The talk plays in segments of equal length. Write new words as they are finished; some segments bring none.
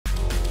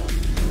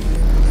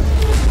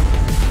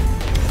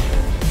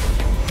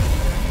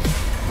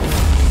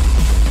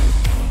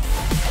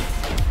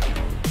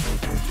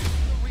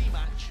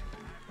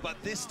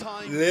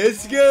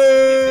let's go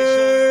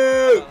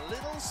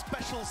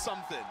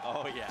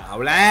เอา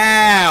แ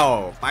ล้ว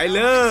ไปเ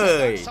ล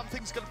ย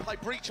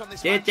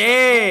เจเจ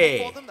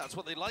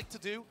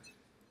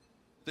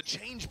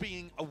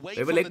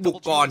เป็นเล็กบุก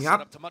ก่อนครับ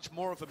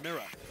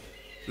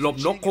หลบ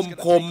นก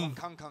คม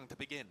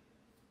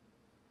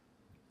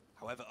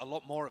However, a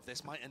lot more of this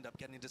might end up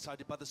getting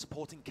decided by the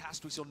supporting cast.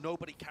 We saw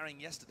nobody carrying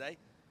yesterday.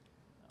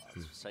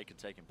 Forsaken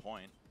taking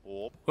point.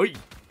 Orb. เฮ้ย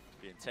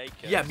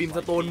อย่าบิมส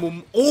โตนมุม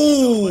โอ้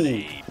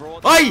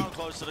เฮ้ย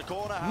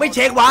ไม่เ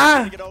ช็ควะ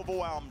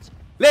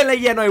เล่นละ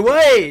เอียดหน่อยเ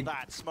ว้ย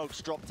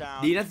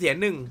ดีนะเสีย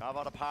หนึ่ง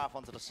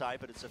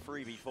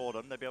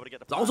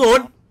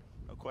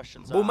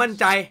2-0บูมมั่น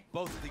ใจ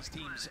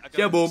เ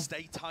ชื่อบูม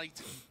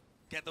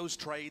Get those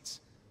trades,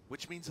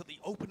 which means that the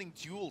opening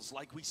duels,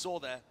 like we saw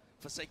there,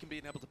 Forsaken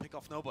being able to pick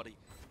off nobody,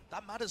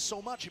 that matters so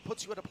much. It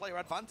puts you at a player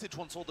advantage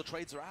once all the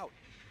trades are out.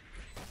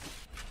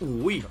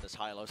 อุ้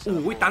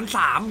ยตัน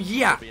3เ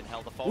หี้ย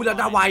อุ้ยแล้ว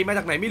ดาวไวมาจ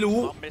ากไหนไม่รู้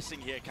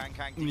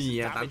นี่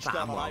ตัน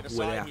3หรอ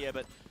คุยเลยอะ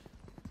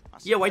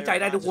เหี้ยไว้ใจ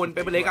ได้ทุกคนไป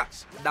เล็กอะ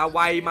ดาวไว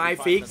ไม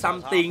ฟิกซัม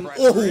ติงโ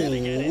อ้โห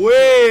เ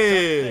ว้ย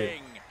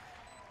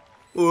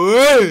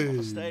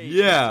เ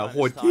หี้ยโห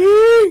ดจ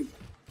ริง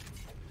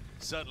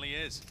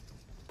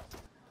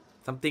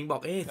ซัมติงบอก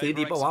ซื้อ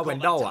ดีป่าวะแวน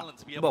ดอลอะ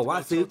บอกว่า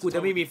ซื้อกูจ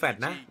ะไม่มีแฟต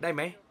นะได้ไห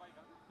ม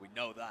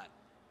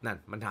นั่น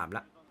มันถามล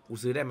ะกู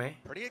ซื้อได้ไหม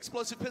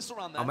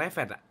เอาไหมแฟ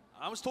ตอะ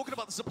I was talking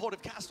about the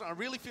supportive cast, and I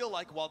really feel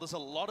like while there's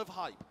a lot of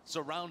hype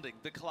surrounding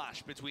the clash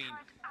between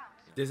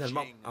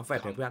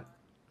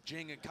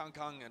Jing and Kang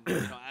Kang, and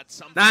add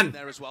something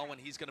there as well when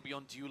he's going to be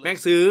on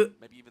duelist,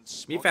 maybe even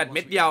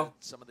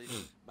some of the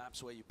maps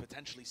where you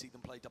potentially see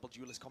them play double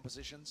duelist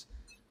compositions.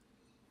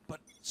 But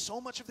so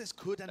much of this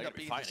could end up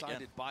being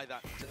decided by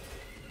that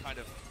kind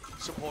of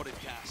supportive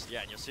cast.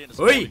 Yeah, and you're seeing a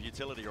supportive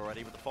utility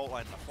already with the fault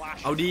line and the flash.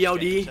 เอา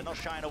ดี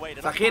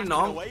สักเข็น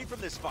น้อง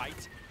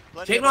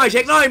เช็ค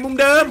หน่อยมุม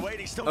เดิม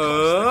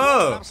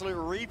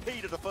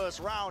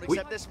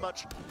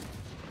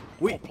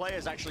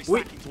players actually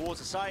stacking towards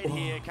the side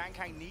here. Kang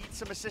Kang needs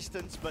some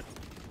assistance, but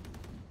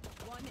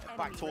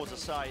back towards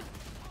the side.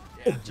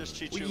 Yeah, just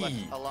Chichu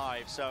left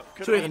alive. So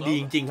ช่วยกันดี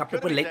จริงๆครับเพื่อ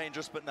นเล็ก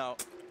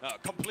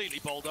completely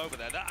bowled over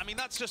there. I mean,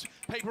 that's just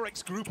PRX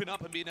grouping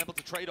up and being able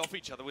to trade off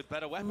each other with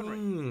better weaponry.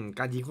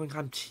 การยิงค่อนข้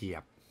างเฉีย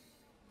บ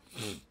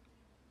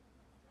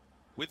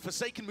With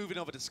Forsaken moving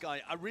over to Sky,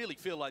 I really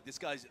feel like this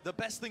guy's the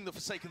best thing that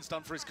Forsaken's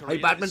done for his career. ไอ้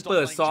บัตมันเปิ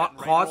ด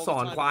คอร์สสอ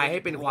นควายให้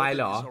เป็นควายเ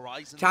หรอ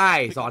ใช่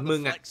สอนมึ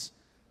งอะ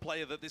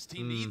player that this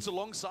team needs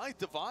alongside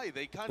Devi.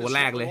 They kind of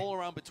swap all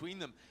around between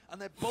them, and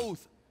they're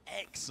both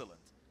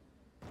excellent.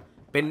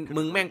 เป็น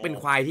มึงแม่งเป็น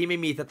ควายที่ไม่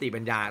มีสติ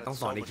ปัญญาต้อง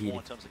สอนอีกที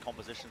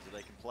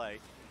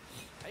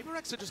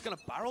PRX are just going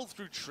to barrel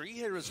through tree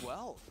here as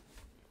well.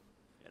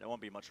 There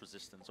won't be much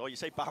resistance. Or you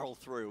say barrel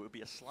through, it would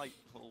be a slight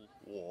little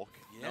walk.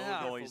 Yeah,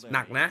 no noise.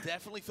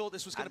 Definitely thought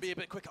this was going to be a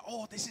bit quicker.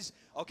 Oh, this is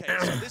okay.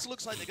 So this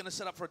looks like they're going to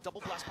set up for a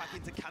double blast back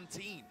into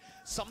Canteen.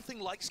 Something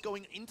likes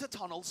going into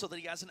tunnel so that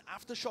he has an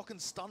aftershock and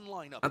stun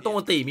line up. So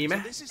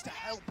this is to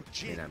help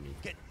Jin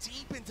get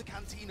deep into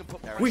Canteen and put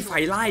อุ้ยไฟ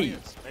ไล่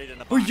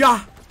อุ้ยยะ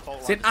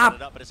เซตอัพ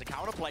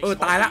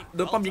ตายละโด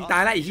นป้อมยิงตา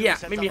ยละไอ้เหี้ย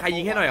ไม่มีใคร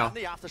ยิงให้หน่อยเหรอ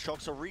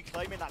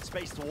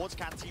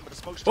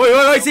เฮ้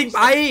ยซิงไ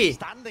ป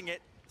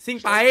ซิ่ง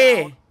ไป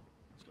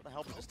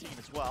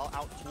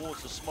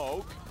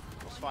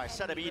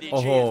โอ้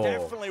โห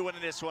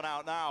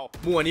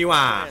มั่วนี่ว่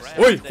าโ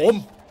อ้ยคม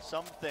เหี้ยซั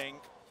มติง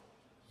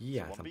เหี้ย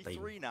ซัมติงไ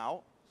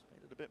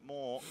ม่โห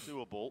ด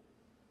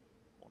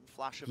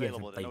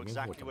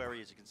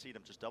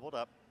จัง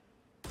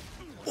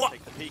วะ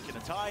เ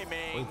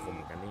ฮ้ยคมเห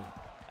มือนกันนี่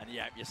And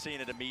yeah, you're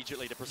seeing it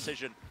immediately. The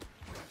precision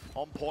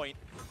on point.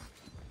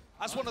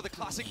 That's one of the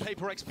classic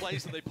PRX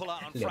plays that they pull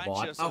out on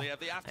fracture, so they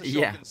have the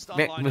aftershock and stun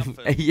line up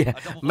for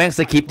แม่งส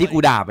คริปต์ที่กู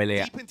ด่าไปเลย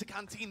อะ deep into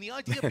Canteen. The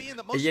idea being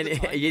that most of the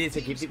time,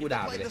 they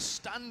play the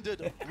standard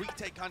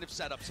retake kind of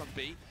setups on B.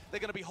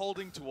 They're going to be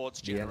holding towards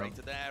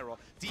Generator there, or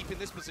deep in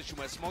this position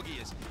where Smoggy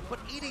is. But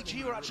EDG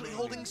are actually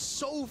holding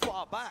so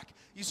far back.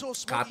 You saw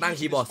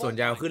Smoggy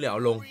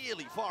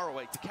really far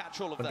away to catch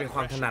all of that.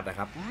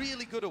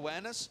 Really good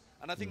awareness,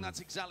 and I think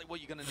that's exactly what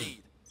you're going to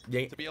need.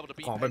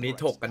 ของแบบนี้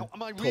ถก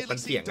กัน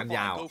เสียงกันย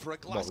าว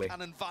บอกเลย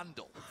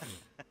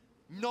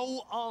No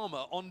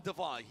armor on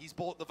Devi. He's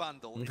bought the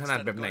Vandal. มึงถนัด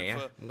แบบไหนอ่ะ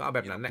มึงก็เอาแบ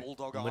บนั้นแหละ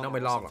มึงไม่ต้องไป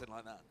ลอกหรอก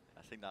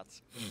I think that's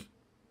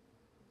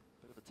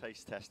a bit of a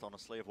taste test,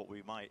 honestly, of what we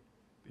might.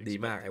 ดี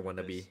มากไอ้วัน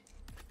นาบี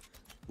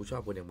กูชอ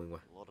บคนอย่างมึงว่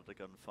ะ A lot of the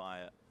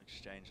gunfire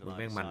exchange มึงแ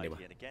ม่งมันดีว่ะ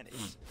and again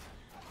it's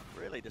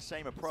really the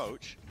same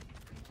approach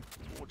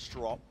towards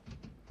drop.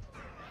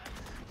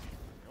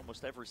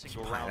 Almost every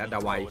single round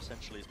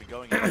essentially has been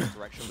going in this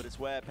direction, but it's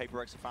where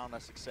PRX have found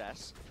their success.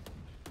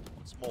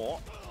 Once more,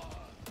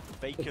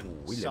 vacant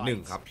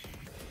site. ครับ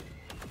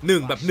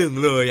1แบบ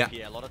1เลยอ่ะ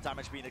Yeah, a lot of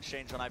damage being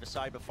exchanged on either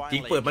side, but จริ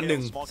ง finally เปิดมา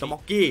1สม็อ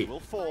กกี้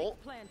will fall.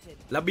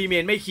 แล้วบีเม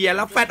นไม่เคลียร์แ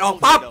ล้วแฟดออก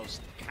ปั๊บ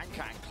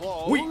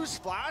อุ้ย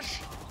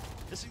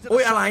โอ้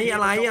ยอะไ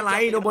ร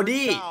โนบอ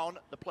ดี้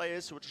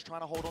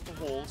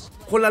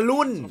คนละ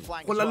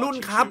รุ่น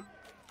ครับ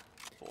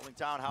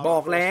บอ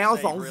กแล้ว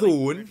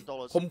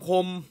2-0ค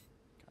ม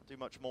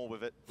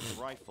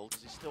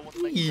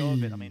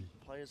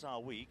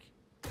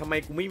ทำไม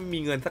กูไม่มี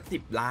เงินสัก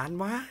10 ล้าน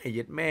วะไอ้เ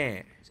ย็ดแม่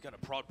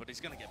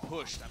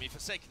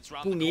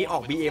พรุ่งนี้ออ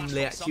ก BM เล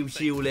ยอะ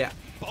ชิวๆเลยอะ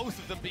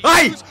เฮ้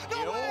ย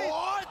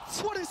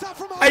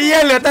ไอ้เหี้ย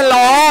เหลือแต่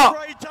ล้อ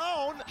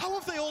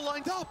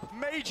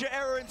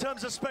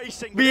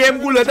BM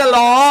กูเหลือแต่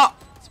ล้อ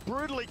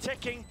brutally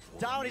ticking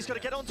down. He's got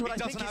to get onto it. I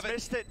think he's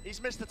missed it.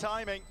 He's missed the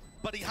timing.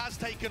 But he has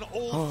taken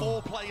all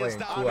 4 players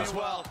down as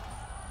well.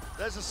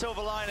 There's a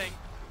silver lining.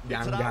 ยั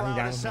ง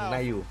ไ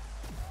ด้อยู่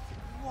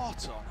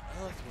What on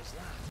earth was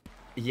that?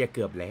 เหี้ยเ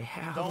กือบแล้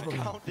ว Don't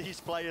count these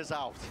players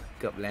out.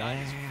 เกือบแล้ว That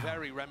is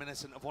very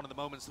reminiscent of one of the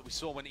moments that we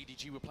saw when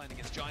EDG were playing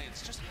against Giants.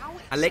 Just how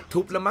it อเล็ก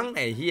ทุบแล้วมั้งไ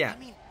อ้เหี้ย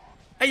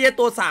ไอ้เหี้ย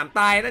ตัว3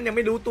ตายนั่นยังไ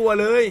ม่รู้ตัว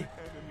เลย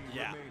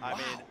Yeah, I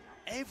mean.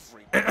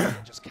 Every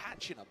just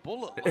catching a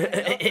bullet.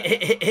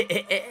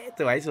 ส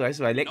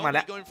วยเล็กมาแ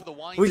ล้ว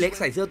อุ้ยเล็ก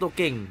ใส่เสื้อตัว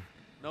เก่ง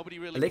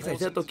เล็กใส่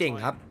เสื้อตัวเก่ง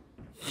ครับ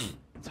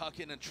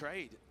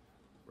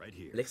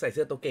เล็กใส่เ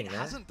สื้อตัวเก่งน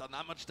ะ hasn't done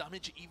that much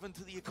damage even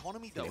to the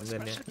economy though,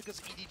 especially because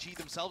EDG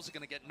themselves are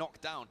going to get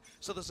knocked down.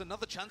 So there's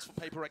another chance for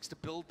PRX to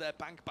build their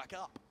bank back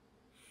up.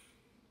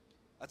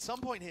 At some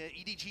point here,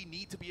 EDG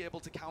need to be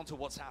able to counter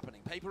what's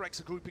happening. PRX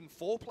are grouping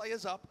 4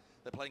 players up.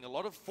 They're playing a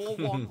lot of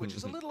 4-1, which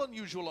is a little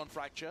unusual on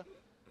Fracture.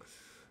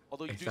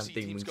 Although you do see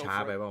teams go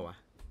for it.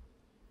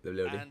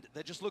 And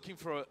they're just looking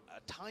for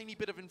a tiny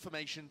bit of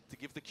information to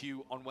give the cue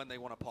on when they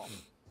want to pop.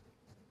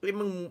 เฮ้ย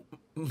มึง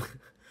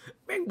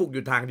แม่งบุกอ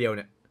ยู่ทางเดียวเ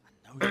นี่ย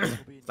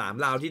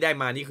3 ราวที่ได้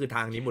มานี่คือท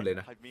างนี้หมดเลย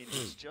นะ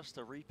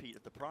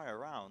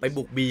ไป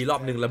บุก B รอ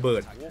บหนึ่งระเบิ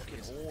ด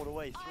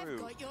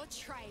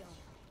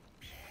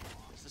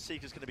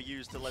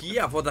เฮี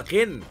ยฟอร์ตเค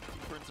น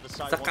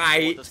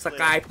ส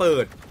กายเปิ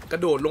ดกระ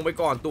โดดลงไป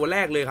ก่อนตัวแร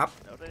กเลยครับ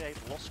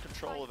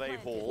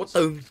โอ้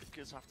ตึง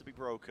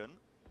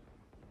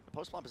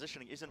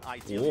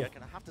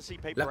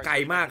และไกล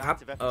มากครับ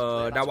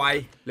ดาไว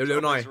เร็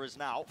วๆหน่อย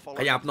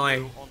ขยับหน่อย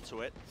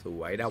ส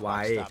วยดาไว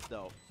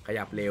ข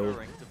ยับเร็ว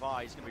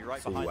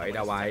สวยด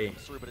าไว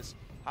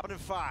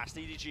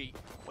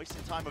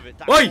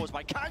เฮ้ย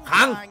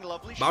พัง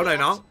เบาหน่อย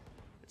น้อง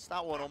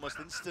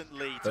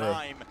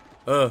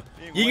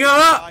ยิงเอ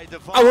อ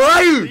เอาเ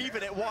ฮ้ย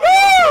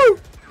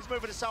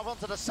moving himself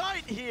onto the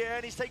side here,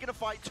 and he's taking a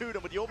fight to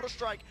them with the orbital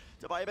strike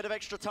to buy a bit of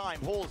extra time.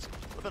 Halls,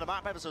 a bit of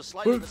map ever so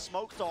slightly, but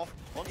smoked off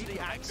onto the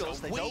angles.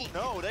 They don't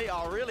know. They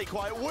are really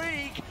quite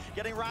weak.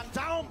 Getting ran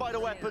down by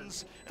the weapons,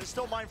 and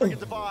still mind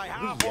freaking Divide.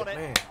 Half on it.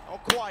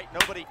 Not quite.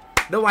 Nobody.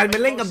 ดาไวมั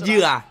นเล่นกับเห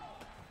ยื่อ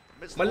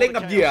มันเล่น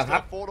กับเหยื่อครั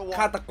บฆ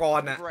าตกร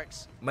นะ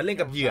มันเล่น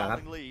กับเหยื่อครับ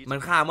มัน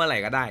ฆ่าเมื่อไหร่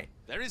ก็ได้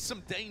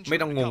ไม่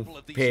ต้องงง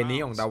เพลนี้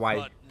ของดาไว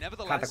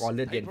ฆาตกรเ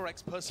ลือดเย็น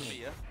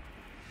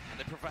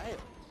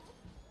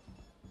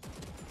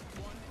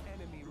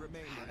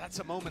That's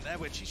a moment there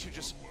where Chishu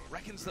just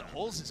reckons that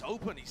Halls is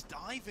open. He's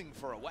diving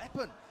for a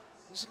weapon.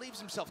 Just leaves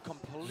himself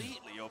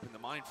completely open,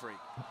 the Mind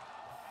Freak.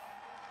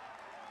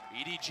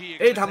 EDG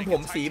เอ้ยทำผ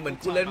มสีเหมือน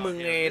กูเล่นมึง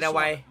ไงดาไว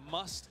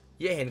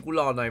เย่เห็นกูห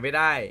ล่อหน่อยไม่ไ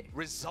ด้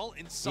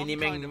นี่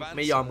แม่งไ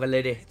ม่ยอมกันเล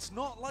ยดิ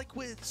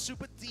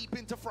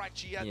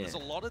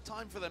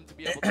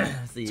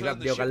สีแบบ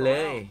เดียวกันเล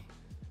ย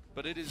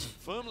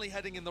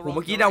ผมเ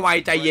มื่อกี้ดาไว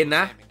ใจเย็นน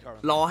ะ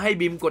รอให้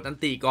บิมกดอัน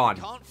ติก่อน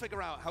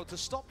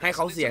ให้เข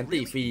าเสียอันติ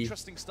ฟรี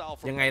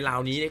ยังไงราว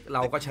นี้เร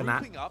าก็ชนะ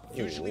โ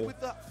อ้โห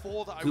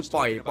คือป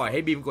ล่อยให้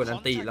บิมกดอั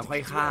นติแล้วค่อ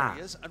ยฆ่า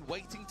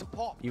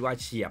พี่ว่า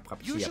เฉียบครับ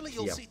เฉีย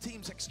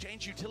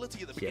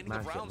บมา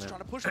ก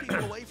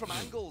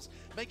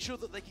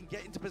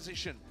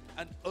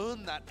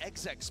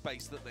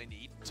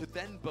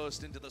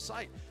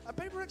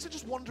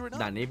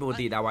ด่านนี้ปก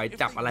ติดาไว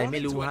จับอะไรไ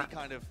ม่รู้ฮะ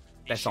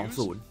แต่ 2-0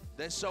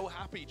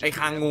 ไอ้ค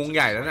างงงใ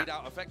หญ่แล้วนะ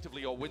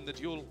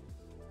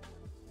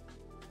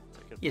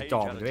เหี้ยจ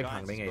อมจะไม่พั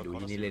งได้ไงดู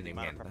นี่เล่นในแ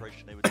มน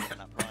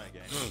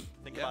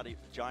Think about it,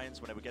 Giants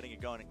when they were getting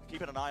it going.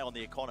 Keeping an eye on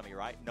the economy,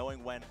 right? Knowing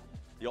when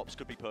the ops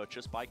could be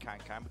purchased by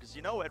Kankan, because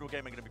you know Edward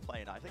Gaming are going to be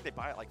playing. I think they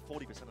buy it like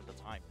 40% of the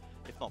time,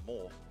 if not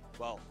more.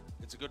 Well,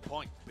 it's a good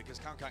point because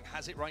Kankan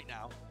has it right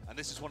now, and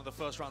this is one of the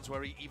first rounds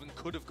where he even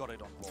could have got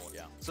it on board.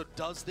 Yeah. So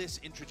does this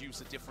introduce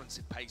a difference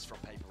in pace from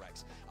PRX?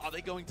 Are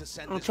they going to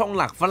send this ช่อง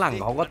หลักฝรั่ง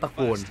เขาก็ตะโ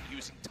กน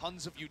using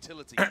tons of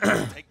utility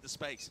to take the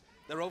space?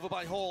 They're over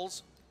by Halls.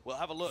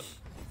 We'll have a look.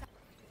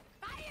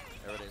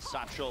 There it is,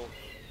 Satchel.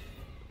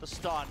 The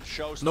stun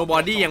shows.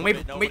 Nobody ยัง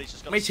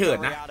ไม่เฉิด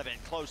นะ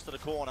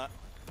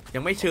ยั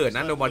งไม่เฉิดน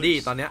ะ Nobody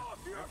ตอนเนี้ย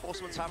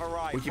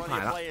กูชิบหา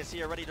ยแล้ว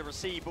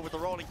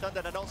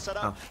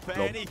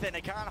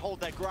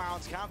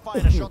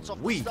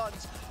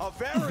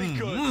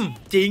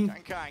จริง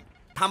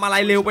ทำอะไร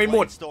เร็วไปหม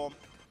ด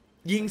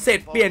ยิงเสร็จ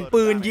เปลี่ยน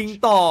ปืนยิง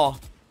ต่อ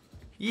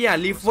เหี้ย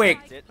รีเฟก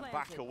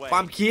คว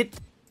ามคิด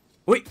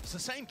อุ้ย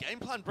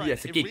เหี้ย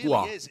สกิลกู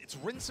อ่ะ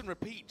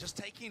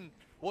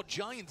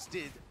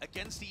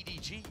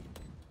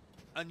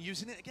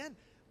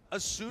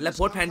และโ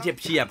พสแพนเ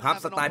ฉียบครับ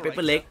สไตล์เปเป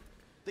อร์เล็ก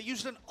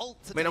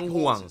ไม่ต้อง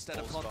ห่วง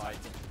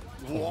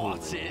โอ้โห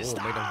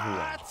ไม่ต้องห่ว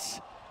ง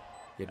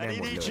ย็ดแม่ห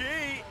มดเลย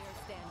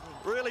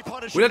Really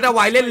อุ้ยแล้วดาไว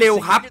เล่นเร็ว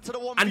ครับ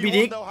อันบี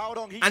ดิ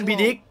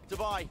ก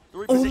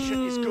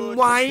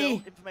ไว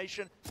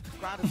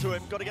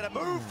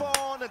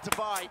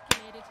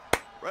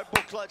Red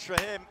Bull clutch for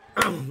him.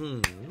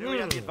 Knew he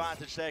had the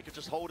advantage there, could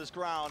just hold his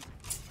ground.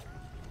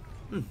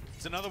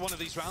 It's another one of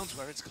these rounds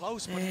where it's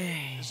close, but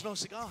it's no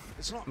cigar.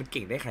 It's not. มันเ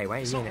ก่งได้ใครไว้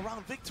It's เนี่ย not a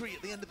round victory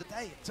at the end of the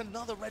day. It's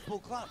another Red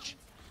Bull clutch.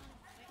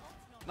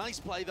 Nice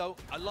play though.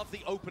 I love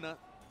the opener.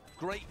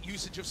 Great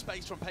usage of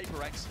space from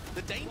PRX.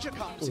 The danger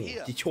comes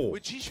here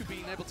with Jishu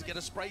being able to get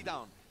a spray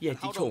down. Yeah,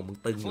 Jishu มึง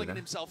ตึงอยู่นะ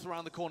flinging himself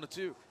around the corner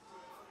too.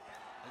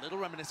 A little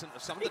reminiscent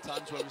of some of the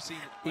times where we've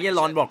seen. ไอ้เหี้ย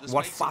รอนบอก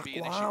what fuck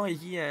ว้าวไอ้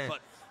เหี้ย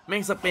แม่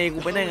งสเปรย์กู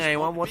ไปได้ไง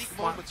วะ what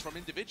fuck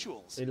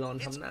ไอ้รอน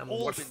ทำหน้ามึง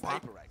what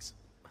fuck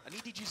And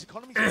EDG's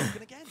economy is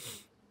broken again.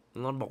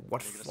 รอนบอก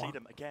what You're gonna fuck see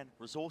them again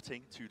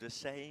resorting to the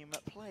same ฝั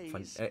น plays.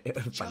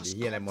 ฝันดีเ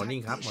หี้ยอะไร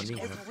morning ครับ morning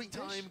ครับ Every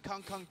time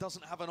Kang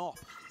doesn't have an op,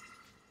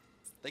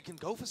 they can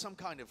go for some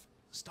kind of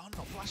stun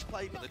or flash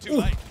play, but they're too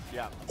late.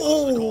 Yeah. โอ้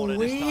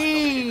ย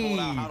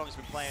How long has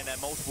been playing there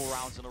multiple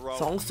rounds in a row.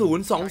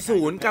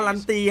 2-0 การัน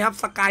ตีครับ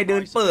สกายเดิ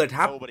นเปิดค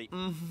รับ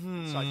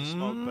Inside the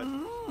smoke, but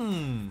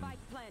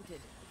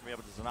be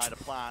able to deny the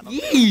plan.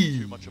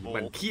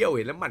 มันเขี้ยวเ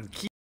ห็นแล้วมันเ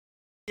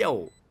ขี้ยว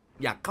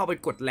อยากเข้าไป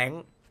กดแรง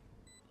ค์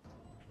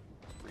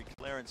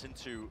Clearance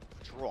into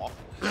drop,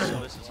 so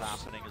this is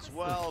happening as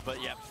well, but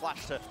yeah,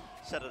 flash to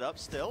set it up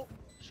still.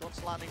 Shots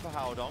landing for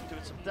Howdong,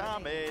 doing some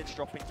damage,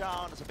 dropping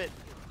down, it's a bit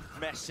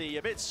messy,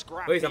 a bit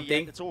scrappy,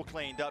 yet it's all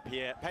cleaned up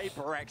here.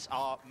 PRX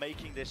are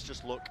making this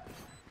just look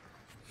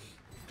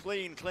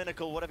clean,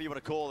 clinical, whatever you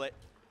want to call it.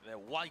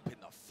 They're wiping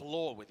the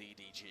floor with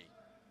EDG.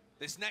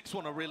 This next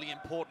one a really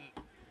important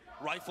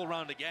rifle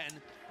round again,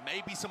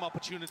 maybe some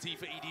opportunity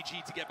for EDG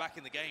to get back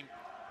in the game.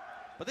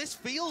 But this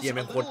feels a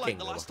little like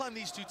the last time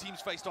these two teams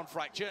faced on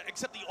Fracture,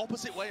 except the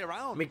opposite way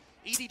around.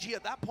 EDG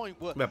at that point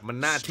were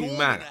storming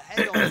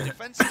ahead on the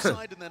defensive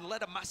side and then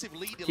led a massive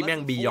lead. ที่แม่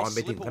งบียอนไป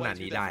ถึงขนาด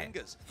นี้ได้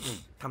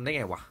ทำได้ไ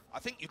งวะ I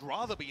think you'd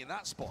rather be in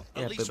that spot,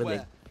 at least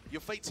where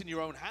your fate's in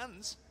your own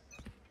hands.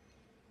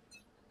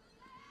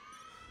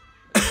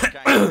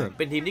 เ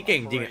ป็นทีมที่เก่ง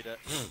จริง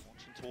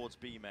Watching towards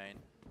B main.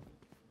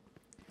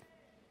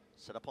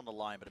 Set up on the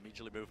line, but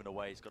immediately moving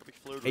away. He's got to be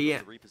fluid with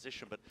the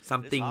reposition, but it's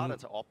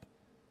harder to op.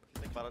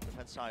 Think about the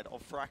defense side of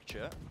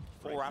Fracture.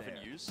 4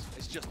 avenues.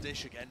 It's just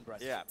dish again,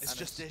 Brett. Yeah, it's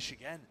just dish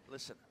again.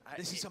 Listen,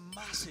 this is a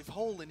massive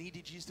hole in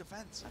EDG's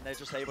defense. And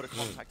they're just able to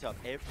contact up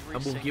every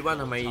บูมคิดว่า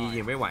ทำไมยิ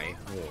งไม่ไหว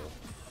โอ้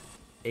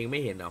เองไม่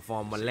เห็นเหรอฟอ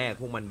ร์มวันแรก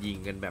พวกมันยิง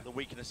กันแบบ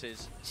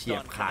เฉีย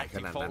บขาดข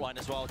นาดนั้น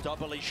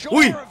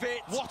อุ้ย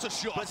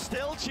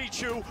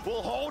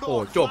โอ้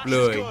จบเล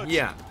ยเฮี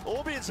ย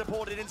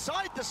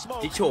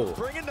จิกโช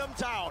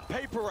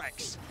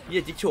เฮี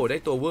ยจิกโชได้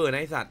ตัวเวอร์น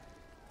ะไอ้สัตว์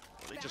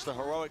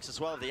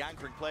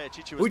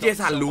อุ้ยเจ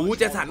สันรู้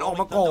เจสันออก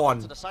มาก่อน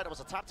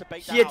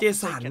เฮียเจ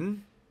สัน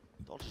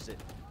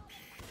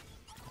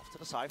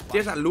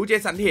รู้เจ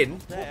สันเห็น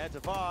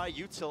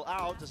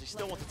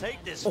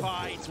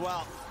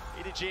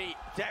EDG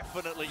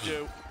definitely do.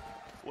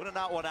 Winning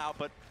that one out,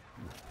 but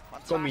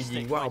ก็มียิ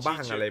งว่าเอาบ้า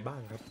งอะไรบ้าง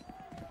ครับ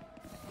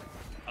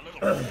A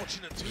little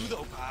fortunate too,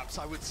 though, perhaps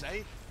I would say.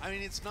 I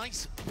mean, it's nice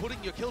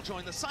putting your killjoy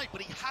in the site,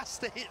 but he has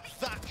to hit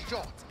that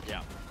shot.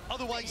 Yeah.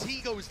 Otherwise, he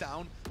goes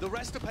down. The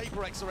rest of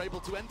PRX are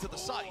able to enter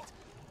the site,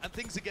 and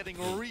things are getting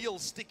real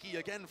sticky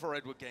again for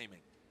Edward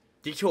Gaming.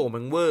 จิกโชมั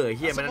นเวอร์เ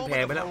ฮียมันนั่นแพ้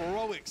ไปแล้ว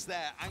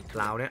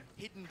ลาวเนี่ย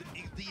เ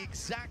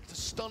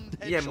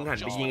ฮียมึงหัน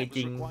ไปยิงจ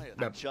ริง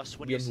แบบ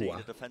เวียนหัว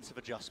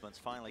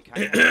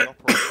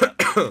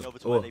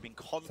โอ้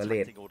สเล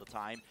ด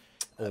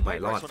โอ้ไม่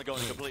รอด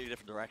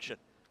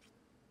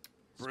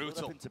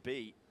Brutal.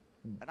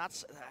 And that's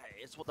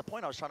it's what the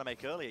point I was trying to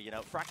make earlier, you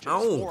know, Fracture เอ้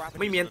า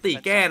ไม่มีอันตี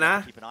แก้นะ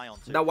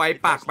ดาไว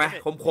ปากไป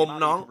คม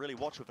ๆน้อง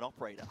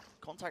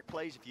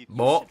โ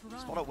บะ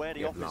เ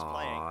รียบร้อ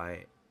ย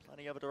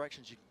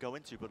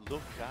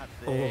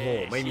โอ้โห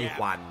ไม่มีค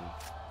วัน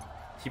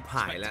ชิบห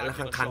ายแล้วแล้ว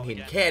คันเห็น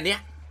แค่เนี้ย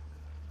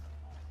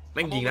แ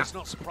ม่งยิงนะ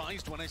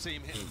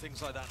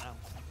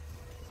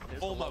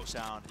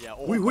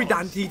อุ้ยดั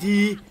นที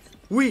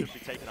อุ้ย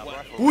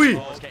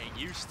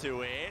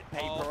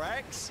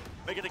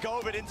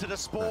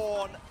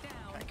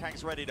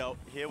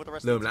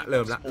เริ่มละเ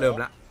ริ่ม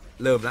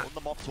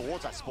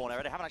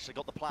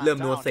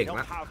นัวเสก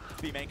ละ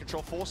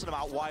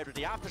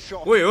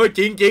เฮ้ยจ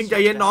ริงใจ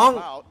เย็นน้อง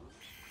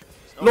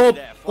หลบ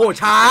โอ้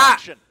ช้า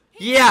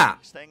เหี้ย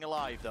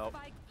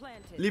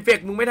รีเฟก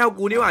มึงไม่เท่า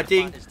กูนี่หว่าจริ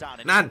ง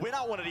นั่น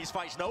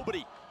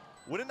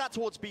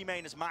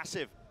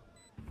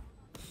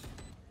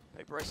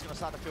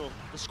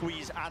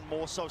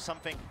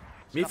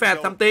มีแฟด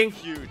ซัมติง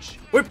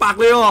อุ้ยปาก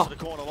เลยเหรอ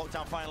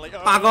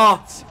ปากเหรอ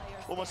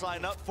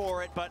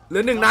เหลื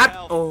อ1 นัด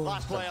โอ้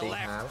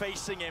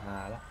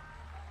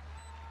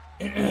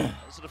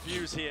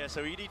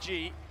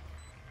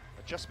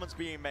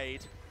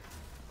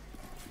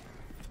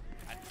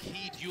And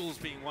key duels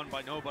being won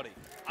by nobody.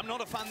 I'm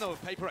not a fan though of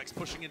PRX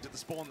pushing into the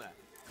spawn there.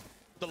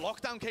 The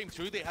lockdown came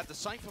through, they had the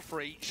site for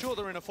free. Sure,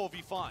 they're in a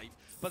 4v5,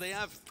 but they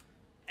have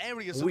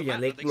areas อุ้ of ย the อย่า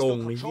map เล็ก that they ลง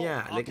still ไอ้เหี้ย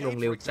control. เล็กลง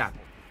Arcade, เร็ว for จัด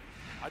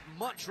example. I'd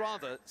much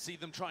rather see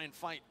them try and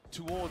fight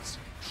towards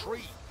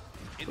tree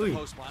in อุ้ย the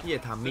post plan เหี้ย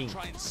than timing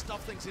try and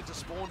stuff things into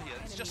spawn here.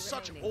 It's just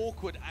such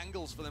awkward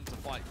angles for them to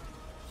fight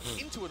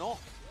into an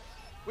off,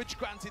 which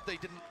granted they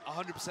didn't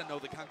 100% know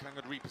that Kang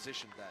had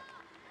repositioned there.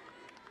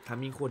 ท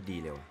ำมิ่งโคตรดี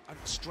เลยว่ะ And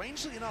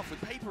strangely enough,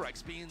 with PRX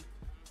being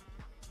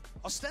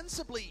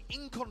ostensibly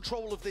in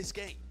control of this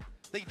game,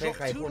 they drop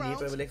 2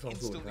 rounds,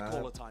 instantly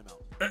call a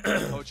timeout.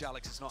 Coach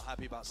Alex is not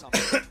happy about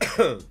something.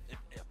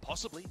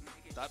 Possibly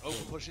that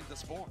over pushing the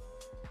spawn.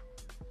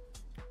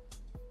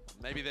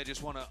 Maybe they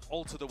just want to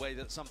alter the way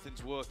that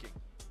something's working.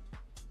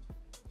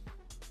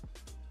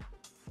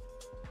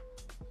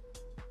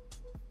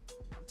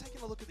 I'm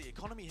taking a look at the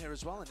economy here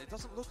as well, and it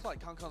doesn't look like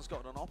Kankan's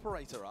got an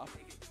operator up.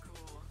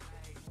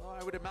 Well,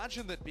 I would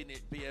imagine they'd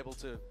be able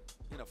to,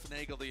 you know,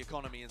 finagle the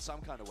economy in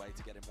some kind of way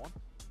to get him one.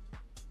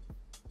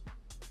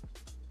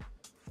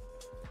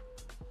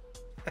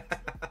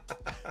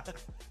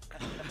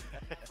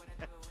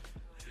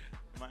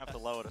 Might have to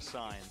lower the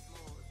sign.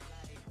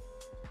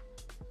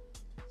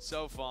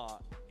 So far,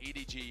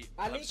 EDG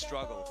have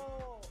struggled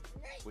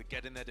with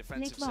getting their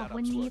defensive บอก setups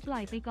วันนี้ working. ปล่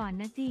อยไปก่อน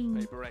นะจริง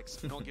PRX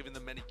not giving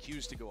them many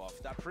cues to go off.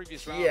 That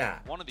previous round,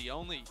 one of the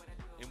only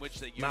in which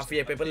they used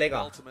Mafia paper leg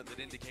the ultimate that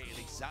indicated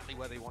exactly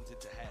where they wanted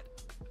to head.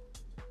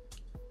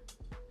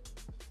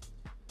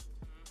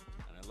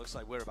 And it looks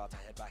like we're about to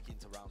head back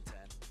into round 10.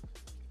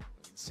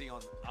 We can see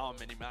on our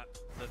mini-map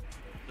that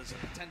there's a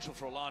potential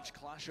for a large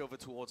clash over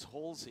towards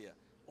halls here.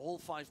 All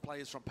 5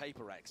 players from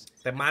PRX.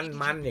 แต่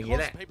มันอย่างนี้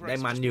แหละได้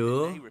มันเยอ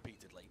ะ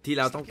ที่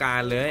เราต้องกา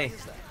รเลย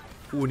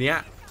คู่เนี้ย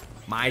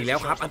มาอีกแล้ว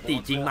ครับอันติ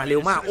จริงมาเร็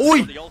วมากอุ้ย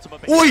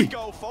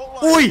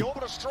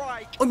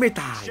ไม่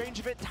ตาย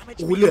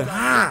เหลือ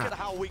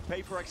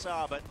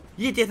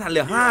5ยี่เจสันเห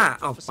ลือ5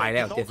เอาไปแ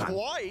ล้วเจสัน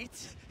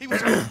He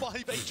was on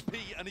 5 HP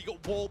and he got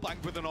wall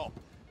banged with an op.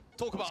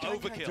 Talk about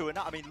overkill.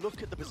 I mean, look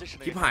at the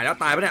positioning. ชิบหายแล้ว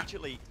ตายปะเนี่ย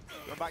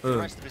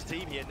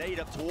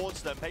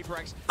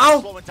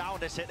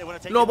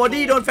โรบอ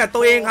ดี้โดนแฟตตั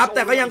วเองครับแ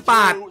ต่ก็ยังป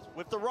าด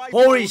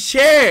Holy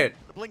shit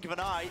The blink of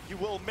an eye, you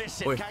will miss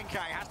it. Kang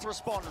has to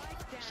respond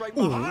straight โ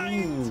อ้โห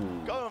behind.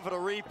 Going for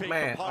the repeat. แ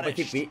ม่เอาไป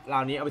10 วิรา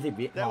วนี้เอาไป10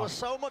 วิ There was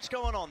so much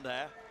going on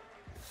there.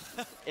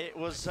 It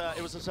was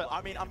I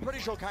mean, I'm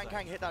pretty sure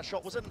Kang hit that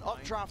shot. Was it an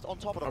updraft on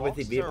top of the box?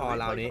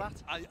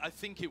 I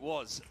think it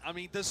was. I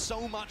mean, there's so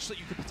much that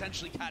you could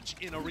potentially catch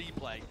in a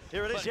replay.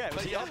 Here it is, yeah. It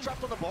was the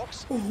updraft on the box.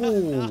 โอ้โห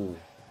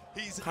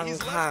He's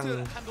left to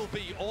handle B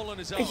all on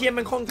his own. ไอ้เหี้ย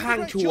มันค่อนข้าง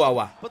ชัวร์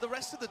ว่ะ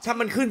ถ้า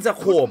มันขึ้นส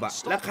โคปอะ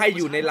แล้วใครอ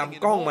ยู่ในล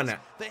ำกล้องมันอะ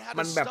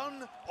มันแบบ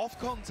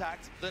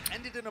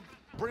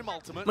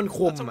มันค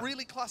มอะ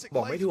บ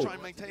อกไม่ถูก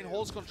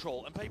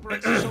And PRX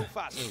is so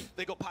fast.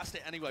 They got past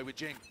it anyway with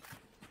Jing.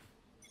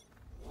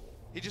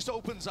 He just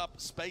opens up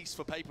space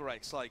for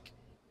PRX like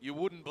you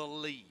wouldn't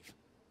believe.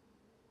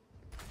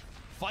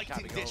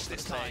 Fighting dish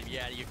this time.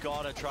 Yeah, you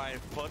gotta try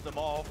and put them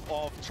off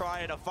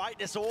trying to fight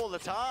this all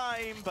the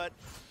time, but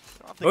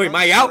เฮ้ยม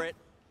าแล้ว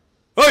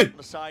เฮ้ย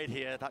the side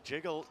here, that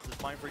jiggle, does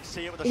Mindfreak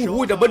see it with a โอ้ shot? โห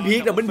ดับเบิลพีค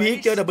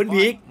เจอดับเบิล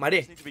พีคมาดิ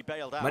Need to be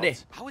bailed out. มาดิ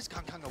How is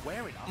Kang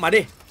aware enough มา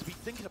ดิ to be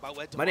thinking about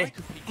where มาดิ Dwight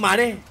could be? มา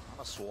ดิ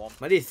A swarm.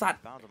 มาดิสัตว์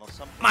Bound on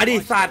some มาดิ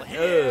สัต point ว์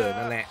here.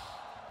 นั่นแหละ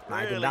ตา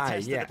ยจน Really ได้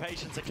tested เหี้ย the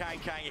patience of Kang.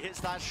 He hits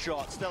that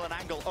shot. Still an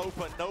angle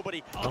open. Nobody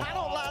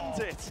cannot land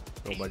it.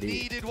 He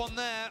needed one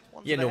there.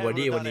 เหี้ยโนบอ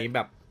ดี้วันนี้แบ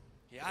บ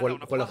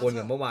คนละคน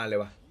กับเมื่อวานเลย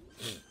วะ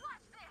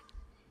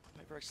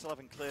PRX still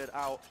haven't cleared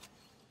out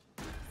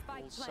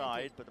all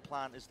side, but the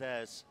plan is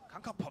theirs.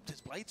 Kang popped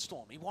his blade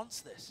storm. He wants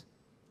this.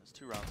 There's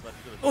 2 rounds left.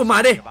 โอ้มา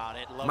ดิ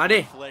มาดิ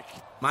Flick.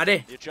 มาดิ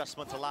The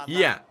adjustment to land เ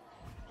หี้ย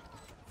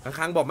that. ค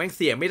รั้งบอกแม่งเ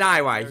สียไม่ได้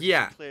ว่ะเหี้ย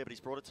Clear, but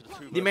he's brought it to the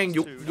 2 นี่แม่ง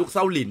versus ยุค 2. เซ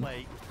าหลิน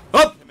Play.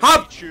 ฮึบฮึ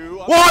บ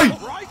โว้ย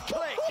Right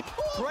click.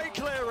 Great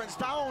clearance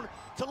down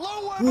to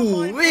lower. โ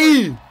อ้ย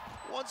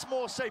Once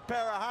more, safe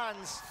pair of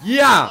hands. เ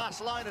หี้ย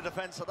Last line of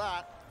defense of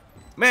that.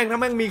 แม่งถ้า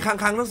แม่งมีครั้ง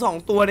ทั้ง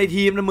2 ตัวใน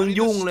ทีมนะมึง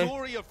ยุ่งเลย The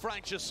story of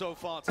Fracture so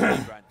far today,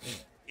 Grant,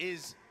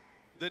 is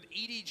that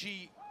EDG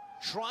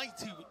tried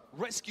to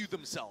rescue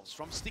themselves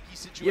from sticky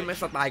เยี่ยมไหม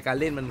situations. สไตล์การ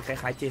เล่นมันค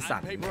ล้ายๆเจสั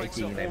นในจ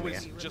ริงอะไรแบบเ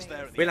นี้ย Just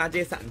there at the เวลาเจ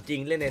สันจริง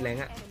เล่นในแรง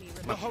อะ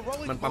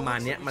มันประมาณ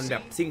เนี้ยมันแบ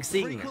บ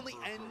ซิ่งๆอะ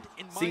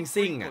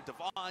Singอะ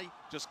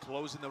just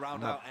closing the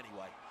round out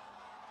anyway.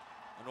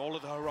 And all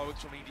of the heroics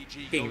from EDG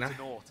เก่ง go นะ to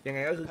North. ยังไง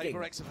ก็คือเก่ง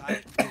PRX have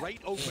had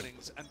great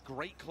openings and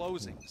great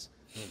closings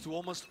to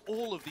almost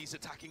all of these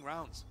attacking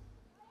rounds.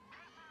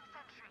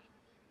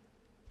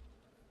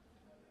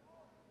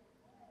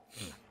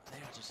 They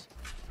are just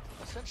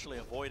essentially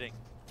avoiding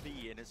B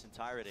in its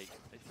entirety.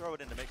 They throw it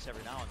in the mix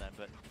every now and then,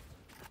 but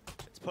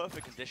it's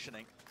perfect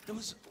conditioning.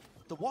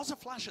 There was a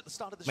flash at the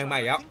start of this แม่ง round. ใหม่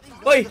แล้ว I think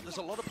they เฮ้ย know that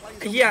there's a lot of players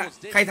ไอ้เหี้ย towards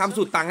Dick. ใครทำ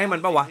สูตรตังค์ให้มั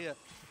นปะวะ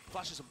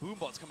Flashes and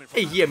boombots coming from ไ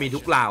อ้เหี้ยมีทุ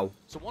กราว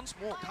So once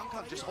more, Kang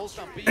just holds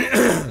down B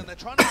and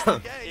they're trying to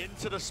engage.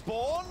 Into the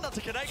spawn. That's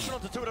a connection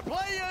onto 2 of the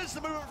players.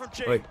 The movement from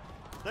Jing. Oi.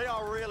 They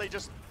are really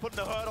just putting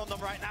the hurt on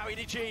them right now,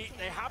 EDG.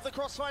 They have the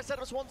crossfire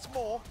setups once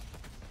more.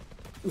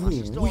 โอ้โห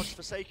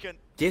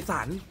เจ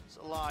สัน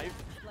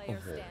โอ้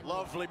โห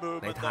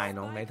ในไทย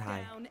น้องในไทย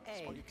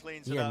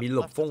เนี่ยมีหล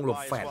บหลบ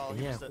แฟด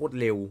เนี่ยโคตร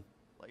เร็ว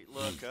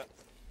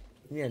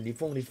เนี่ยรีเ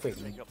ฟก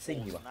ซิ่ง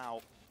ดีว่ะ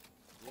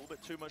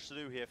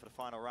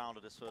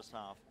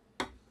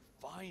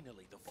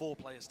Finally, the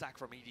 4-player stack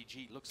from EDG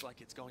looks like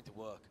it's going to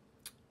work.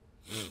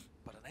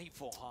 But an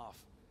 8-4 half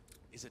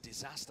is a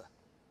disaster.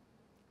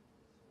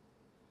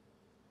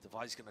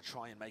 Device going to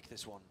try and make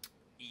this one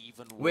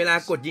even worse. เวลา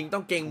กดยิงต้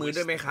องเกรงมือ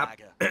ด้วยไหมครับ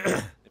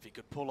If he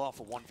could pull off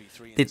a 1v3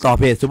 ติดต่อ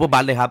เพจซูเปอร์บั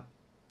สเลยครับ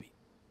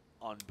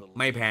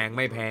ไม่แพ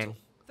ง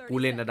ผู้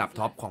เล่นระดับ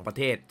ท็อปของประเ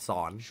ทศส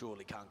อน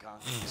Surely Kang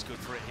is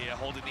good for it here,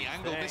 holding the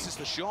angle. Misses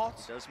the shot.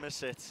 Does miss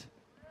it.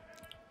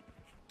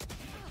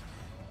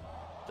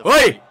 เ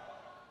ฮ้ย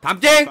ถาม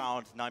จริง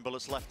 9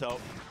 bullets left though.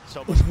 So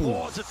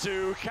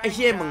ไอ้เ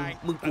ชี่ย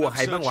มึงกลัวใค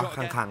รบ้างวะ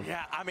คัง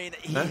Yeah, I mean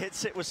he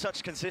hits it with such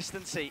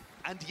consistency.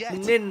 And yet มึ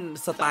งเล่น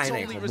สไตล์ that's ไหน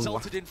ข only องมึงว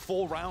ะ resulted in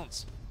 4 rounds.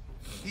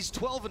 He's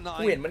 12-9.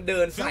 กูเห็นมันเดิ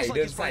นใส่ Feels like เ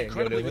ดิน he's ใส่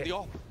playing อย่างเดีย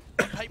ว incredibly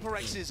เล with ย the op.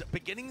 PRX's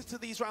beginnings to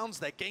these rounds,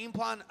 their game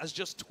plan has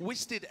just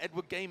twisted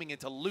Edward Gaming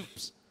into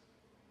loops.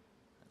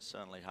 It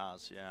certainly has,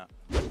 yeah.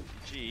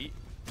 G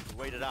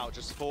waited out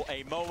just for a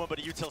moment, but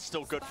Util's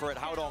still good for it.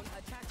 Howdong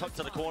tucked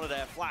to the corner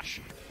there. Flash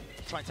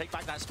try and take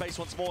back that space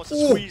once more. It's a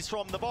squeeze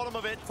from the bottom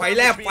of it. ไฟแ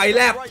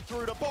ลบ Right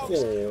through the box.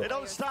 They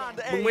don't stand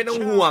มึงไม่ต้อง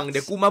ห่วงเ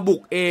ดี๋ยวกูมาบุ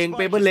กเองเ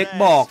ปเปอร์เล็ก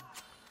บอก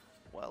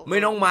ไม่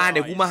ต้องมาเ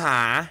ดี๋ยวกูมาหา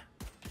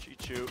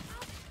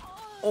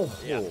โอ้โ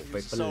หเป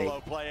เปอร์เล็ก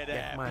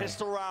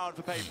Pistol round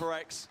for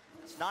PRX.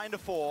 It's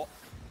 9-4.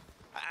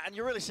 And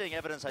you're really seeing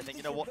evidence, I think,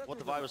 you know, what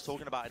Devi was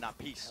talking about in that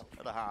piece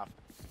at the half,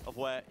 of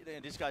where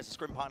these guys are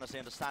scrim partners,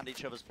 they understand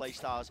each other's play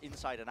styles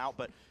inside and out,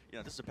 but, you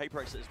know, this is a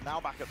PRX that is now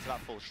back up to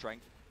that full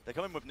strength. They're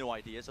coming with new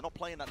ideas. They're not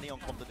playing that neon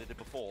comp that they did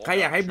before. ใคร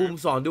อยากให้บูม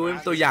สอนดูเป็น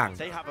ตัวอย่าง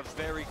They have a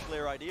very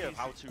clear idea of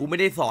how to กูไม่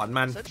ได้สอน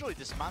มัน essentially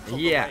dismantle เ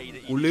หี้ย the way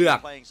that กูเลือก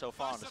you're playing so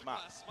far on this map.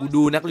 กู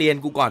ดูนักเรียน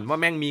กูก่อนว่า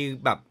แม่งมี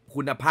แบบ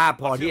คุณภาพ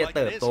พอที่จะเ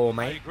ติบโตไห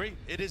ม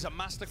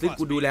ซึ่ง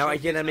กูดูแล้วไอ้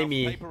เช่นนั้นไม่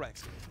มี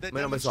ไม่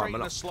ต้องไปสอนมัน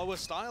หรอก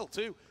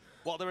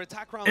While their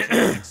attack rounds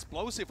were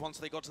explosive once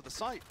they got to the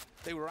site,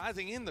 they were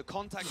adding in the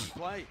contact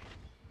play,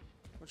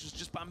 which is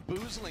just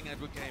bamboozling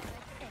Edward Gaming.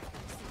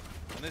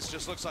 And this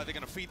just looks like they're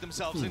going to feed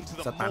themselves into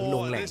the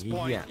more at this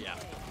point.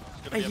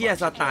 ไอ้เหี้ย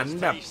สตัน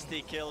แบบ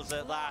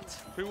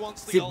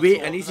10 วิ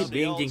อันนี้10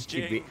 วิจริงๆ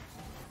10 วิ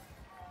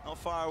Not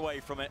far away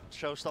from it.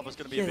 Showstopper's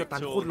going to be a big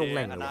tool here,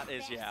 and that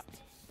is, yeah.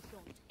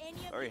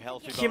 Very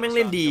healthy. เชี่ยแม่งเ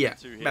ล่นดีอ่ะ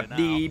แบบ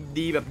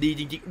ดีแบบดี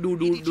จริง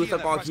ๆดูส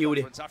กอร์คิว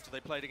ดิ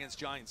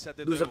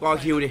ดูสกอร์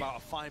คิวดิ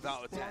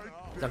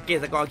สังเกต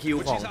สกอร์คิว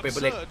ของเปเปอ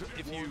ร์เล็ก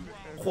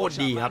โคตร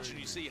ดีครับ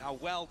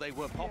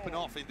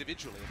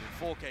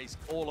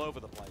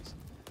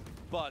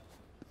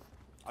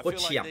โคตร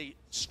เฉียบ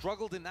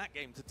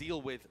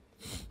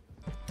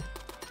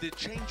The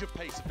change of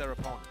pace of their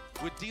opponent.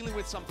 We're dealing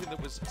with something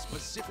that was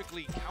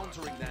specifically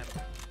countering them.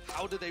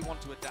 How do they want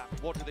to adapt?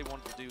 What do they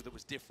want to do that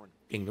was different?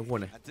 เก่งทุกคน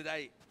เลย And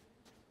today,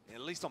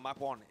 at least on map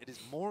 1, it is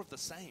more of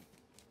the same.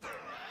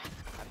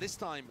 And this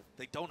time,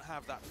 they don't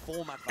have that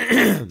format.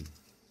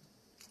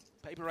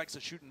 PRX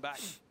are shooting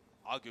back,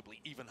 arguably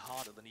even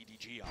harder than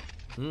EDG are.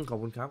 ขอบ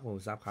คุณครับผม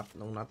ซับครับ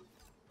น้องนัท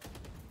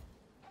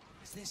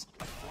Is this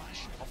a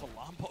flash of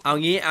alarm? เอา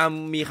งี้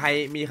มี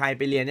ใครไ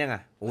ปเรียนยังอ่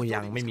ะโอ้ยั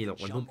งไม่มีหรอก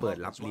มันเพิ่งเปิด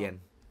รับเรียน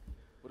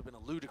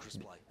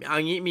เอา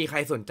งี้มีใคร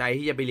สนใจ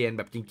ที่จะไปเรียนแ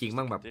บบจริงๆ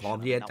บ้างแบบพร้อม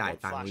ที่จะจ่าย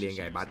ตังค์เรียนไ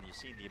ก่บัส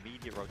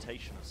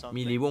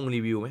มีรี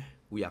วิวไหม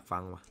กูอยากฟั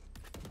งว่ะ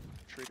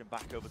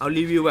เอา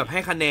รีวิวแบบให้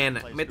คะแนน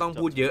อ่ะไม่ต้อง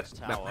พูดเยอะ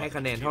แบบให้ค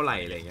ะแนนเท่าไหร่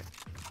อะไรเงี้ย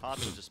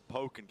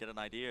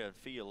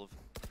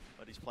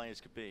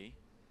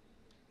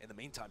In the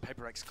meantime,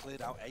 PRX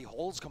cleared out A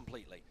holes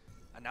completely,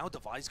 and now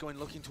Devi's going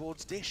looking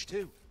towards Dish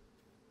too.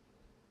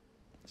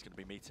 He's going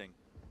to be meeting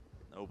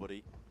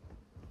nobody.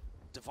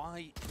 Devi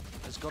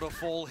has got a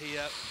fall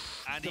here,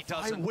 and he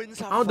doesn't.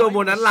 เอาโดนโบ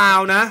นัสลาว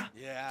นะ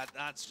Yeah,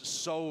 that's just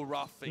so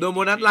rough. โดนโบ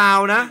นัสลาว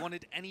นะ He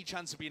wanted any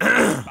chance of being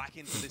back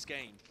into this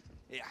game.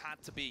 It had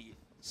to be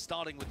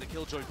starting with the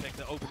killjoy pick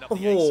that opened up the A side.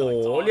 โอ้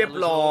โหเรียบ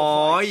ร้อ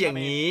ยอย่าง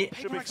นี้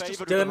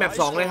เจอแมป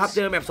2เลยครับเ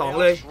จอแมป2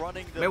เลย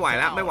ไม่ไหว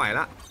ละ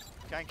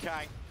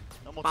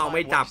เป้าไ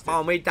ม่จับ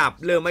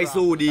เริ่มไม่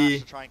สู้ดี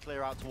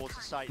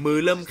มือ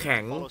เริ่มแข็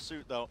ง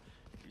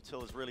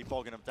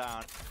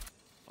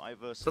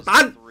สตั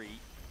น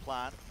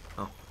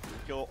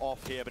Go off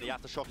here, but he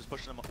had the shockers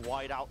pushing them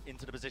wide out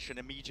into the position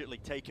immediately,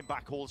 taking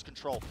back Hall's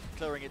control,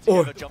 clearing it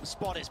together. Jump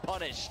spot is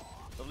punished.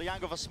 The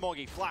Liang of a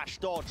Smoggy flash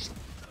dodged,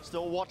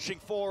 still watching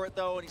for it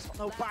though, and he's got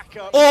no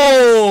backup.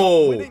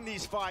 Winning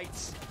these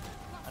fights,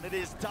 and it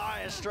is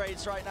dire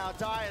straits right now,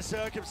 dire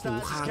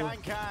circumstances.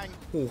 Kang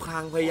หูคา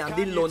งพยายาม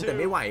ดิ้นรนแต่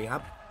ไม่ไหวครั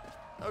บ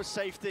no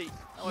safety.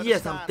 เหี้ย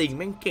ซัมติงแ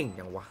ม่งเก่ง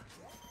จังวะ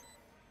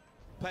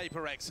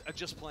PRX are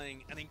just playing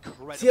an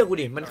incredible. เชื่อกู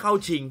ดิมันเข้า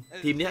ชิง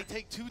ทีมเนี้ย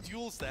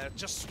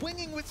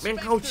แม่ง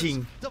เข้าชิง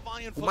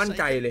กูมั่น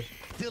ใจเลย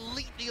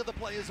Delete the other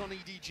players on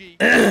EDG.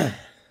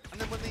 And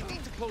then when they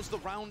need to close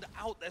the round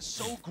out, they're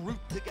so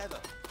grouped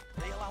together.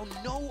 They allow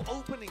no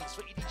openings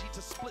for EDG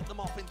to split them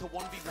off into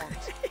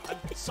 1v1s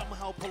and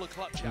somehow pull a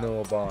clutch out.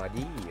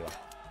 Nobody ว่ะ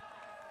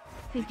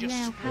Just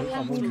ข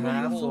อบคุณครั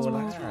บโซ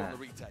ล่า on the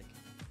retake.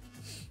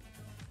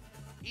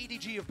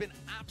 EDG have been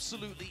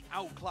absolutely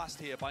outclassed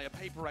here by a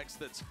PRX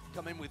that's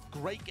come in with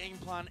great game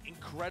plan,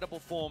 incredible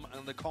form,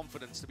 and the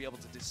confidence to be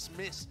able to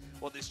dismiss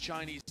what this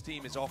Chinese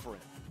team is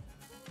offering.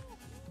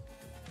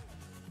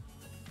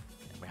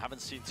 We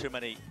haven't seen too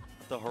many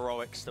of the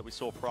heroics that we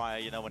saw prior,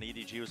 you know, when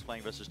EDG was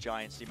playing versus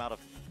Giants, the amount of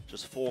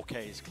just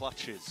 4Ks,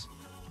 clutches.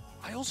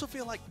 I also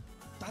feel like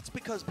that's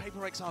because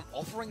PRX aren't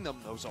offering them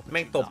those แ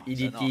ม่ง opportunities. ตบ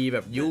EDG แบ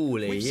บยู่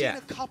เลย We've เฮีย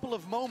seen a couple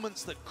of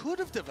moments that could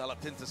have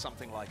developed into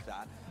something like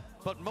that,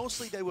 but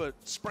mostly they were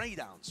spray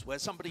downs where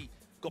somebody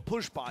got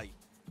pushed by,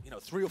 you know,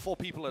 3 or 4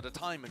 people at a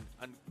time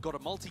and got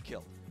a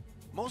multi-kill.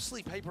 Mostly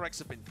PRX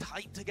have been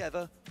tight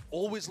together,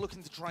 always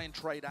looking to try and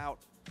trade out.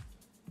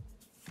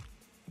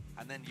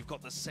 And then you've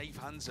got the safe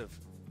hands of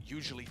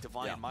usually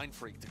Divine and Mind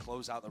Freak to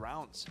close out the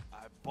rounds.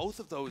 Both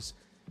of those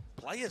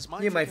players,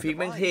 Mind นี่ Freak ไม and ฟิก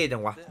แม่ง Divine, เท่จั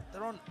งวะ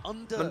they're on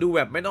under มันดูแ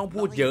บบไม่ต้อง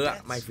พูดเยอะอะ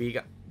 9 ไมฟิก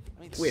อะ I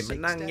mean, กูเห็นมัน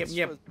นั่ง 6 เ deaths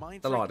งียบ for Mind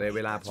ๆตลอด Freak, เลยเ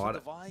วลา 8 พอส deaths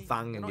for Divine. ฟั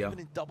งอย่าง They're เดียว not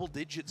even in double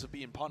digits of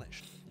being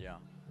punished. Yeah.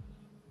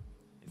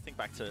 You think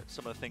back to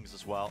some of the things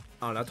as well.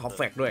 เอาแล้วท็อปแ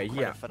ฟกด้วยไอ้เ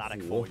หี้ย Fnatic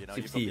โอ้โห 4, you know,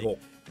 you've got the, 14-6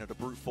 you know, the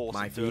brute force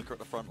My and feet. Durka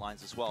at the front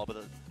lines as well, but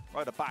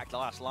right at the back,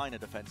 the last line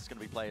of defense is going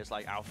to be players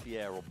like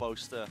Alfier or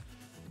Boaster.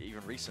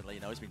 Even recently,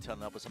 you know, he's been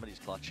turning up with some of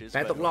these clutches. แ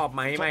ต่ตกรอบไห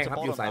มไม่ครับ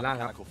อยู่สายล่าง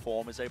ครับ Mechanical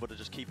form is able to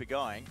just keep it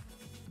going.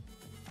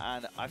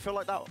 And I feel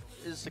like that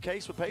is the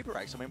case with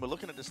PRX. I mean, we're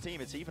looking at this team,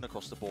 it's even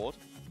across the board.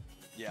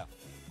 Yeah.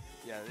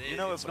 Yeah, You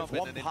know, it's if not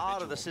been one an part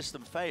of the individual.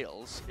 system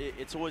fails,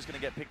 it's always going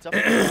to get picked up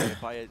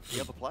by the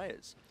other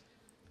players.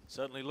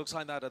 Certainly looks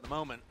like that at the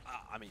moment.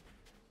 I mean,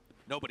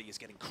 nobody is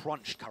getting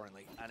crunched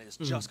currently, and has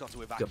just got to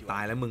เกือบตา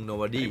ย evacuate. แล้วมึง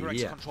Nobody PRX เ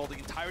ฮีย control the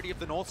entirety of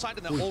the north side,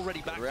 and they're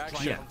already back to try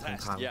Reaction. and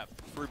contest. Yeah.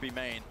 Yeah, Ruby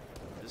main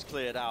is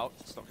cleared out.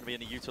 It's not going to be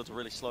any util to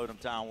really slow them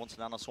down once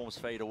Nano Swarms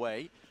fade away.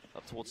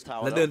 Up towards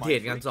tower. แล้วเดินเทร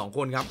ดกัน 2 ค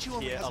นครับ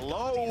Here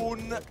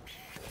alone.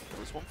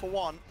 This 1 for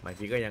 1. ไม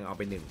ฟิกก็ยังเอาไ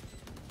ป1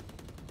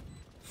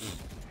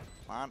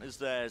 Plan is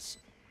theirs.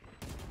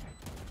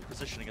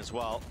 Positioning as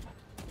well.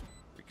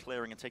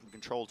 Clearing and taking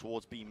control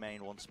towards B main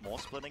once more.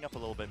 Splitting up a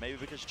little bit. Maybe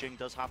because Jing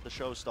does have the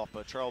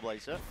showstopper.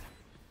 Trailblazer.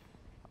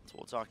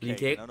 Towards Arcade.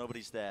 Retake. No,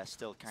 nobody's there.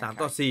 Still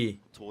 3-4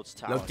 towards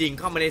แล้ว tower. จริง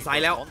เข้ามาในไซ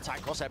ด์แล้ว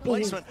Contact crosshair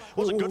placement.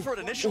 Wasn't good for it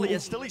initially.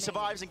 Yet still he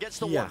survives and gets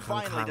the เฮีย one ข้า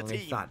ง finally. ๆ The ไอ้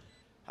team. สัตว์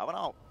How about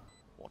now?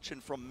 Watching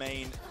from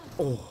main. โ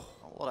อ้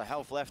A lot of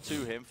health left to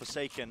him.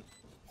 Forsaken. A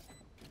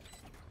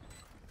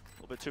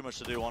little bit too much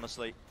to do,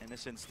 honestly, in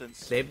this instance.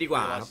 เซฟดีก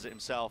ว่า Realizes it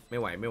himself. ไม่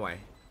ไหว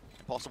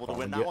Impossible to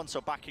win Oh, that yeah. one, so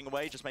backing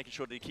away, just making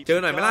sure that he keeps เจอ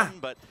it หน่อยไหมล่ะ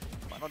going, but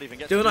might not even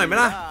get เจ to อหน่อยไหม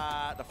ล่ะ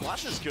that. The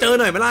flash is good. เจอ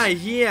หน่อยไหมล่ะไอ้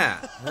เฮีย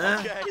ฮะ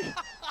Okay.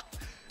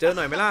 เจอห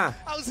น่อยไหมล่ะ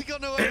How's he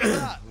gonna over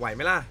that? ไหวไห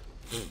มล่ะ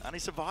And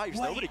he survives.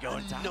 Nobody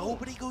going down.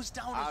 Nobody goes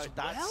down as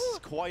That's well.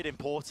 quite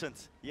important.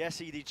 Yes,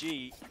 EDG,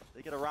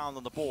 they get around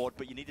on the board,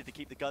 but you needed to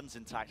keep the guns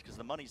intact because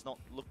the money's not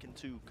looking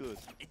too good.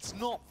 It's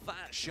not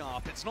that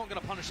sharp. It's not going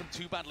to punish them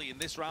too badly in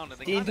this round. And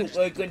they จีน kind ถู of กเ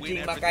อ่ยเกินจริง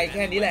win มาไกล everything แ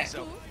ค่นี้แหละ anyway,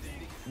 so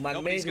มัน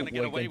ไม่ได้ถูก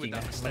อวยเกินจริงน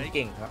ะมันเ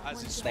ก่งครับ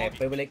แต่เ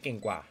ปเปอร์เล็กเก่ง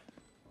กว่า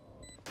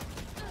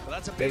But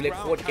that's a They big look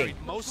round forward carried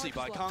game. mostly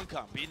by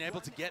Kankan, being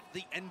able to get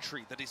the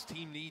entry that his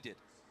team needed.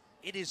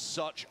 It is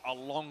such a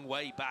long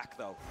way back,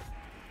 though,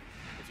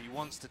 if he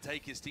wants to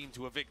take his team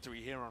to a victory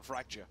here on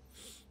Fracture.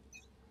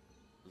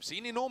 We've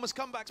seen enormous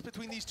comebacks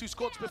between these two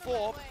squads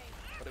before,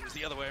 but it was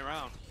the other way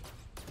around.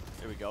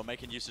 Here we go,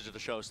 making usage of the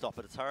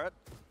showstopper, the turret.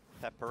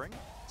 Peppering.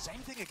 Same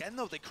thing again,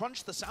 though. They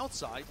crunch the south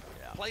side.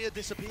 Yeah. Player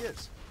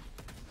disappears.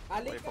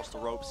 Way across the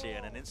ropes here,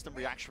 and an instant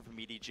reaction from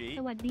EDG.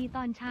 สวัสดีต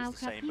อนเช้า It's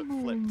the ครับ same พี่ but มู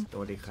ล flipped. ส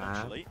วัสดีครับ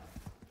Essentially.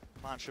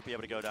 Plan should be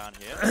able to go down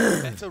here.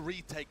 Better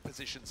retake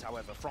positions,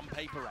 however, from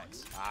PRX.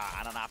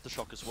 And an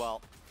aftershock as well.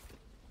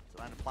 So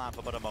then plan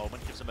for but a moment,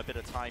 gives them a bit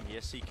of time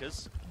here. Seekers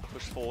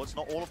push forwards,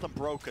 not all of them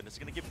broken. It's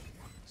going to give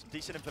some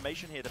decent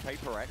information here to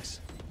PRX.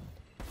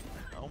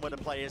 On where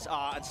the players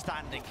are and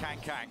standing. Kang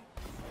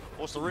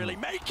wants to really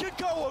make a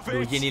go of ดู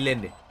ที่ it. นี่เล่น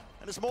ดิ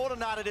And it's more than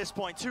that at this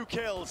point. 2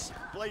 kills.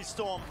 Blaze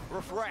Storm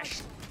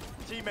refreshed.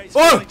 Teammates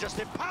Oh! really just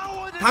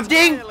empowered ทำจ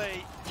ริง entirely.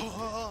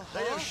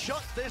 They have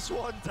shut this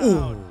one อู้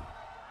down.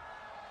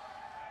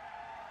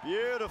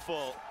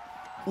 Beautiful.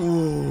 อู้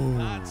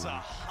That's a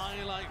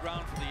highlight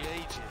round for the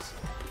ages.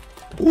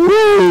 อู้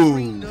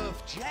Nerf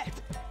Jet.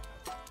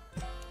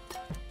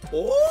 โ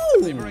อ้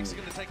PRX are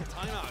going to take a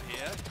timeout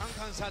here.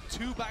 Kankan's had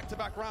 2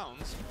 back-to-back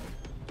rounds,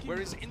 where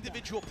his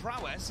individual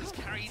prowess has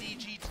carried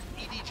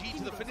EDG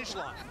to the finish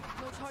line.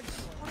 What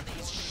are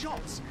these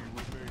shots?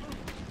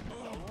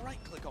 A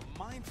right click on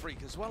Mind Freak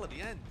as well at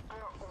the end.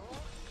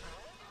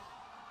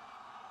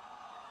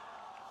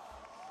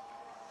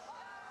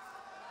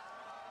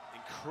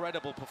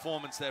 Incredible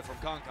performance there from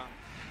Kankan.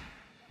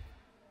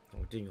 ข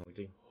องจริง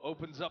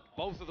Opens up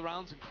both of the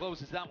rounds and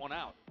closes that one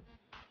out.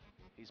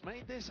 He's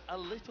made this a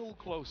little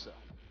closer,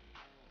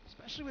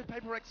 especially with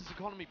PRX's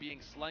economy being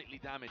slightly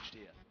damaged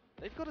here.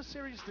 They've got a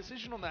serious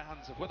decision on their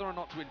hands of whether or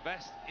not to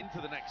invest into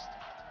the next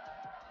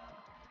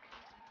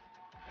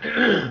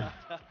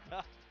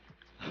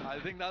I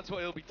think that's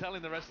what he'll be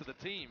telling the rest of the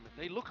team.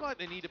 They look like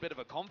they need a bit of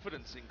a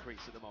confidence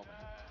increase at the moment.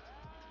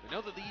 We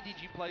know that the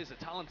EDG players are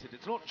talented.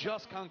 It's not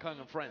just Kang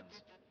and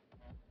friends.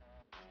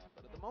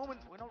 But at the moment,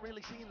 we're not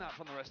really seeing that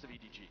from the rest of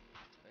EDG.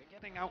 They're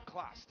getting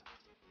outclassed.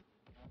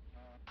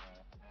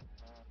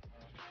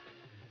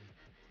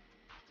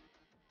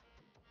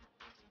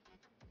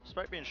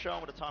 Respect being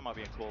shown with the timeout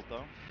being called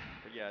though.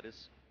 But yeah, it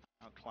is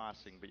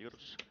outclassing. But you gotta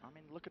just, I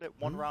mean, look at it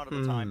one round at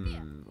a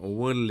time.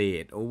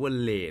 Overlaid.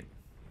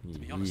 To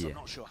be honest, I'm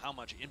not sure how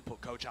much input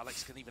Coach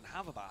Alex can even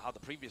have about how the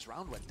previous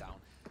round went down.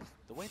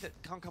 The way that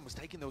Kang was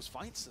taking those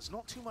fights, there's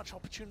not too much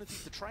opportunity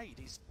to trade.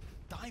 He's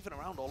diving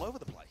around all over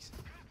the place.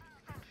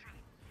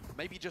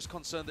 Maybe just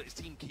concerned that his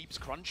team keeps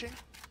crunching,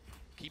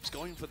 keeps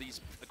going for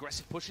these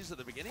aggressive pushes at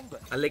the beginning,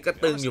 but อเล็กก็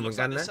ตึงอยู่เหมือน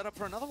กันนะ set up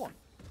for another one.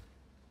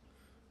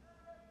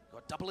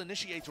 Got double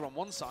initiator on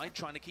one side,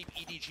 trying to keep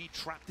EDG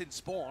trapped in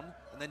spawn,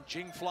 and then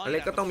Jing flying. อเล็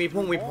กก็ต้องมี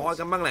พุ่งมีพอ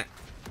กันบ้างแหละ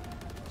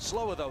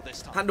Slower though this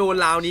time. ถ้าโดน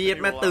ราวนี้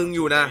แม่ตึงอ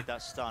ยู่นะ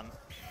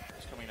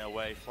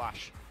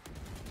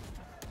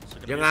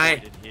ยั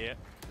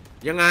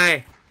งไง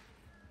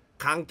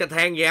คังจะแท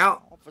งแย้ว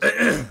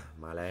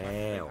มาแ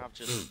ล้ว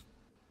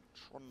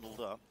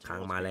คั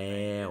งมาแ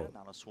ล้ว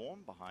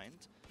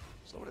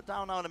Slowed it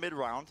down now in the mid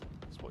round.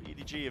 That's what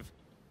EDG have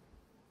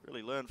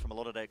really learned from a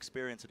lot of their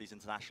experience at these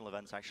international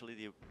events. Actually,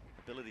 the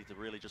ability to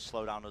really just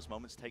slow down those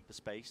moments, take the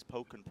space,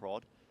 poke and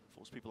prod,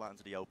 force people out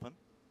into the open.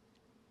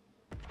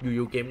 อ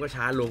ยู่ๆเกมก็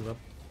ช้าลงครับ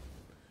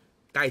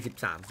ใกล้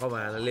13เข้าม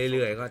าเ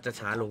รื่อยๆก็จะ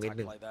ช้าลงนิด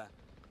นึง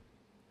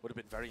Would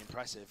have been very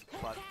impressive,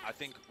 but I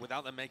think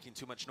without them making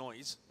too much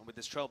noise, and with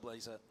this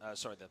Trailblazer,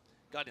 the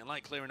Guardian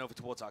Light clearing over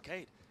towards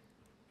Arcade,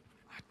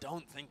 I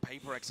don't think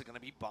PRX are going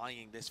to be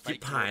buying this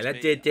fake.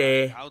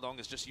 How long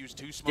has just used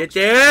two smokes.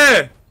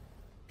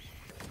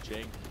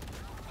 Jing.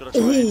 Gotta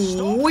try and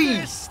stop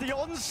this. The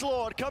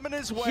onslaught coming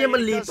his way. เฮียมั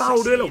นรีเป้า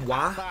ด้วยเหรอว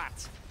ะ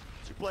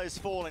Two players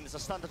falling. There's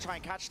a stun to try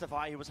and catch the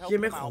fire. He was เฮีย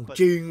helping ไม่ them ของ out, but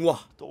จริงว่ะ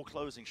door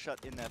closing shut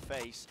in their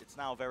face. It's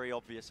now very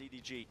obvious.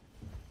 EDG.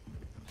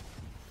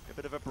 A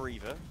bit of a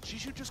breather.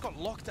 Jishu just got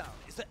locked down.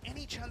 Is there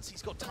any chance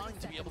he's got time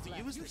to be able to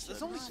use this?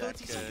 There's only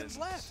 30 seconds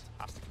left.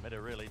 Has to commit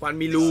it really. วัน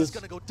มีรู This is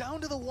going to go down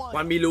to the wire.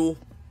 วันมีรู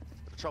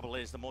The trouble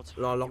is, the more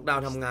รอล็อกดาว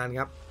น์ทำงานค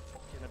รับ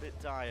in a bit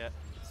dire.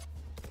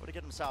 Got to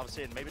get themselves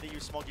in. Maybe they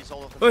use Smoggy's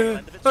hold off the tail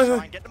end of it to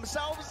try and get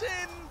themselves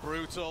in.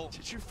 Brutal.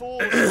 Jishu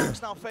falls.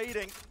 Smoke's now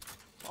fading.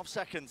 12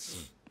 seconds.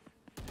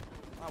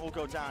 That will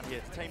go down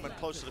here. Detainment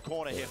close to the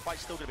corner here.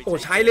 Fight's still going to be โอ้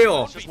ใช้เลยเหร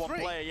อ It's just one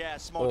player, yeah,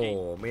 โอ้ Smoggy.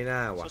 ไม่น่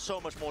าว่ะ So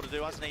much more to do,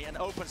 hasn't he? An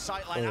open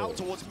sight line out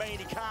towards main.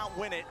 He can't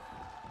win it.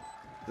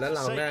 แล้วเร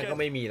าหน้าก็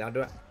ไม่มีแล้ว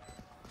ด้วย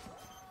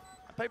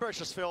PRX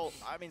just feel,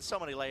 I mean, so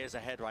many layers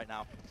ahead right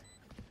now.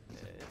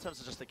 In terms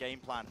of just the game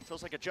plan. It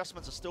feels like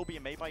adjustments are still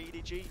being made by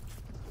EDG.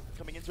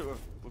 Coming into it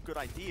with good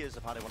ideas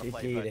of how they want to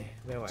play, but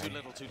ไม่ไหว Too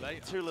little, too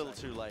late. too little,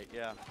 too late,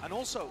 yeah. And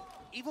also,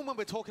 even when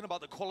we're talking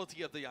about the quality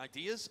of the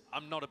ideas,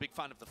 I'm not a big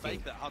fan of the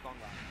fake that Hadong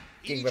ran.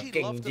 EDG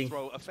love to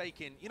throw a fake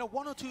in, you know,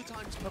 1 or 2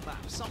 times per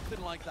map,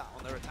 something like that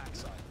on their attack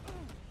side.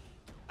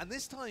 And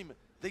this time,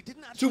 they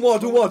didn't actually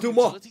Two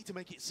more. ability to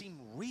make it seem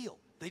real.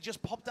 They just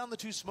popped down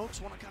the 2 smokes,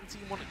 one a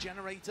canteen, one a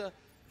generator,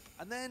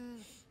 and then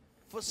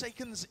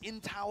Forsaken's in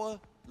tower,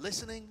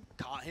 listening,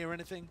 can't hear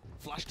anything.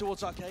 Flash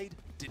towards Arcade,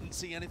 didn't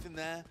see anything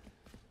there.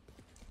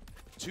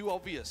 Too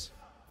obvious.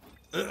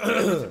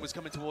 Everything was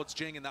coming towards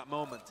Jing in that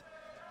moment.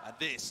 And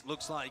this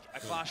looks like a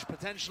clash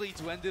potentially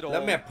to end it all. แล้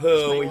วแมปเพ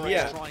ร์ลเฮี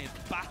ย Try and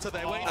batter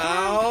their way อ้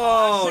า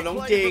วน้อง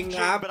จริง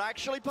ครับ But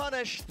actually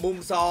punished. มุม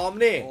ซ้อม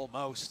นี่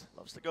almost.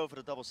 Loves to go for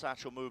the double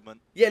satchel movement.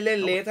 เฮียเล่น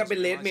เลสถ้าเป็น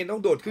เลสเมนต้อ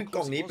งโดดขึ้นก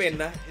ล่องนี้เป็น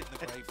นะ Hit the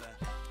grave there.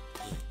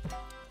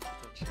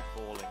 Potentially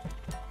falling.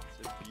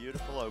 It's a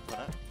beautiful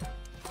opener.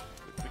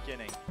 Good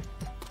beginning.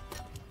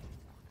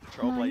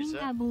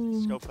 Trailblazer.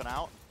 Scoping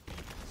out.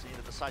 Seeing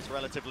that the site's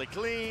relatively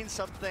clean.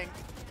 Something.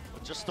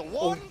 Just the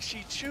one. She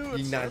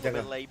chews. A little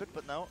bit labored,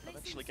 but no.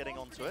 Eventually getting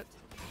onto it.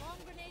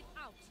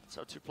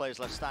 So 2 players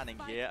left standing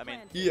here. I mean,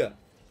 เฮีย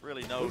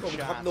really no Welcome,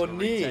 chance Captain for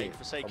Nonni. retake.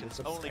 Forsaken's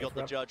only got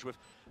the judge with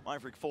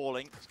Mindfreak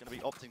falling. He's going to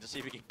be opting to see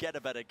if he can get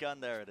a better gun.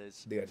 There it is.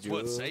 เดือดอ It's ยู่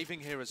worth saving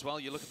here as well.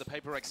 You look at the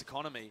PRX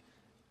economy,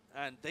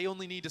 and they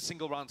only need a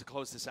single round to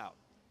close this out.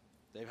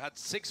 They've had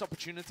 6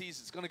 opportunities.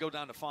 It's going to go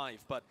down to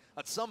 5, but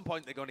at some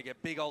point they're going to get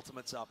big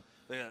ultimates up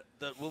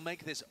that will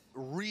make this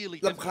really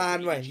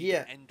difficult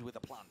to end with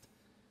a plant.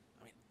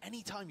 I mean,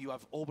 anytime you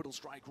have orbital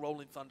strike,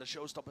 rolling thunder,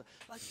 showstopper,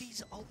 like these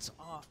ults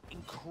are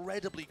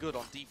incredibly good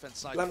on defense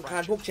side. รำคา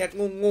ญพวกแชท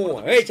โง่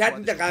ๆเฮ้ยแชท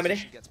จัดการไปดิ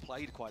Gets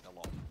played quite a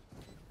lot.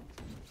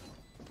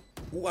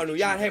 กูอนุ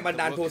ญาตให้บัน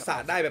ดาลโทสะ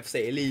ได้แบบเส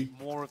รี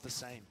More of the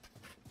same.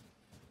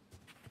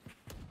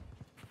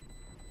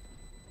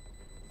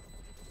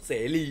 เส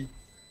รี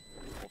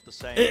Of the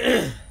same.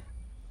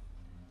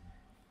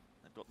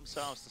 They've got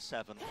themselves to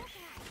 7.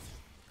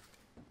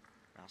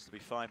 Has to be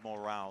 5 more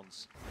rounds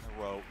in a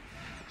row.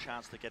 A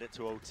chance to get it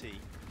to OT.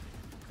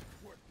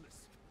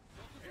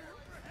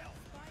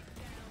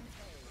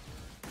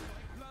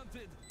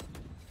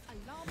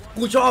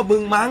 กูชอบมึ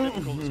งมั้ง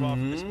Difficult as well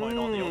from this point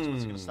on. The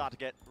ultimate's going to start to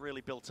get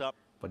really built up.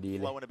 พอดีเ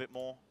ลย flowing a bit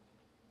more.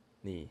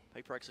 นี่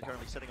PRX are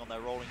currently sitting on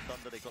their rolling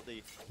thunder. They got the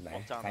ไหน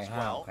lockdown ใคร as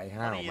ห้าว well. ใคร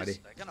ห้าวมาดิ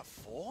They're gonna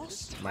force.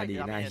 มาดี I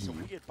หน้า mean, it's หี a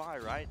weird buy,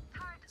 right?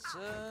 It's,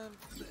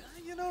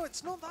 you know,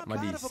 it's not that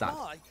Muddy bad of a sack.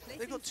 buy.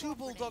 They've got 2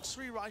 bulldogs,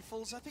 3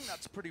 rifles. I think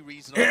that's pretty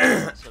reasonable.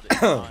 So they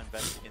are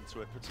investing into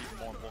it, puts even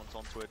more importance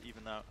onto it,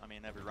 even though, I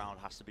mean, every round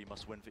has to be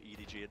must win for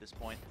EDG at this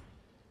point.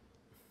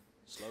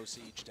 Slow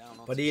siege down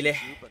on พอดีเลย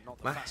but not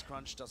the มา fast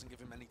crunch. Doesn't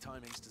give him any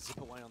timings to zip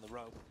away on the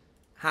rope.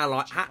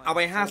 500เอาไ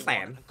ป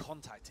 500,000 And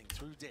contacting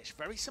through dish,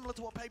 very similar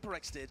to what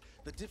PRX did.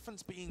 The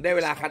difference being ได้เ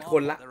วลาคัดค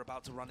นละ they're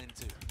about to run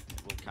into.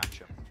 We'll catch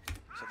him.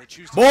 So they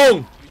choose บุ้ง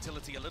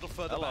utility a little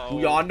further back. กู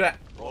ย้อนด้วย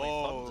Rolling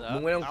thunder มึ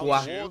งไม่ต้องกลัว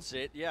out towards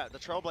it. Yeah,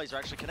 the Trailblazer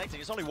actually connecting.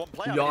 It's only one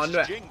player.ย้อน It's ด้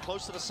วย Jing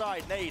close to the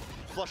side. Nade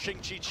flushing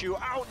Chichu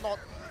out, not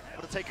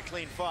able to take a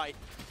clean fight.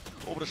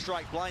 Orbital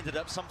strike blinded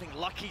up. Something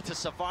lucky to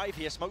survive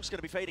here. Smoke's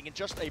going to be fading in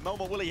just a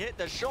moment. Will he hit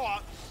the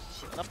shot?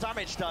 Enough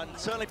damage done.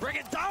 Certainly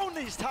bringing down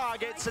these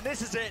targets, and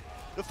this is it.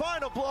 The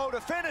final blow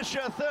to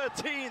finisher,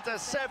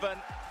 13-7.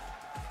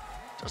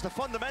 Just a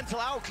fundamental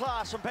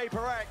outclass from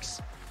PRX.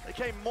 They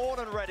came more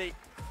than ready.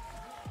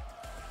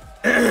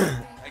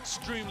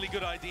 Extremely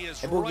good ideas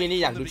ไอ้พวกนี้นี่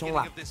อยากดูช่องห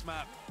ลัก of this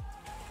map.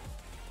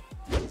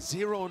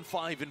 0 and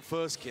 5 in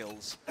first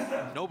kills.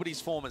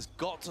 Nobody's form has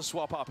got to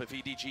swap up if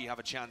EDG have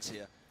a chance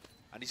here.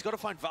 And he's got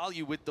to find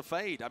value with the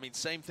fade. I mean,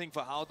 same thing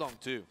for Haodong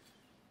too.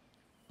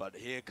 But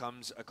here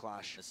comes a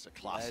clash. It's a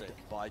classic.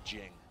 Led by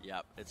Jing.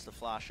 Yep, it's the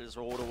flashes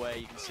all the way.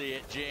 You can see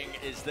it. Jing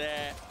is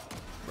there.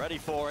 Ready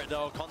for it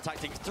though.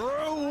 Contacting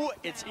through.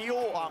 It's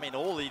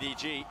all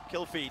EDG.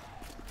 Kill feed.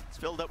 It's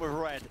filled up with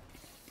red.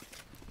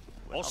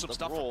 Awesome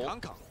stuff from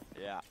Kangkang.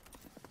 Yeah.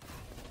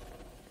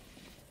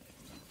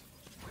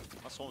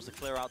 That's almost to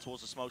clear out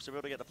towards the smoke, so we're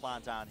able to get the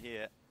plan down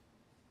here.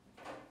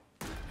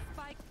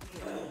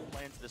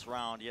 Play into this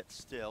round, yet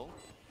still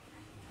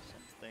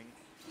something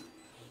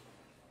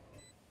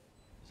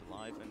is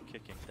alive and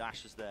kicking.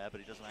 Dash is there, but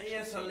he doesn't ไอ้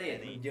actually สเลด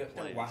see มัน any เยอะ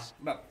จังวะ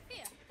players. แบบ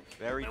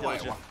Very ไม่ไหว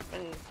diligent วะ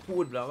พู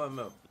ดแล้วมันแ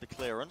บบ with the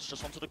clearance,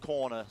 just onto the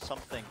corner.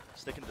 Something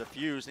sticking to the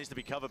fuse, needs to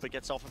be covered, but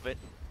gets off of it.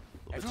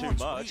 A little bit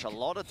too much. A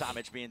lot of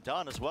damage being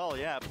done as well.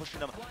 Yeah, pushing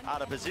them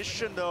out of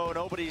position though.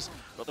 Nobody's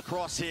got the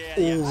cross here.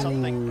 And yet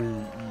something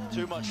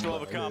too much to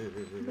overcome.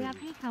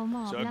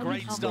 So a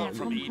great start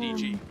from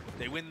EDG.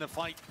 They win the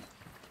fight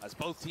as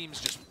both teams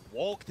just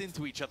walked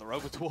into each other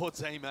over towards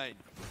A main.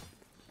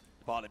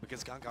 Partly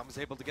because Kangkang was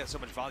able to get so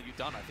much value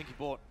done. I think he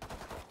bought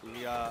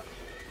the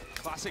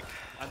classic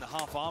and the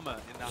half armor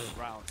in that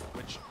round,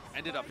 which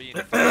ended up being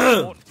very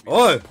important. โ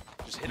อ้ย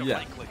Just hit a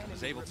right click and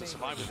was able to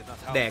survive with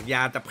enough health. แดกย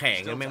าแต่แผง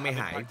ยังแม่งไม่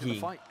หายจริง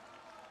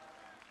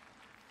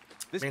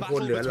This แม่งโค battle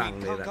ตรเหลือ between หลัง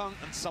เลยนะ Kangkang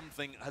and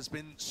something has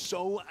been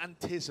so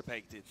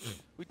anticipated.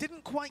 We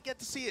didn't quite get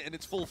to see it in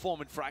its full form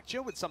in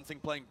Fracture with something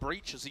playing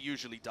Breach as he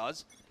usually does.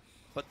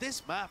 But this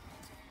map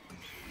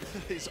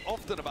is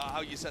often about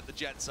how you set the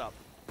Jets up.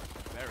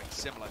 Very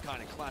similar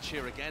kind of clash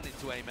here again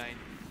into A main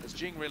as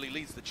Jing really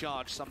leads the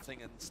charge, something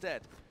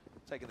instead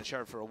taking the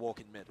Sheriff for a walk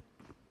in mid.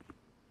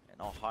 And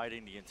not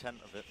hiding the intent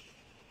of it.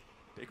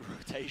 Big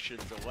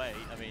rotations away.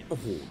 I mean, โอ้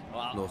โห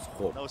wow, no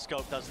scope no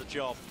scope does the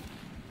job.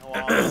 No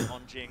armor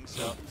on Jing,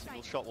 so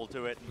single shot will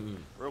do it.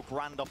 Real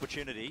grand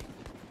opportunity.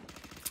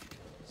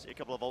 See a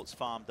couple of ults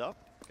farmed up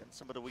against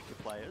some of the weaker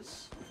players.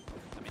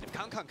 I mean, if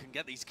Kangkang can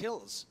get these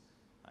kills,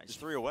 He's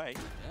 3 away.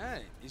 yeah,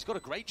 he's got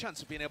a great chance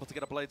of being able to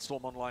get a Blade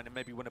Storm online and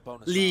maybe win a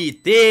bonus ลี round. ด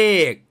เด็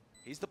ก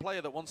He's the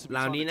player that wants to be ร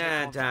าว trying นี้ to น่า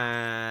take จะ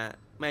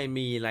on ไม่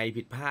มีอะไร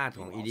ผิดพลาด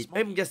ของ Meanwhile, อีดิ Smokey เ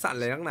อ้ยมึงจะสั่นอ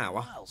ะไรนักหนาว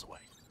ะ miles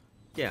away.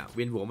 เหี้ยเ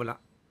วียนหัวหมดละ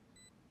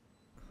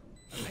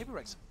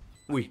PRX.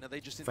 Ui, Are they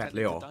just fat intending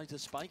Leo. to die to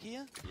spike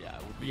here? Yeah,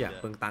 it would เหี้ be ย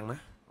เปลือง the ตังค์นะ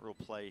real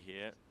play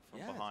here from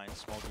Yeah. behind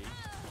Smoggy.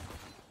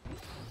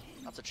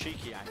 That's a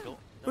cheeky angle.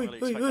 Don't Ui, really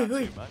ui, expect ui, that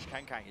ui. too much.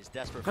 Kangkang is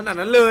desperate. ขนาด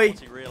นั้นเลย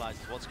Once he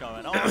realizes what's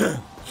going on.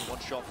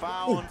 One shot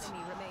found.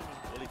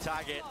 Will he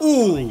tag it?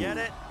 Ooh. Will he get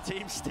it?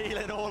 Team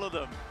stealing all of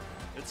them.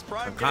 It's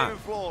prime Kangkang. game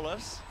and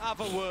flawless. Have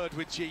a word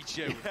with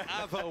Chichu.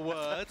 Have a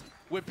word.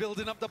 We're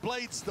building up the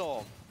Blade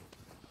Storm.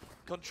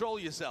 Control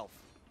yourself.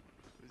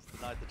 He's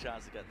denied the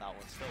chance of getting that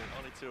one. Still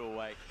only 2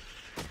 away.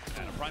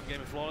 And a prime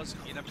game of flawless.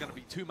 You're never going to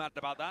be too mad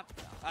about that.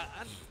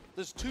 And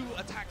there's 2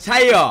 attacks. ใช่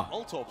เหรอ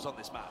Ult orbs on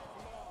this map.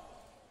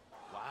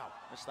 Wow.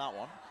 Missed that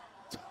one.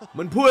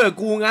 มันพูดกับ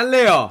กูงั้นเล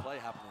ยเหรอ Play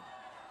happening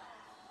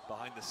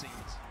behind the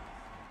scenes.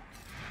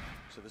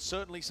 So there's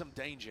certainly some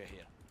danger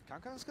here.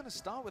 Kangkang's going to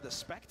start with a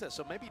Spectre,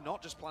 so maybe not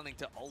just planning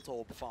to ult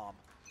orb farm.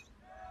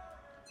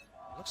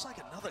 Looks like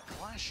another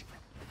clash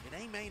in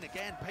A main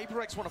again.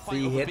 PRX want to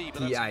fight over B,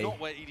 but that's not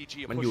where EDG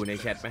are มันอยู่ pushing ใน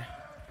แชท things. ไหม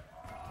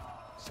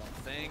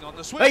Something on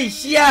the เฮ้ย swing. เ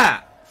ชี่ย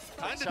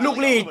ลูก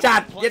หลีจั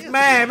ดเย็ดแ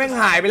ม่แม่ง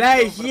หายไปแล้วไ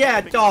อ้เชี่ย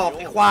จอกไ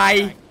อ้ควาย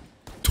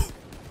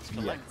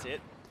Collect it.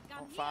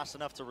 Not fast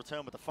enough to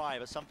return with the fire,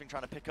 but something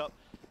trying to pick up.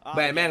 แบ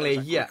นแม่งเลย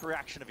เหี้ย Quick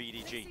reaction of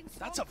EDG.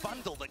 That's a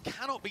bundle that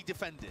cannot be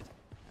defended.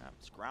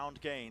 It's ground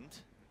gained.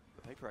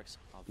 The PRX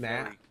are แหน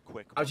very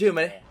quick. เอาชื่อม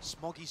าดิ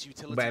Smoggy's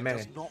utility Bad man.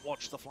 does not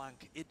watch the flank.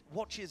 It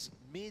watches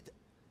mid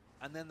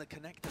and then the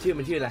connector. ชื่อ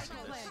มันชื่ออะไร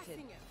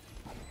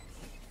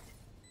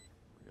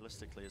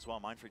realistically as well.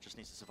 Mindfreak just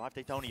needs to survive.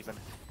 They don't even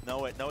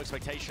know it. No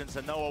expectations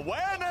and no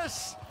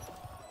awareness.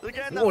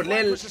 Again, that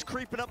flank was just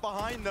creeping up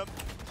behind them.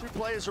 2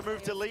 players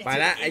removed delete. ไป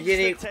แล้วไอ้ยี่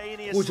นี่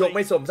ผู้ชกไ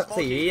ม่สมศักดิ์ศ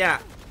รีอ่ะ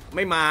ไ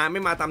ม่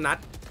มาตามนัด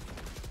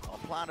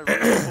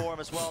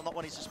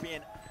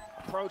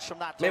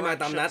ไม่มา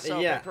ตามนัดไอ้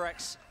เหี้ย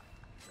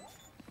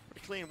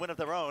clean win of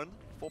their own.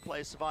 4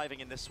 players surviving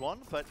in this one,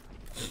 but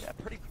yeah,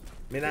 pretty.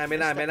 ไ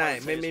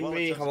ม่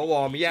มีคำว่าว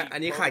อร์มเนี่ยอั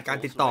นนี้ขาดการ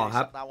ติดต่อค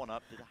รับ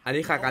อัน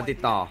นี้ขาดการติด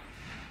ต่อ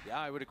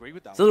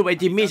สรุปไอ้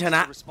จิมมี่ชน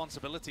ะ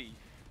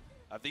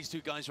These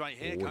 2 guys right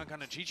here, Kankan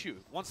and Chichu.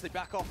 Once they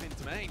back off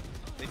into main,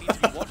 they need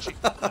to be watching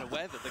and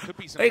aware that there could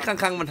be some. เอ้ย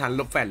คังมันหัน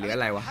ลบแฟนหรืออะ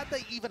ไรวะ Had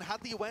they even had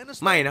the awareness,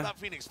 ไม่นะ that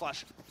Phoenix Flash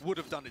would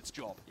have done its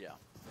job. Yeah.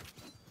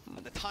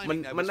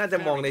 มันน่าจะ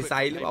มองในไซ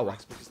ส์หรือเปล่าวะ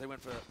Because they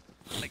went for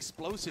an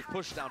explosive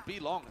push down B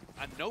long,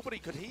 and nobody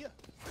could hear.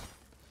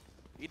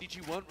 EDG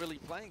weren't really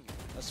playing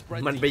a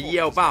spread. มันไปเ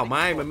ยี่ยวเปล่าไ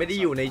ม่มันไม่ได้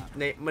อยู่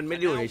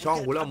ในช่อง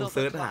กูแล้วมึงเ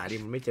ซิร์ชหาดิ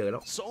มันไม่เจอแล้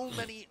ว So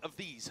many of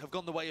these have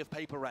gone the way of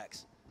PRX.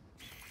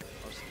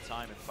 Most of the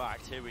time, in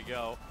fact, here we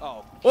go.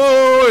 โอ้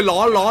ยร้อ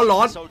นเ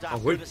อา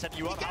เฮ้ย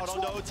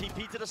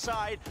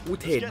อู้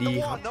เทรดดี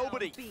ครับ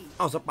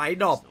เอาสไปด์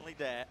ดรอป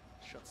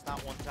Shuts that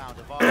one down.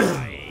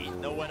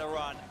 Nowhere to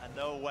run and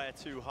nowhere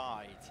to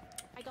hide.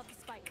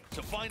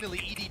 So finally,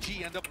 EDG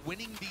end up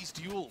winning these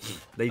duels.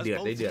 They as did.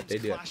 both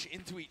teams clash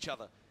into each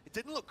other. It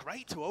didn't look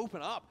great to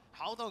open up.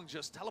 Howdong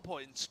just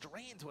teleporting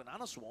straight into an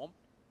Nano Swarm,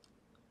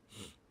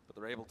 but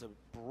they're able to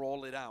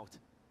brawl it out.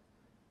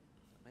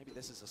 Maybe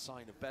this is a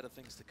sign of better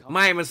things to come. ไ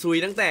ม่มันซุย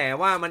ตั้งแต่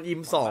ว่ามันอิ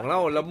ม2แล้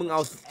วมึงเอ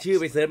าชื่อ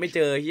ไปเซิร์ชไม่เจ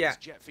อเฮีย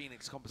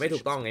ไม่ถู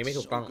กต้องไงไม่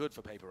ถูกต้อง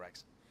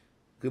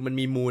คือมัน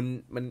มีมูล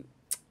มัน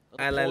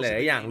อะไรหล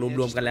ายอย่าง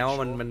รวมๆกันแล้ว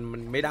มั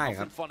นไม่ได้ค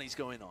รับ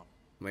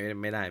ไ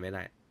ม่ไ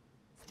ด้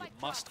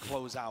Must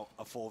close out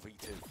a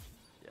 4v2.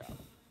 Yeah.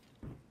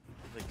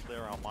 They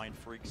clear out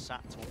Mindfreak,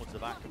 sat towards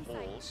the back of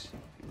Halls.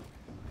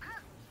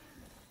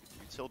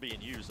 Still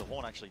being used. The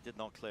horn actually did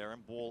not clear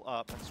him. Ball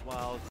up as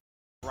well.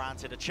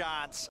 Granted a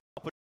chance.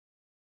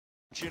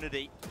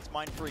 Opportunity. It's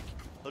Mindfreak.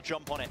 They'll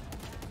jump on it.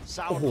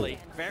 Soundly.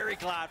 Very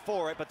glad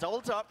for it, but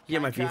hold up. เฮีย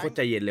มันฟีโคตรใ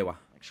จเย็นเลยว่ะ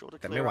Make sure to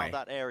clear out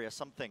that area.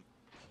 Something.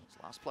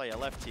 Last player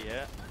left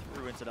here.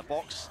 Threw into the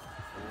box.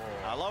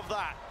 I love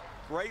that.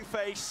 Great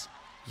face.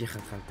 เฮีย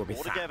คังกดไป3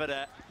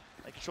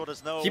 Making sure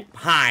there's no ชิป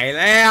หาย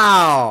แล้ว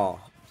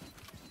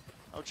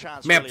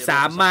แมป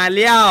3มาเ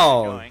ลี้ยว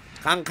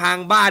คัง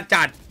บ้า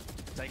จัด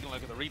Taking a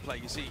look at the replay,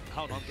 you see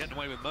Howdong getting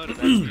away with murder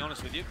there, to be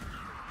honest with you.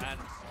 And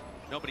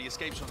nobody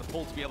escapes from the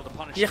pull to be able to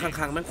punish. เฮีย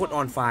คังมันโคตรอ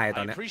อนไฟต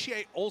อนนี้ I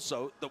appreciate also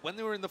that when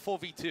they were in the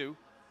 4v2,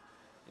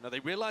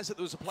 they realized that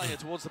there was a player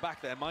towards the back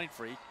there,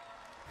 Mindfreak.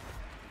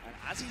 And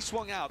as he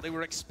swung out, they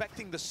were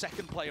expecting the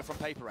second player from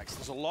PRX.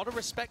 There's a lot of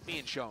respect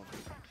being shown.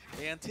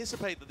 They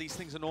anticipate that these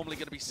things are normally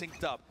going to be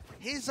synced up.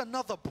 Here's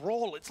another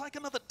brawl. It's like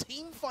another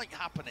team fight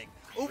happening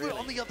over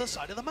on the other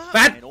side of the map.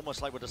 And almost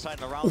like we're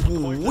deciding around the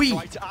point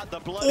right at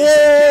the blood.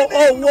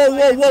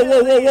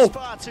 Whoa.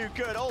 Far too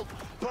good. Old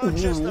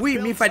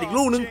มีไฟอีก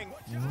ลูกนึง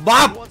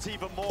บับ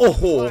โอ้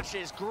โห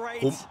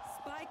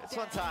It's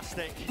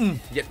fantastic.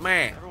 เย็ดแม่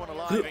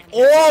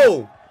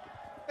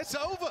It's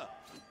over.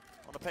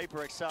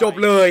 จบ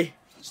เลย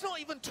It's not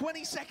even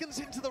 20 seconds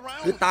into the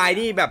round. คือตาย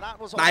นี่แบบ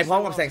ตายพร้อม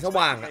กับแสงส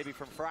ว่าง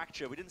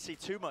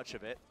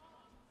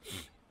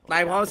ตา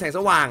ยพร้อมแสงส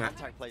ว่างอ่ะ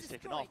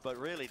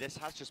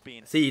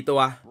4 ตั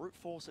ว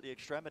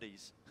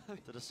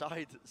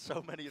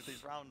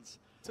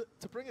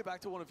To bring it back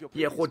to one of your เ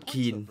ฮียโคตร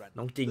คีน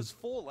น้องจริง There's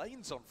 4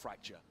 lanes on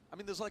Fracture. I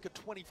mean, there's like a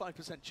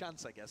 25% chance,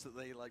 I guess, that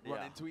they like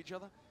run into each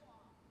other.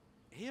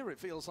 Here it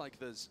feels like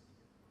there's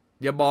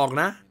อย่าบอก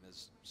นะ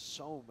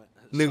so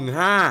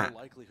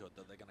 1-5 likelihood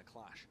that they're going to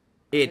clash.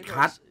 8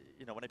 คัท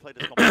when they play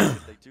this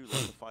competition, they do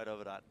love to fight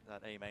over that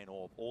A main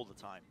orb all the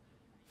time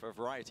for a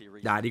variety of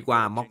reasons. อย่าดีกว่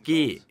าม็อก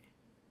กี้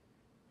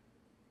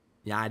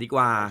อย่าดีก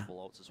ว่า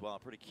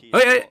เ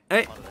ฮ้ย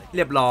เ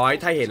รียบร้อย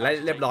ถ้าเห็นแล้ว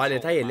เรียบร้อยเล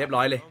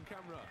ย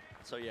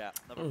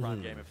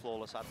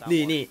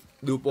นี่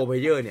ดูโปรเพล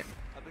เยอร์เนี่ย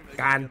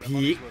การ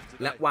พีค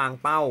และวาง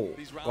เป้า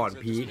ก่อน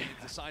พีค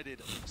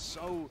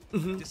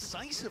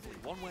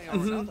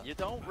You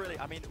don't really,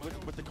 I mean,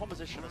 with the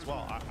composition as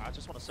well, I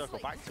just want to circle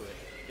back to it.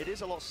 It is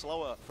a lot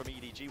slower from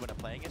EDG when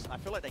they're playing this. I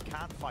feel like they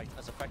can't fight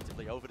as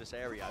effectively over this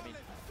area. I mean,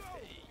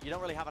 you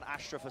don't really have an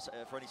Astra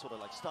for any sort of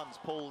like stuns,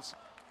 pulls.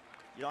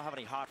 You don't have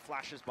any hard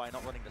flashes by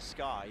not running the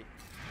sky.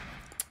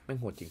 แม่ง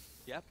โหดจริง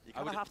Yep, you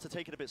kind of have to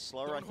take it a bit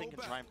slower, I think,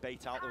 and try and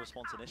bait out the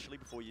response initially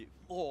before you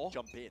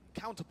jump in.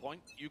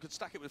 Counterpoint, you could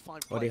stack it with 5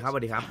 players. สวัสดีค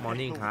รับมอร์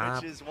นิ่งครับ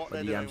สวัส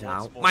ดียามเช้า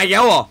มาแล้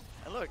วเหรอ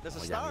And look, there's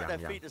a star at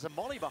their feet. There's a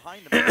molly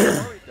behind them. I'm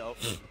worried though.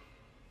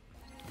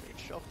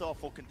 Being shoved off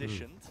or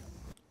conditioned.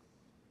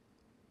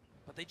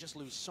 But they just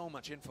lose so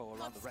much info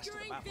around the rest of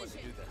the map when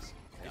they do this.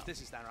 If this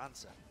is their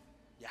answer,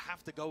 you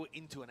have to go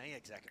into an A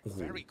exec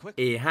very quickly.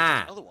 A5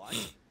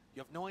 Otherwise, you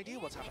have no idea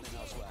what's happening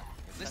elsewhere.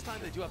 This time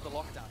they do have the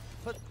lockdown,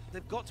 but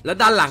they've got to แล้ว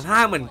ด้านหลัง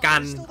5เหมือนกั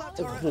นโ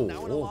อ้โห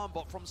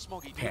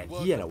แผนเ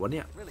หี้ยเหรอวะเ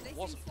นี่ย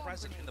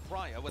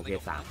โอเค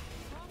3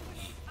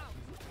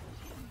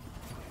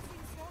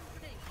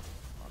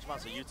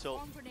 So util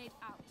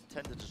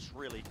tend to just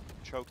really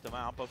choke them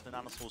out. Both the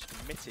nanoswalls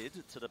committed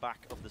to the back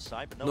of the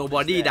site, but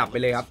nobody ดับไป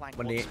เลยครับ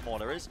วันนี้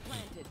There is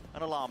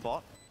an alarm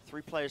bot.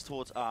 3 players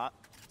towards Art,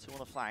 2 on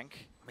the flank.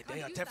 I mean,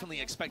 they are definitely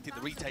expecting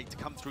the retake to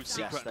come through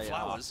Secret and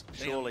Flowers.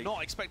 They are not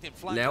expecting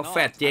Flank. แล้วแฟ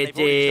ด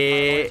JJ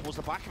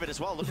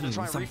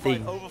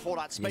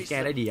นี่แก้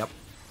ได้ดีครับ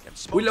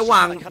อุ้ยแล้ว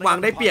วาง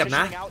ได้เปรียบน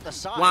ะ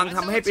วางท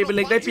ำให้เป็นเ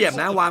ล็กได้เปรียบ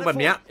นะวางแบบ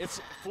เนี้ย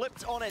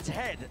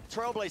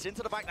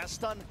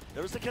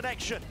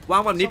วา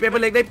งแบบนี้เป็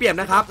นเล็กได้เปรียบ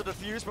นะครับ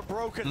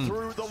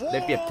ได้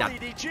เปรียบจัด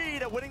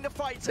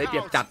ได้เปรี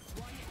ยบจัด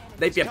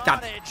ได้เปรียบจัด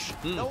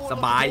ส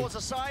บาย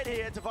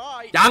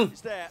ยัง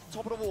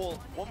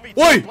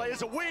อุ้ย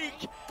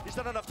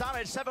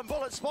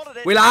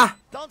เวลา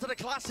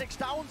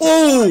โอ้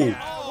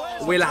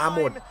เวลาห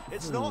มด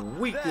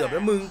อุ้ยเกือบแล้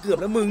วมึ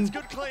ง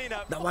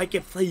ดาวไวเก็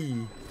บ4 เ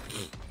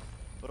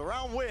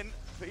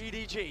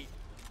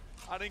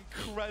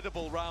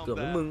กือบ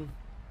แล้วมึง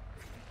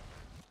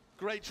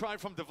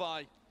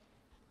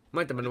ไ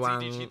ม่แต่มันวา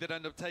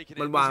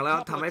งแล้ว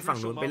ทำให้ฝั่ง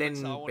นู้นไปเล่น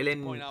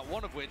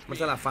มัน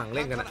สลับฝั่งเ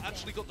ล่นกันอะ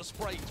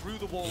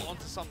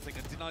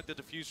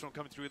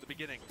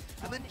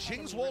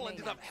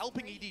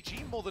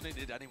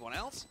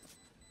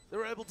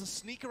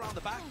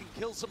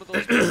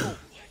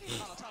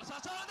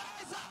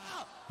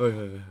เ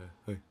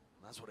ฮ้ย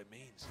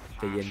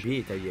ใจเย็นพี่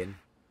ใจเย็น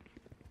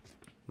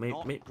ไ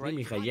ม่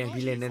มีใครแย่ง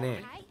พี่เล่นแน่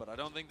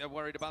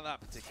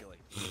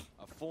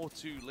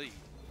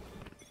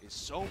is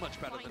so much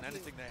better than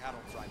anything they had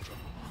on Fracture.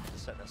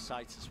 Set their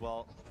sights as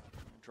well.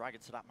 Drag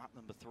it to that map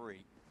number 3.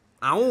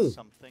 เอ้า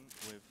Something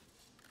with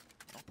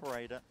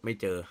operator. ไม่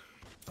เจอ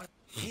But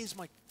here's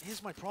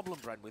my problem,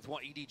 Bren, with what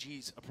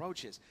EDG's approach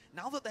is.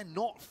 Now that they're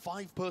not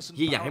 5-person.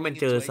 ยี่อยากให้มัน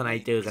เจอสไน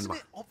เจอกันว่ะ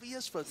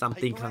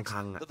something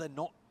คังๆ that they're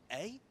not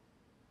A.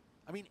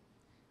 I mean,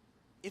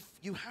 if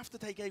you have to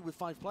take A with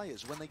 5 players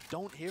when they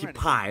don't hear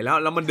anything. ผ่าย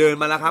แล้วมันเดิน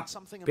มาแล้วครับ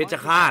เพชร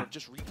ฆาต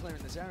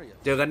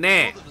เจอกันแน่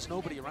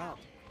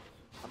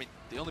I mean,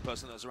 the only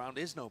person that's around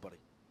is nobody.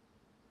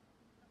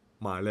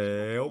 มาแ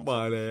ล้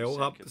ว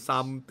ครับ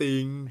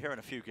something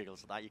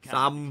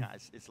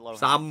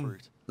ซัม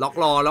ล็อก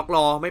ร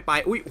อไม่ไป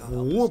อุ้ยโอ้โห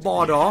บอ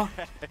ดเหรอ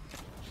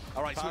โ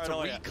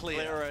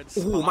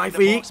อ้โหไม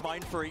ฟิก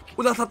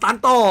อุลสตัน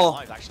ต่อ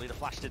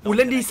อุเ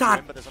ล่นดีสัต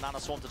ว์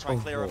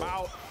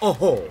โอ้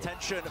โห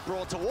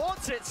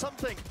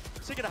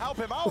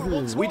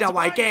วิดาไว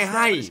แก้ใ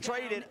ห้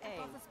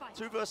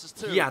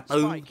อย่า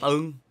ตึ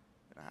ง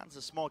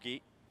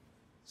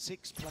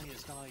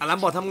อลัม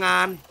บอทำงา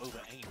น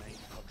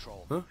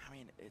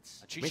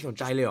ไม่สน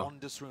ใจเลยเหรอ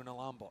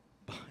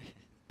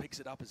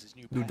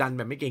ดูดันแ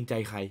บบไม่เกรงใจ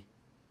ใคร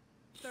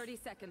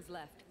 30 seconds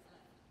left.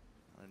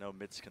 I know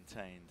mid's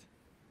contained.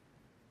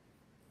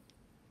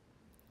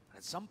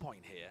 At some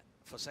point here,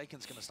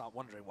 Forsaken's going to start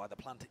wondering why the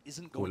plant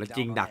isn't going down. แล้วจ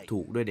ริงดักถู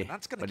กด้วยดิ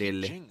ประเด็น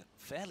เลย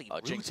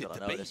Jing's got to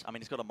know this. I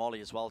mean, he's got a molly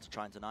as well to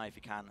try and deny if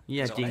he can. เนี่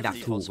ยจริงดัก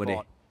ถูกก็ดิ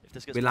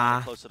เวลา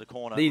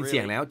ได้ยินเสี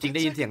ยงแล้วจริงไ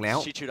ด้ยินเสียงแล้ว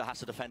has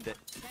to defend it.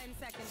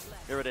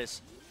 Here it is.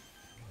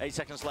 8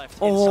 seconds left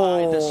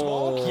inside the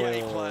smoke. Yeah,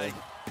 he played.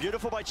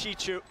 Beautiful by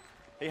Chichu.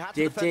 He had to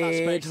defend that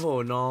space. โถ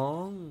น้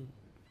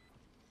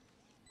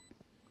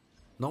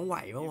องไหว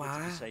ปะวะ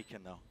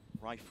Forsaken though.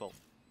 Rifle.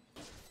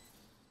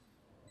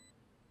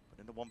 But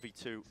in the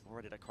 1v2,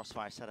 already that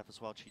crossfire setup as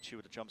well. Chichu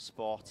with a jump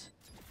spot.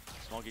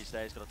 Smoggy's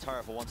there. He's got a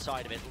turret for one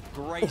side of it.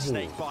 Great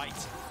snake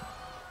bite.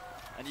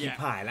 And yeah, ชิบ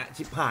หาย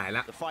ล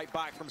ะ the fight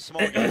back from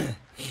Smoggy.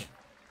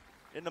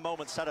 In the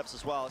moment setups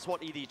as well. It's what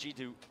EDG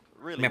do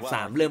really well. แมป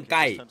3เริ่มใก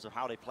ล้ In terms of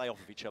how they play off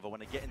of each other when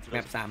they get into แม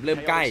those ป3เริ่ม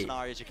ใกล้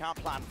scenarios. You can't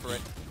plan for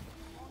it.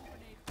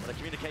 But the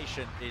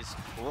communication is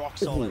rock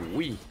โอ้โห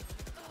solid.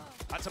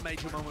 That's a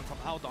major moment from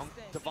Haldong.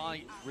 Devai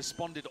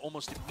responded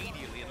almost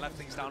immediately and left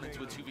things down into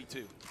a 2v2.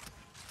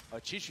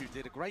 Chishu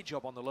did a great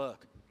job on the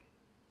lurk.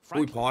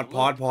 อุ้ยพอด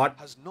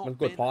มัน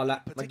กดพอดละ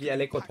เมื่อกี้อ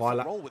เล็กกดพอด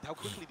ละ with how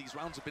quickly these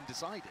rounds have been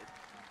decided.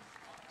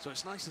 So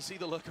it's nice to see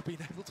the lurker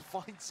being able to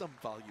find some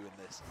value in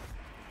this.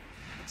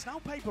 It's now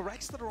PRX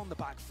that are on the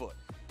back foot.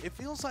 It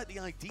feels like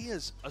the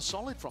ideas are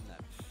solid from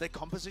them. Their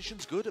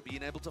composition's good at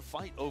being able to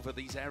fight over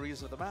these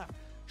areas of the map.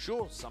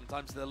 Sure,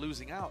 sometimes they're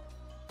losing out.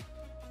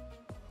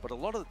 But a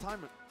lot of the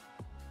time,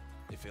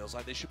 it feels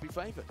like they should be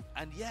favored.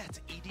 And yet,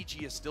 EDG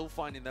is still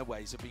finding their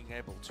ways of being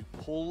able to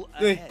pull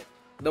ahead.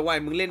 ดาวไว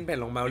มึงเล่นแผ่น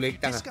ลงมาเล็ก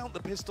จัง Discount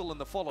the pistol and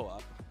the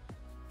follow-up,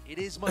 it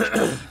is much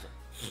more even.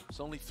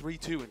 It's only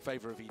 3-2 in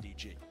favor of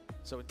EDG.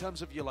 So in terms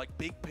of your like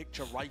big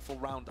picture rifle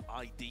round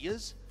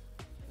ideas,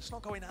 it's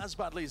not going as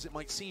badly as it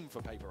might seem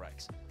for PRX.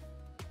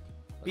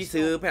 พี่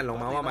ซื้อแผ่นลง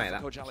มาว่าใหม่ล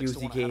ะ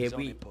QCK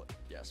Heavy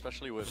Yeah,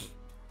 especially with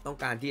ต้อง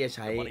การที่จะใ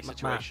ช้ money มาก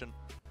situation.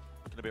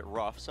 A bit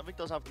rough. Something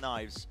does have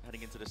knives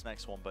heading into this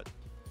next one, but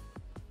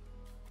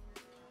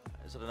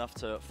is it enough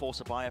to force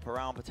a buy up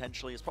around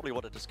potentially? It's probably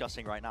what they're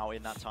discussing right now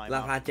in that time. ร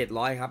าคา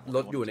700ครับล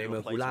ดอยู่ในเมอ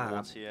ร์คูล่าค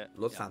รับ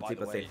ลด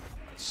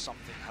 30%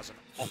 Something has an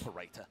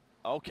operator.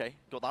 Okay,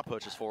 got that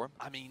purchase for him.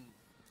 I mean,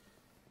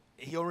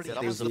 he already That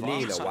has was the the Divide.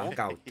 lead, Divide. หวัง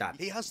เก่าจัด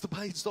He has the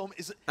Blade Storm.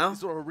 Is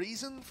there a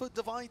reason for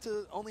Divide to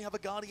only have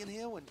a Guardian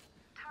here when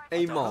ไอ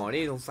หมอ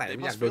นี่สงสัย they ไ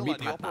ม่อยาก must โดน feel มีด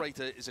like ผ่า the ตัด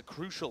operator is a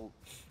crucial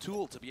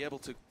tool to be able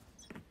to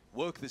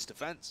work this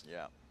defense.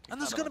 Yeah. And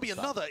there's going to be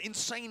another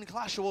insane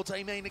clash towards A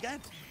main again.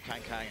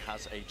 Kang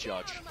has a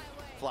judge.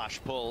 Flash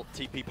pull,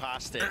 TP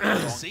past it.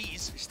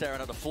 Sees. He's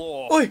staring at the floor.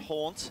 Oi.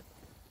 Haunt.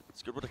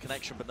 It's good with a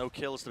connection, but no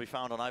kills to be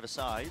found on either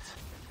side.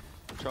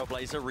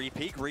 Trailblazer,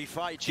 repeat,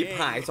 refight. ชิบ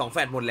หาย2แฟ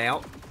ดหมดแล้ว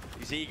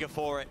He's eager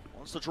for it.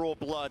 Wants to draw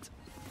blood.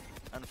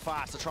 And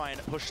fast to try and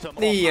push them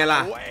นี่ไงล่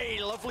ะ away.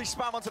 Lovely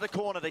spam onto the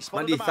corner. They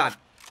มัน spotted ดิ them สัต out. ว์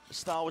The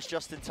star was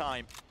just in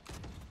time.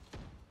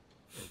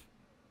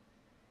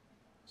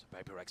 So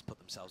PRX put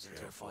themselves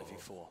into a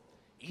 5v4.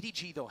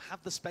 EDG, though,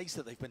 have the space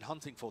that they've been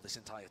hunting for this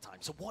entire time.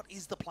 So what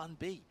is the plan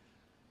B?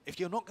 If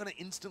you're not going to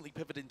instantly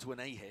pivot into an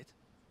A hit,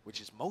 which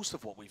is most of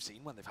what we've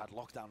seen when they've had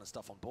lockdown and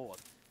stuff on board,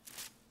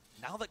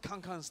 now that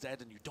Kankan's dead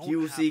and you don't have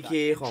QCK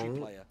that ของ entry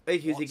player, เอ้ย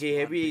QCK what's plan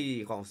Heavy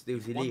B? ของ Steel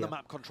Won Series the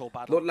map control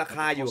battle ลดราค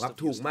า at the อยู่ cost ครับ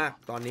of ถูก your มาก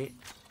star. ตอนนี้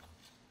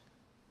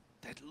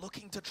They're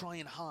looking to try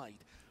and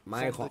hide ไ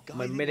ม่ from ของ the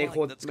มัน guiding ไม่ได้ light โค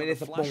ตร that's ไม่ได้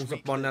gonna สปง flash ส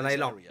ปอน reclear อะไร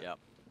this หรอก area. Yep.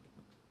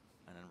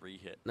 And then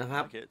re-hit. นะค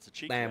รับ Okay, it's a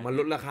cheeky แต่ one. มัน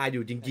ลดราคาอ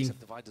ยู่จริง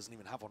Except Divide doesn't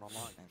even have one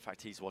online. In fact,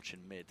 he's watching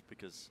mid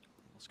because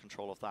he lost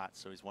control of that,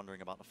 so he's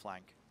wondering about the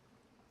flank.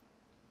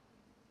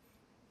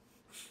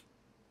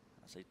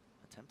 As they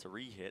attempt to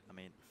re-hit, I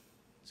mean,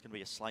 it's going to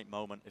be a slight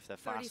moment if they're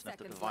 30 fast enough that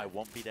seconds Divide left.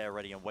 won't be there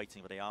ready and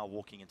waiting, but they are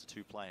walking into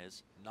two players.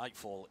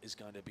 Nightfall is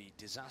going to be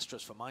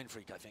disastrous for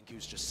Mindfreak, I think,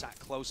 who's just sat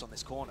close on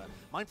this corner.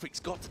 Mindfreak's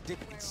got to dip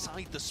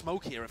inside the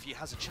smoke here if he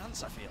has a chance,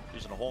 I feel.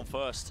 Using a horn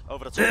first,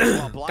 over the top.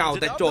 as well, เก่า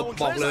blinded แต่ up, จ no บ one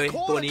บอก clears เลย that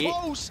ตัว corner นี้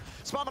close.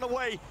 Spamming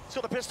away, he's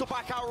got the pistol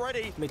back out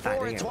ready. ไม่ตาย 4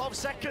 ได้ in ไง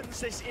 12 seconds,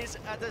 this is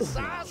a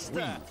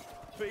disaster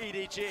for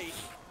EDG.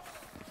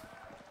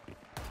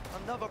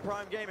 Another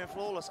prime game in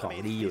Flawless. I ของ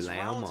mean, ดีอยู่ these แ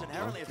ล้วหม rounds อ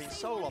inherently have been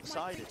so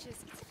lopsided.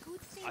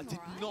 I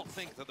did not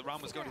think that the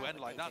round was going to end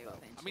like that, though.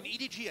 I mean,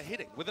 EDG are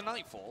hitting with a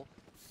Nightfall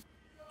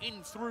in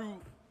through.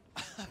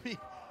 I mean,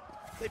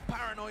 they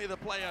paranoia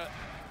the player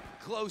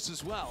close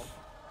as well.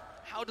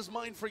 How does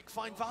Mindfreak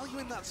find value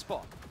in that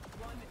spot?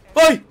 เ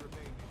ฮ้ย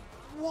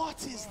What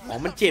is อ๋อ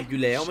that? มันเจ็บอยู่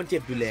แล้วมันเจ็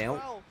บอยู่แล้ว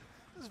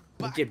This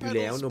มันเจ็บอยู่แ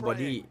ล้ว backpedal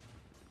nobody spraying.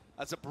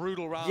 That's a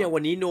brutal round. เหี้ยวั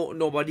นนี้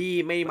nobody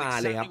ไม่ But มา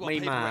เลยครับ exactly ไม่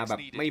what มา PRX แบบ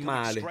needed, ไม่มา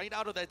coming เลย straight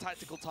out of their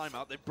tactical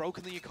timeout, they've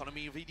broken the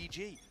economy of EDG.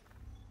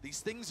 These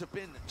things have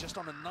been just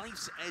on a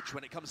knife's edge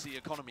when it comes to the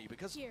economy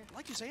because,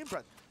 like you're saying,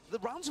 Brent,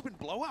 the rounds have been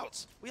blowouts.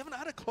 We haven't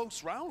had a close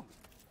round.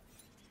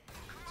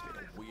 It's been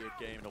a weird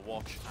game to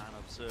watch and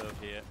observe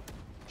here.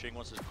 Jing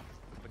wants to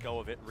have a go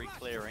of it,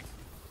 re-clearing.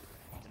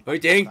 เฮ้ย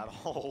จริง That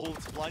hold,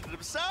 blinded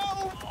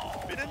himself.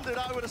 If he didn't do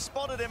that, I would have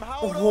spotted him. How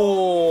โอ้ would โห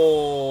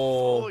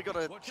Oh, he got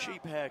a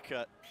cheap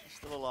haircut.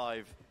 Still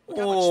alive. Look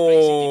how much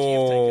space EDG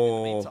have taken in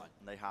the meantime.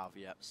 And they have,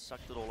 yeah.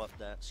 Sucked it all up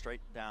there,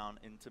 straight down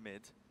into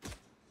mid.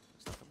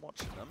 There's nothing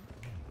watching them.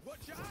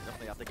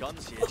 Definitely have the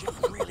guns here.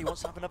 Jing really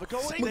wants to have another go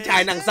at มึง this. จ่า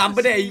ยหนังซ้ำไป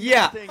ได้ไอ้เหี้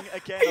ย Thing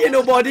again. ไอ้เหี้ย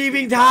nobody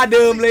วิ่งท่าเ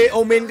ดิมเลยโอ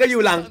เมนก็อ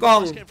ยู่หลังกล้อ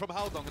ง Came from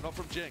Haldong and not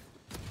from Jing.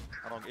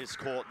 Haldong is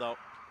caught though.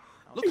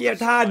 ไอ้เหี้ย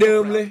ท่าเดิ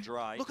มเลย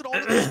Dry. Look at all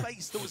of the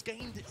space that was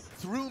gained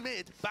through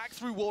mid, back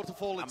through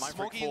Waterfall, and And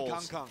Mindfreak Smoggy and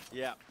falls. Kangkang.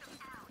 Yeah.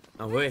 เ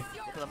อาเว้ย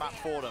Look at the map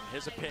for them.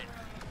 Here's a pit.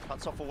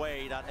 Cuts off away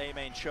that A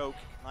main choke.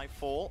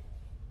 Nightfall.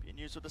 Being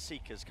used with the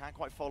Seekers. Can't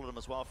quite follow them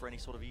as well for any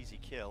sort of easy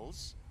kills.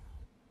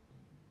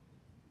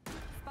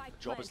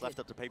 Job is left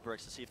up to PRX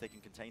to see if they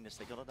can contain this.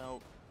 They gotta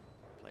know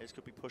players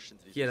could be pushed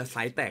into these. เหี้ยแล้วไซ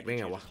ส์แตกได้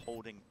ไงวะ Just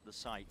holding the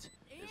site.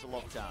 There's a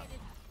lockdown.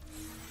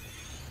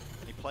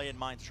 Any play in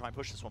mind to try and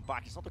push this one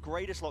back. It's not the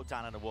greatest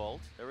lockdown in the world.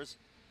 There is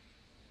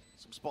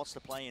some spots to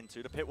play into.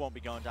 The pit won't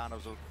be going down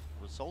as a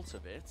result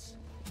of it.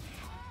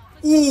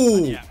 อู้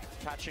Yeah,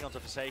 catching onto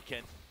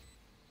Forsaken.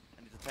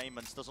 And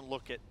Entertainments doesn't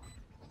look it.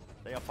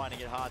 They are finding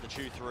it hard to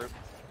chew through.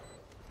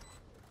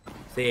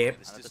 เซฟ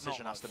And a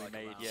decision has to be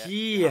made. Yeah, Yeah.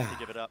 you have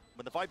to give it up.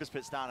 When the Vipers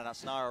pits down in that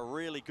scenario,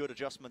 really good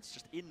adjustments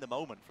just in the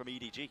moment from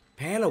EDG. แ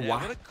พ้เหรอ Yeah, วะ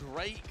what a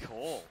great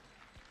call.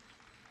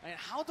 And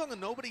Haldong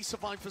and nobody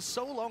survived for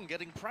so long,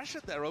 getting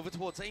pressured there over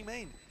towards A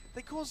main.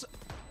 They cause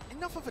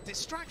enough of a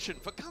distraction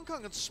for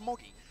Kangkang and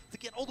Smoggy to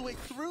get all the way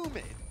through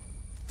mid,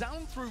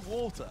 down through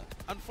water,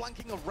 and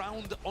flanking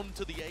around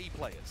onto the A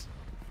players.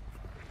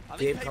 I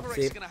think PRX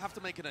is going to have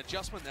to make an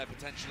adjustment there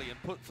potentially and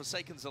put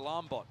Forsaken's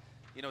alarm bot,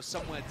 you know,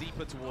 somewhere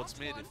deeper towards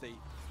mid if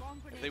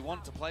they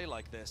want to play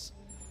like this.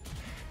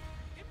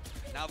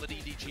 Now that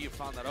EDG have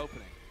found that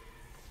opening.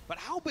 But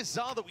how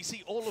bizarre that we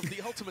see all of the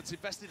ultimates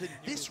invested in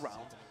this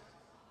round,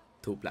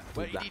 ถูกละถู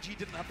where กละ EDG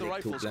didn't have เล็ the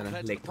กถูก rifles แล้วนะ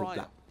compared เล็ to ก the ถูก prior,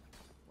 ละ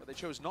where they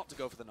chose not to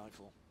go for the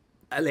Nightfall.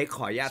 อเล็กข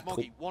ออนุญาตถูก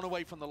Smoggy, one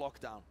away from the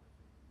lockdown.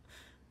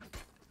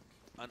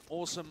 An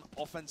awesome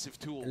offensive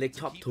tool to Leg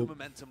top keep two. the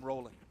momentum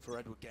rolling for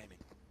Edward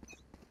Gaming.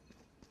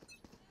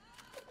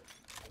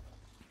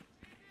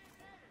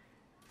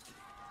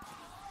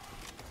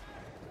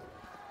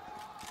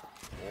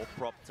 All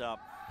propped up.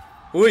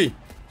 อุ้ย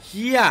เ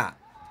ฮีย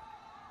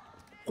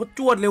โคตรจ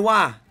วดเลยว่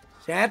ะ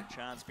แชท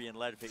Chance being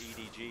led for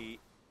EDG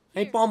ใ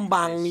ห้ป้อม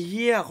บังเ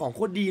ฮียของโค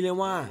ตรดีเลย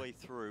ว่ะ all the way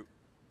through.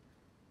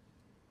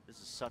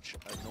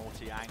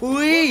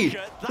 อุ้ย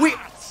อุ้ย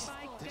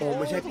โอ้ไ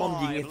ม่ใช่ป้อม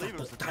ยิงไอ้สัตว์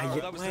ตกใจเย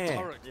อะแม่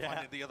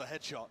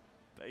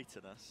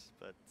baiting us,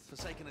 but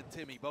Forsaken and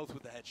Timmy both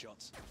with the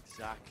headshots.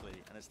 Exactly,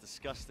 and it's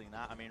disgusting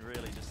that. I mean,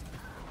 really, just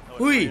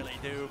Ui. really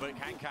do. But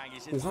Kang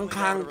is โอ้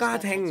ข้างๆกล้า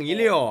แทงอย่างนี้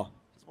เลยเหรอ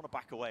Doesn't want to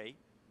back away.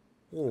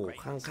 โอ้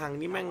ข้าง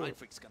ๆนี่แม่ง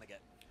Life gonna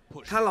get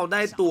pushed. ถ้าเราไ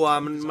ด้ตัว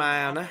มันมา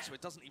นะ So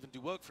it doesn't even do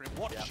work for him.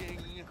 Watching.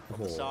 โอ้โ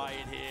ห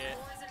Side here,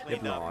 เรีย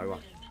บ cleaned ร้อย up. ว่ะ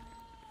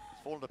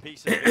Fallen to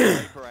pieces.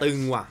 ตึง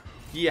ว่ะ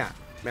เหี้ย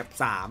แมป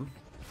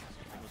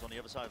3 Was on the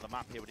other side of the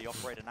map here with the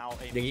operator now.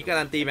 อย่างนี้กา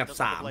รันตีแมป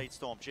Blade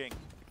Storm Jing.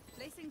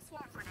 Placing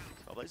swap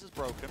grenade. Blaze is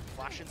broken.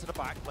 Flash into the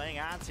back, playing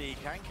anti.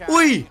 Kang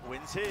Ui.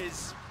 wins his.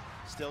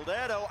 Still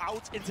there though.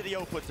 Out into the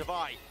open.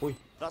 Divide. Ui.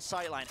 That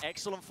sightline,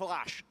 excellent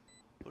flash.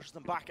 Pushes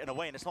them back and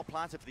away, and it's not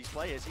planted for these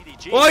players.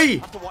 EDG Oi.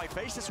 have to white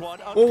face this one.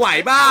 โอ้ไหว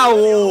เปล่า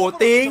โอ้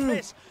ติง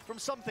From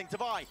something.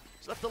 Divide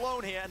is left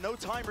alone here, and no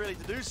time really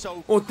to do so.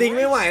 โอ้ติงไ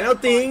ม่ไหวแล้ว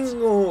ติง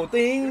โอ้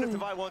ติง Even if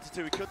Divide wanted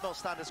to, he could not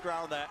stand his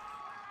ground there.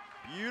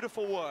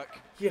 Beautiful work.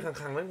 เหี้ยข้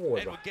างๆแม่งโหดว่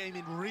ะ Edward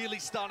Gaming really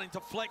starting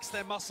to flex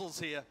their muscles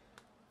here.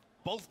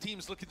 Both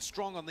teams looking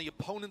strong on the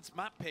opponent's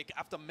map pick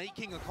after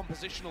making a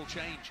compositional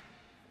change.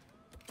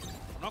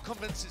 I'm not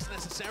convinced it's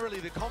necessarily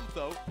the comp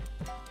though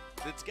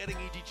that's getting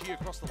EDG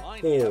across the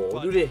line โอ้ here,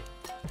 ดู but ดิ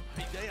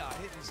they are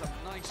hitting some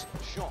nice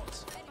shots.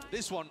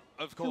 This one,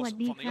 of course,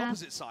 from the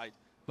opposite side.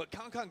 But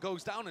Kankan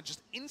goes down and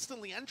just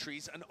instantly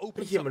entries and ไอ้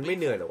opens เหี้ย up มันไม่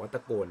เหนื่อย big. หรอวะต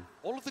ะโกน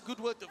All of the good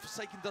work that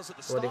Forsaken does at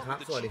the สวัส start ดีครับ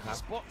with สวัส the ดีครับ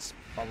cheeky spots,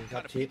 ขอบคุณครั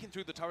บ kind of ชิป peeking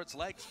through the turret's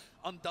legs,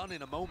 undone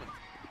in a moment.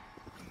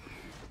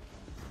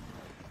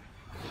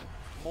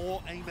 More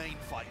A-main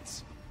fights.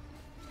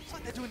 It's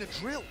like they're doing a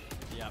drill.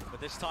 Yeah, but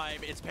this time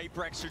it's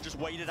PRX who just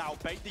waited out,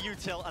 bait the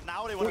util, and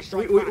now they want อุ้ to ย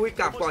strike อุ้ย back. อุ้ย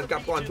กลับก่อน Almost กลั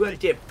บก่อน immediately. เพื่อน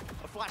เจ็บ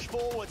A flash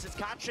forwards, it's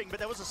catching, but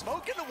there was a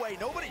smoke in the way.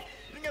 Nobody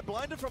didn't get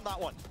blinded from that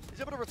one.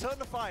 He's able to return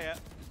the fire.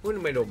 เฮ้ยท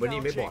ำไมโดนบันนี่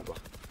ไม่บอดวะ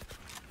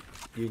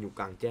ยืนอยู่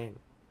กลางแจ้ง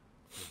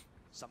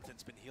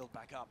Something's been healed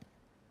back up.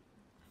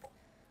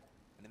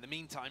 And in the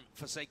meantime,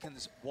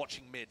 Forsaken's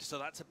watching mid, so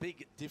that's a big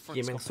difference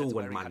compared to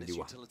where he had his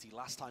utility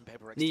last time.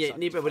 PRX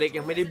นี่เปเปอร์เล็ก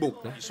ยังไม่ได้บุก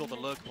นะ You saw the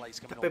lurk plays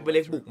coming เป all เป the อร์เ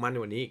ล็ way กบุก through. มัน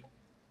กว่านี้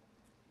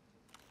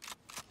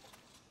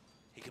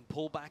He can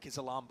pull back his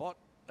alarm bot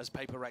as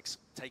PRX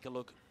take a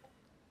look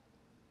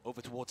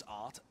over towards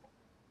Art.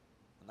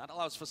 And that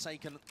allows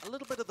Forsaken a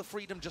little bit of the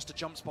freedom just to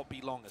jump spot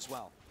B long as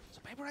well. So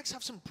PRX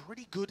have some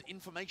pretty good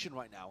information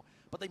right now,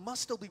 but they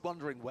must still be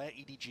wondering where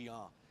EDG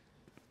are.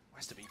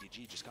 Rest of EDG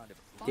just kind of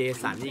เจ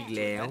สันอีกแ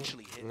ล้ว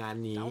eventually hit งาน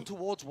นี้ down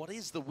towards what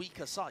is the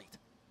weaker side.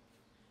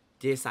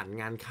 เจสัน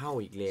งานเข้า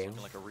อีกแล้ว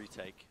Looking like a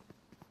retake.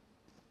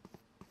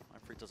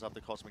 Freak does have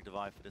the cosmic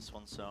divide for this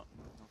one, so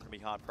not going to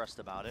be hard pressed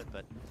about it.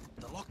 But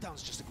The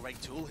lockdown's just a great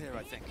tool here,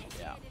 I think.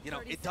 yeah, You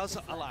know, it does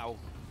allow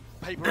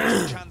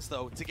PRX a chance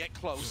though to get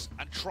close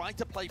and try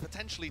to play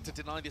potentially to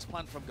deny this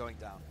plant from going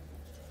down,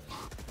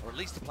 or at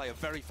least to play a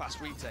very fast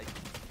retake.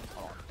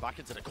 back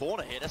into the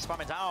corner here. They're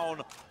spamming down.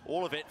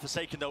 All of it.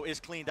 Forsaken though is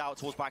cleaned out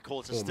towards back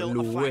court. It's โอ้ still มัน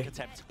รู้ a เว้ย flank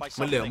attempt by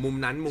มันเหลือ something. มุม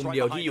นั้นมุม It's right เ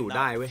ดียว behind ที่อยู่ him ไ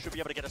ด้ now. เว้ย Should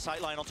be able to get a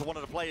sight line onto one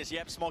of the players.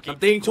 Yep, Smoggy. ท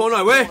ำติงโชว์หน่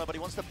อยเว้ย But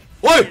he wants to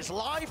เฮ้ย It's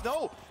live. No.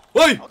 เ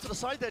ฮ้ย Out to the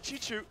side there,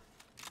 Chichu.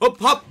 ฮึบ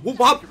พับหุบ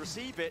พับ Could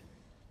receive it.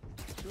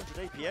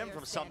 200 APM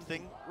from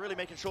something. Really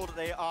making sure that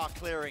they are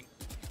clearing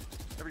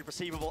every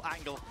perceivable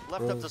angle.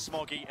 Left up to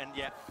Smoggy, and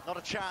yeah, not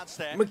a chance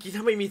there. เมื่อกี้ถ้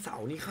าไม่มีเสา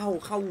นี่เข้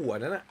าหัว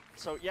นั่นน่ะ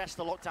So yes,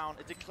 the lockdown,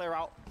 it did clear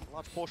out a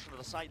large portion of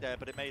the site there,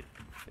 but it made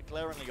it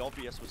glaringly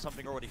obvious with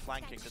something already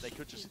flanking that they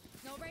could just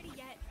Not ready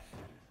yet.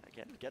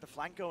 get a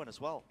flank going as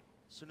well,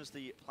 as soon as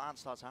the plan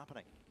starts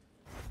happening.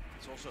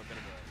 There's also a bit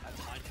of a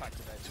time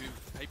factor there too.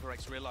 PRX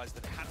realized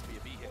that it had to be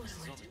a B hit because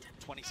there's only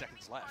 20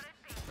 seconds left.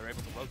 They're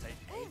able to rotate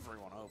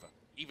everyone over,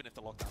 even if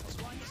the lockdown was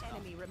One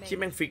enemy ที่ remaining.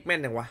 แม่งฟิกแม่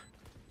นจังวะ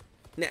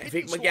เนี่ยฟิ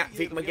กเมื่อ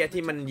กี้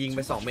ที่มันยิงไป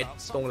2 เม็ด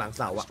ตรงหลังเ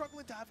สาอะ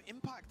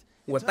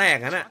หัวแตก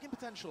งั้นอะ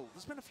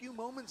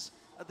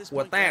หั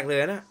วแตกเลย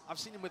นะ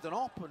I've seen him with an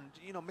op and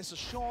miss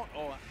a shot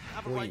or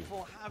have a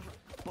rifle, have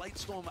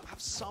Bladestorm,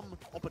 have some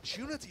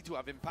opportunity to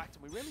have impact,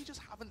 and we really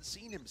just haven't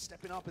seen him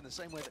stepping up in the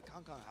same way that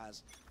Kankan has.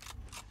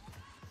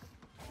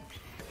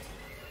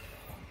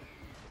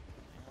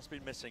 Has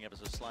been missing ever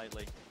so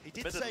slightly. He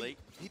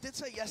did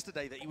say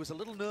yesterday that he was a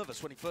little nervous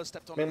when he first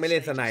stepped on แม่ง the ไม่เล่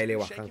น stage. สไนเลย He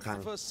ว่ะ was shaking ข้าง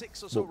for the first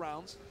 6 or ๆ so บุก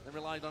rounds, then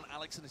relied on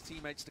Alex and his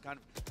teammates to kind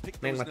of pick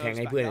แม่ง those มาแทง nerves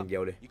ให้ back เพื่อนอ up. ย่างเดีย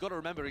วเลย You got to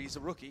remember he's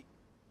a rookie.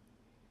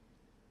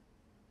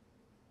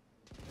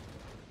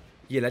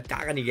 เหี้ยแล้วจ้า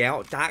กันอีกแล้ว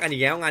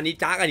งานนี้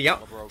จ้ากันอีกแ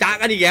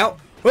ล้ว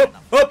ฮึบ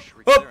โ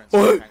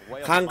อ้ย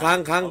ค้า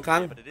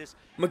ง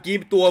เมื่อกี้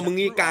ตัวมึง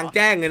นี่กลางแ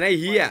จ้งเลยนะไอ้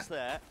เหี้ย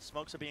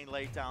Smokes are being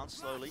laid down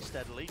slowly,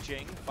 steadily.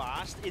 Jing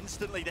fast,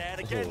 instantly there,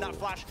 and again that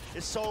flash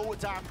is so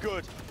damn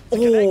good. Oh.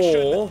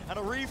 Connection and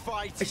a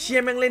refight. ไอ้เชี่ย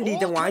แม่งเล่นดี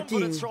จังวะ All จริ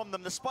ง confidence from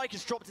them. The spike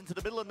is dropped into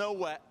the middle of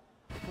nowhere.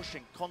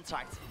 Pushing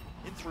contact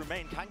in through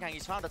main. Kang,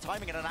 he's found a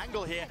timing and an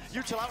angle here.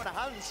 Util out in the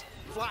hands.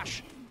 Flash.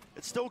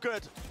 It's still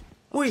good.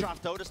 อุ้ย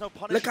There's no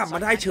punish แล้วกลับมา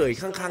ได้เฉย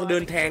ข้างๆเดิ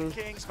นแทง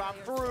Kings found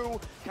through.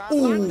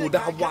 อู้ด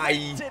าวไว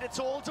It's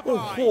all to โอ้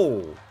โห buy.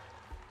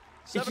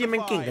 ไอ้เชี่ยแม่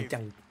งเก่งกันจั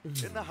ง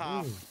In the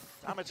half.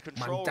 Damage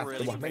control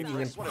really.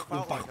 That's what it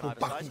felt like on either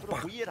side. It's been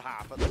a weird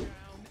half.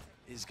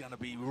 Is going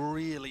to be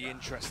really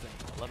interesting.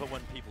 I love it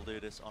when people do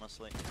this,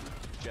 honestly.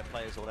 Jet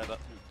players or whatever.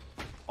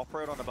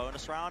 Operate on a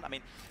bonus round. I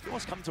mean, you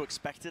almost come to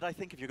expect it, I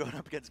think, if you're going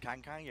up against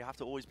Kang. You have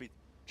to always be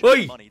เฮ้ย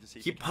money to see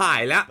คลิปหา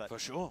ยแล้ว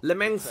For sure. และ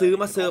แม่งซื้อ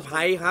มาเซอร์ไพร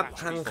ส์ครับ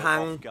คั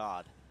ง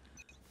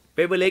เป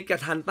เปอร์เล็กจะ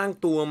ทันตั้ง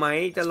ตัวไหม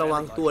จะระวั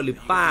งตัวหรือ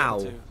เปล่า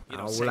เ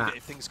อาล่ะ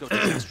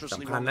ส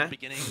ำคัญนะ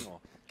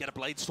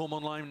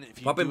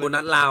เพราะเป็นโบนั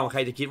สลาวใคร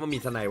จะคิดว่ามี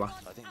สไนวะ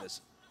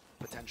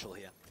Potential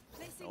here.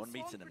 No one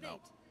meets in it now.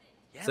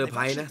 Yeah, เซอร์ไพ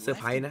รส์นะเซอร์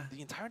ไพรส์นะ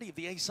The entirety of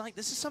the A site.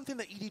 This is something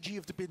that EDG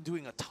have been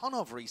doing a ton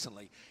of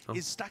recently.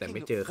 Is แต่ stacking ไ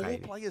ม่เจอใคร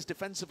 4 players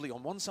defensively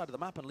on one side of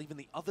the map and leaving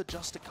the other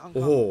just to Kang. โ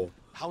อ้โห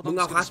มึง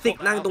เอาคลาสสิก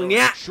นั่งตรงเ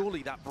นี้ย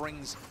Surely that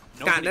brings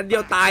กะนัดเดีย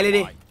วตายเลย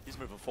ดิ He's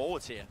moving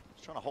forwards here.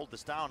 He's trying to hold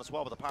this down as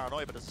well with the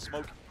paranoia, but there's a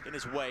smoke in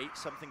his way.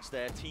 Something's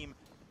there. Team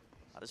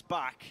at his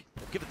back.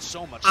 They've given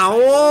so much. เอา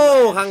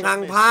คัง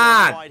พลา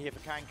ด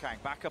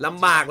ล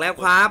ำบากแล้ว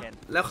ครับ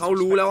แล้วเขา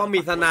รู้แล้วว่ามี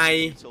สไน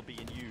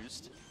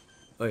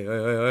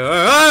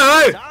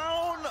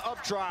Down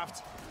updraft.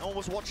 No one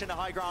was watching the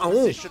high ground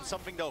position.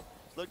 Something though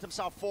looked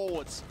himself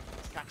forwards.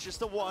 Catches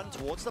the one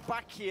towards the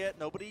back here.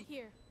 Nobody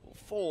will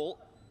fall.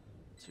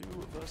 2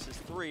 versus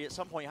 3. At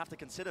some point, you have to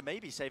consider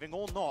maybe saving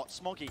or not.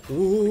 Smoggy. โ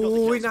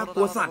อ้ยน่าก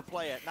ลัวสัตว์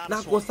น่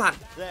ากลัวสัตว์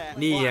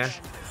นี่ไง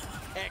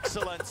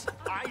Excellent.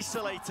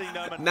 Isolating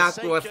them. น่า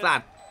กลัวสั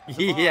ตว์เ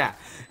ฮีย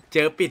เจ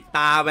อปิดต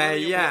าไป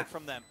เฮีย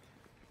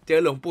เจอ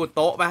หลวงปู่โ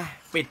ต๊ะไป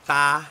ปิดต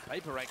า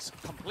PRX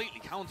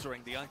completely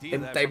countering the idea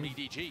there from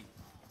EDG.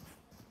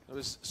 There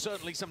was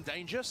certainly some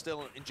danger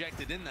still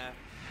injected in there.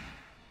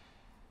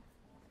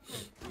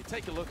 You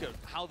take a look at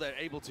how they're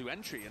able to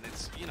entry, and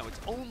it's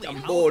it's only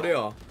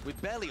with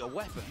barely a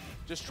weapon,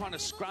 just trying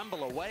to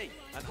scramble away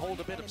and hold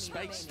a bit of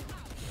space.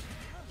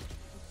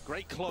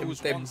 Great close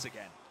once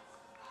again.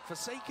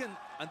 Forsaken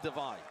and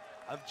Divide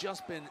have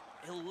just been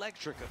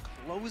electric at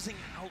closing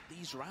out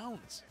these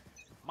rounds.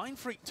 Mind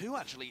Freak too,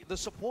 actually, the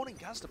supporting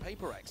cast of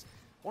PRX.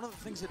 One of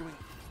the things they're doing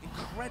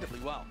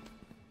incredibly well.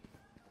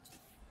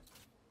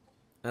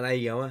 อะไร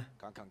เงี้ยวะ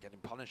Kang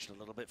getting punished a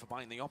little bit for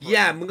buying the opera. เฮี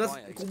ยมึงก็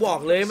กูบอก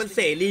เลยมันเส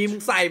รีมึ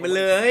งใส่มัน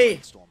เลย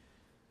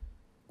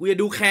กูจะ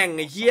ดูแข่งไ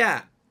อ้เฮีย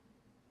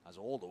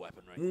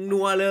มึง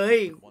นัวเลย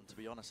To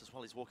be honest as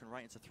well, he's walking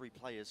right into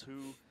 3 players who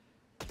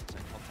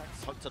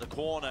tuck to the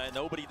corner.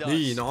 Nobody does.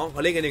 นี่น้องเข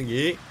าเล่นกันอย่าง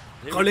นี้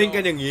เขาเล่นกั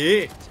นอย่างนี้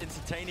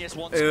Instantaneous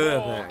once อย่า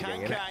ง more.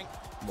 เงี้ย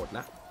หมดล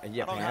ะไอ้เ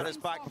หี้ยแพ้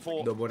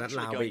โดนโบนัส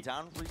ลาวไป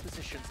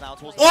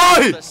โอ้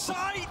ย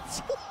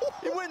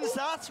He wins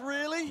that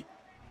really.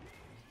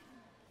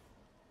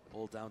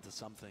 All down to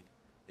something.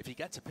 If he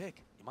gets a pick,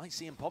 you might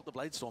see him pop the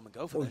blade storm and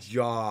go for this. ย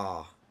า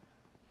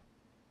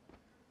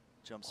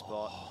Jump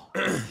spot.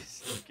 He's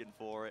looking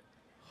for it.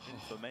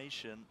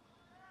 Information.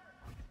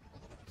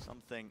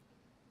 Something.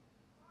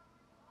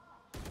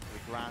 We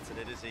granted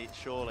it, is he?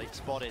 Surely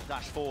spotted.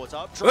 Dash forwards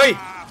up.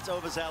 Draft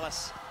overzealous.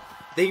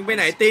 ติงไปไ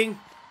หนติง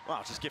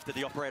Wow, just gifted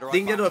the operator. ติ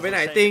งจะโดดไปไหน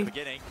ติง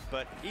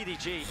But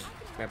EDG.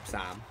 แบบ3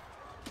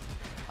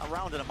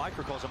 Around in a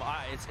microcosm,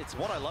 it's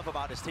what I love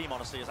about this team,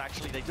 honestly, is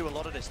actually they do a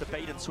lot of this, the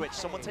bait and switch.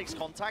 Someone takes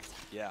contact,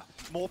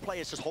 more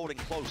players just holding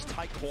close,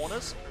 tight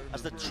corners.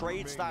 As the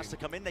trade starts to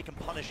come in, they can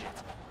punish it.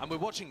 And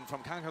we're watching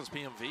from Kang's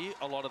PMV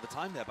a lot of the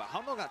time there, but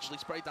Hamdog actually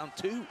sprayed down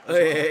 2. เ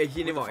อ้ย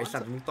ที่นี่บอกไอ้สั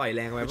ตว์มึงต่อยแ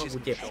รงไว้เพราะกู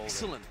เจ็บ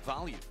Excellent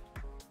value.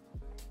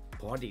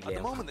 พอดี At แล้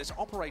the ว moment, this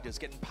operator's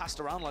getting passed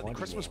around like the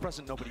Christmas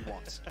present nobody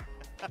wants.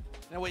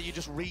 Now where you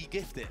just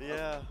re-gift it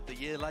the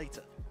year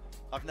later.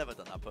 I've never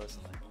done that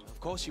personally. Of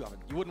course you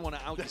haven't. You wouldn't want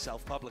to out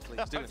yourself publicly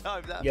as doing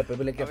that. อย่าไปเ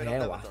ป็นเล่นกับแพ้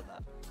วะ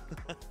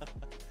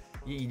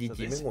ยี่ EDG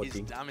ไม่โหดจ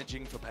ริง This is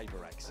damaging for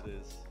PRX. It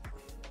is.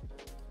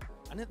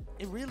 And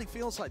it really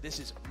feels like this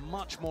is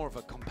much more of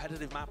a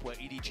competitive map where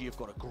EDG have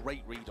got a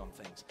great read on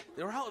things.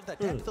 They're out of their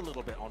depth a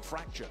little bit on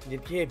Fracture. ยึ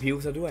ดแค่ผิว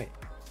ซะด้วย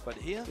But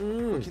here,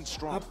 looking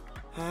strong.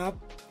 ครับ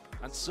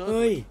And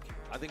certainly,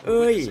 I think we're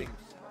witnessing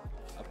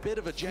a bit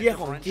of a jet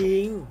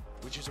differential,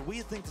 which is a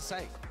weird thing to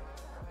say.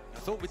 I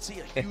thought we'd see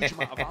a huge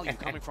amount of value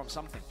coming from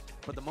something,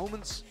 but the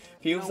moments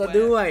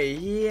where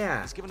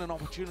he's given an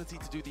opportunity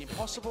to do the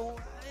impossible,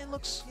 it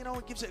looks,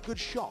 it gives it a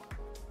good shot.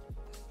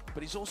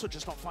 But he's also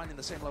just not finding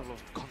the same level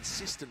of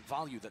consistent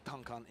value that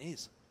Kang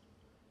is.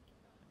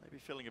 Maybe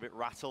feeling a bit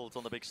rattled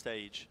on the big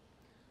stage.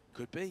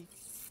 Could be.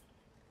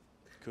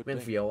 Could แม่ง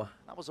be. เฟี้ยวอะ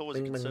That was always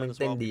a มัน concern as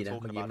เต้น well. ดีนะ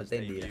เมื่อกี้มันเต้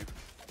นดีนะ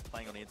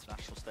Playing on the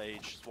international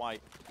stage. That's why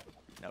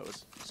it was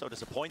so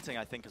disappointing,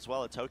 I think, as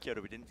well at Tokyo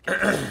that we didn't get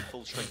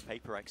full strength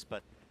PRX,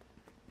 but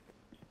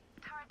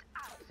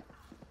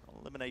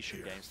elimination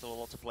game, still a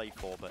lot to play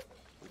for, but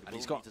we will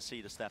need to see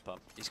the step up.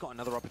 He's got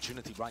another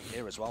opportunity right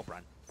here as well,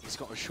 Bran. He's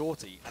got a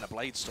shorty and a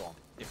blade storm.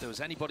 If there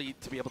was anybody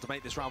to be able to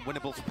make this round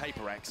winnable for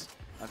PRX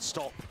and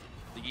stop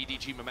the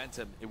EDG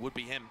momentum, it would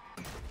be him.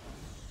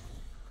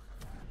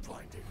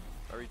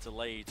 Very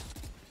delayed.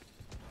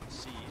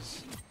 Sees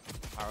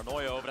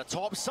paranoia over the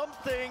top.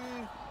 Something.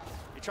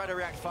 He He tried to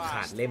react ขาด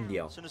fast. เล่มเดี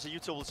ยว As soon as the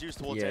util was used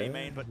towards เย A อะ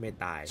main, but ไม่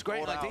ตาย It's a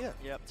great caught out. idea.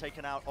 Yep,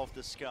 taken out of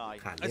the sky.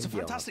 ขาดเล่ม It's a เดี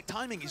ยว fantastic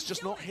timing. He's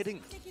just not hitting.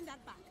 Taking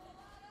that back.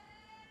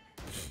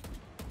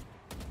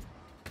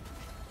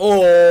 โอ้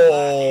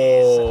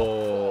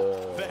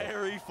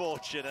Very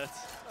fortunate.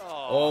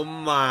 โอ้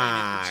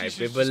my เ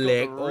ป็นเบอร์เ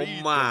ล็ก โอ้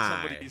my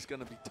Somebody's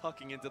going to be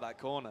tucking into that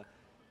corner.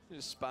 He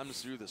just spams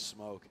through the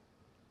smoke.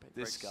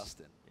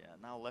 Disgusting. Yeah,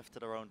 now left to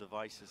their own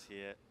devices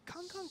here.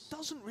 Kang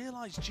doesn't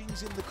realize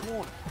Jing's in the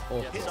corner. โอ้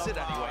Yeah, Hits it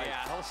somehow, anyway.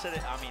 Yeah, he'll sit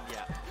it. I mean,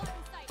 yeah,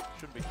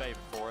 shouldn't be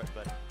favored for it,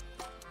 but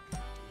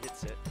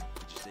hits it.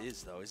 He just is,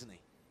 though, isn't he?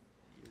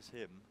 Here's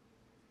him.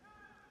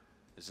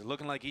 Is it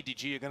looking like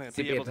EDG are going to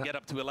be able to get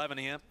up to 11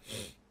 here?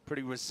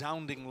 Pretty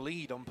resounding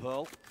lead on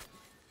Pearl.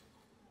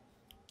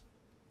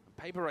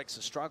 PRX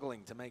are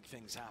struggling to make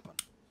things happen.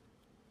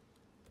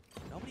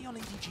 Nobody on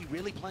EDG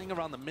really playing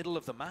around the middle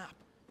of the map.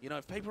 You know,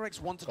 if PRX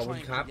want to try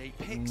and create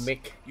picks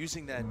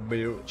using their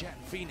Jet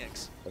and Phoenix,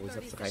 ขอบคุณ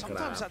subscribe ครับ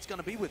sometimes that's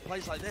going to be with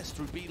plays like this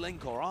through B-Link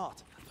or Art.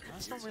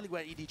 That's not really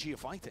where EDG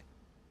are fighting.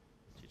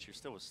 Chichu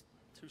still was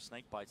 2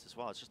 snake bites as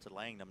well. It's just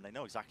delaying them. They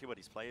know exactly where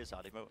these players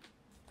are. They made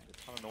a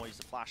ton of noise.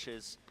 The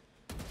flashes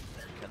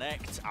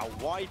connect out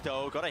wide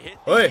though. Got to hit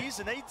these,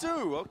 and they do.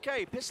 Okay,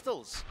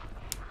 pistols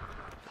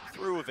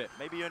through with it.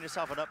 Maybe earn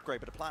yourself an upgrade,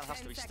 but the plan has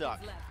to be stuck.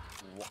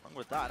 What's wrong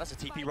with that? That's a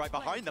TP right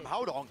behind them.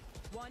 How long?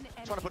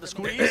 Trying to put the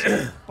squeeze,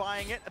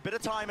 buying it. A bit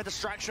of time and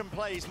distraction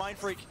plays. Mind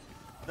Freak,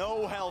 no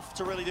health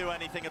to really do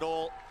anything at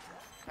all.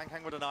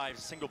 Kang with a knife,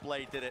 single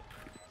blade did it.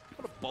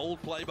 What a bold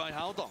play by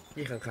Haldong.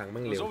 นี่ขังๆ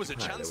มั่งเร็ว There's always a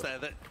หาย chance เลยว่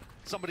ะ there that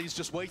somebody's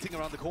just waiting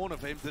around the corner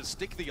for him to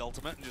stick the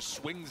ultimate and just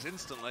swings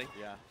instantly.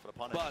 Yeah, for the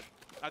punish. But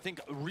I think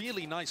a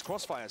really nice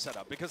crossfire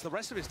setup because the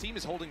rest of his team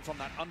is holding from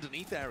that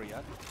underneath area,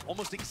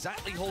 almost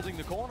exactly holding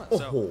the corner. โอ้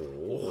So, โห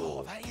oh,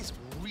 that is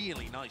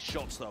really nice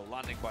shots though,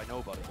 landing by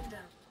nobody.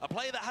 A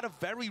player that had a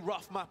very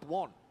rough map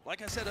 1.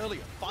 Like I said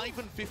earlier, 5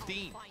 and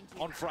 15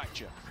 on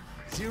Fracture.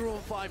 0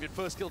 and 5 in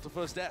first kill to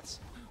first deaths.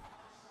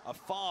 A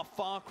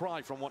far cry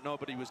from what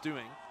nobody was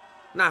doing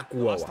น่าก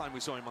ลัว last ว่ะ time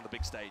we saw him on the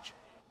big stage.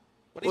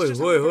 But เฮ้ย he's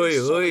just เฮ้ย had a เฮ้ย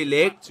very เฮ้ย solid เ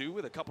ล็ก map too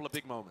with a couple of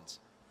big moments.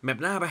 แมป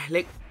หน้าไปเ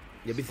ล็ก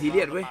อย่าไปซีเรี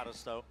ยสเว้ย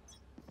Matters, though.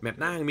 แมป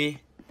หน้ายังมี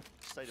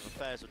State of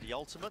affairs with the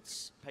ultimates.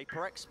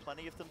 PRX,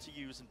 plenty of them to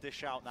use and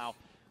dish out now.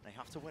 They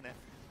have to win it.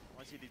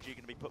 Why is EDG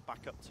going to be put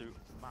back up to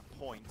map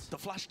point?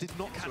 The flash did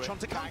not catch on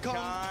to Kang.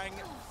 Kang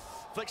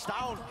flicks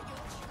down.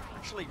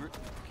 Actually,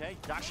 okay,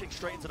 dashing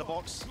straight into the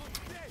box.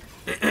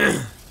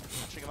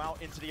 Catching him out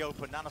into the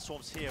open.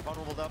 Nanoswarm's here,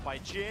 vulnerable up by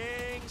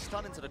Jing.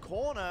 Stun into the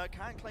corner.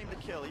 Can't claim the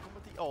kill, even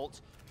with the ult.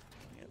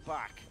 Get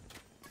back.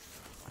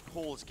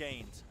 Call's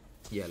gained.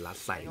 เหี้ยรัด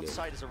ใส่ Staying เล on ย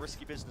site is a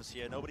risky business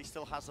here. Nobody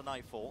still has the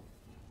Nightfall.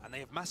 And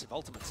they have massive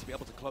ultimates to be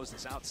able to close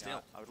this out still.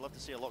 Yeah, I would love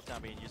to see a lockdown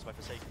being used by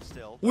Forsaken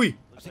still. อุ้ย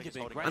I think it'd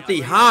be Holding great. อัน out. ตี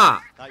ห้า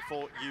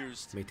Nightfall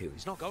used. ไม่ถึง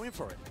He's not going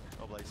for it.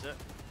 Oh, blaze it.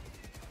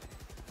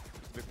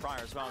 A bit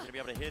prior as well. Going to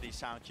be able to hear these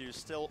sound cues.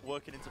 Still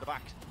working into the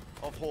back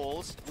of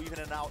halls, weaving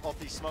in and out of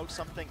these smoke.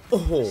 Something โ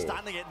อ้โห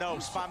standing it. No,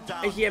 spam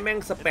down. ไอ้เหี้ยแม่ง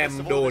สแปม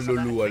โดน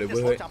รัวๆเลย This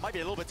เว้ย lockdown might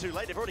be a little bit too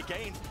late. They've already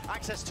gained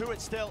access to it.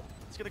 Still,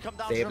 it's going to come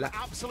down to Save an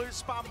la. absolute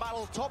spam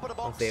battle. Top of the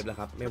ต้อง box. เซฟแล้ว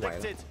ครับไม่ไหวแล้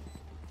ว Predicted.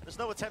 There's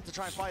no attempt to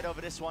try and fight over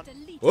this one.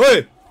 เฮ้ย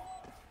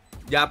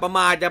อย่าประม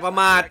าทอย่าประ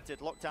มาท Predicted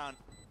lockdown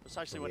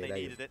precisely when they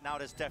Okay, needed it. Now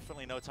there's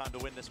definitely no time to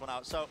win this one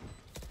out. So,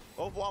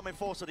 overwhelming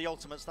force of the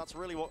ultimates. That's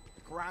really what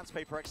grants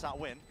PRX that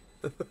win.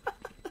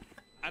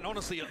 And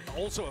honestly,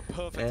 also a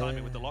perfect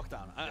timing with the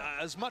lockdown.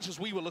 As much as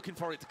we were looking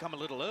for it to come a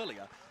little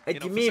earlier, ไอ้ you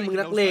know, จิมมี่ Forsaken มึง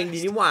นัก knows เลงดี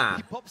best. นี่หว่า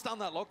He pops down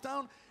that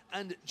lockdown,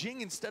 and Jing,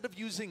 instead of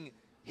using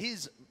his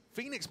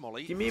Phoenix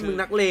Molly Jimmy, to, มึง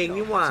นักเลง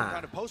นี่หว่า some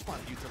kind of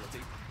post-plant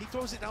utility, he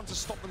throws it down to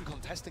stop them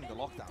contesting the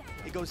lockdown.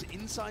 He goes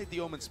inside the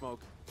Omen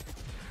smoke.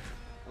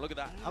 And look at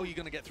that. How are you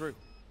going to get through?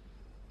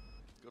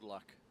 Good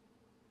luck.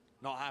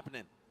 Not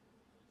happening.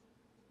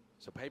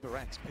 So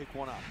PRX pick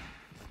one up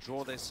and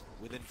draw this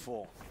within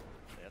 4.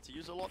 They had to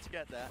use a lot to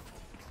get there.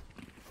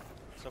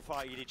 So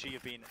far, EDG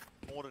have been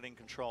more than in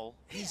control.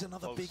 Here's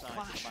another Both big sides of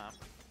clash. the map.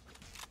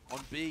 On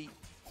B,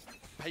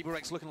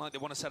 PRX looking like they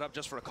want to set up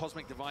just for a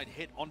Cosmic Divide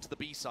hit onto the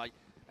B site.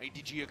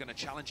 EDG are going to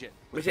challenge it.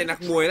 ไม่ใช่นัก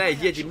มวยนะไอ้เ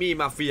หี้ยจิมมี่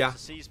มาเฟีย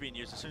The C's being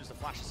used as soon as the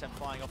flash is sent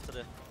flying off to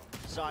the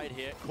side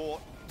here.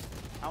 Caught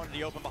out in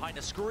the open behind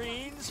the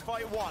screens.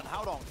 Fight one.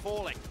 How long?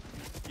 Falling.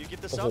 You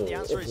give this up. The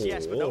answer is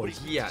yes, but nobody's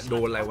เหี้ยโด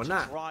นอะไรวะน่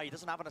ะ try. He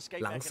doesn't have an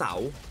escape หลัง mechanism. เสา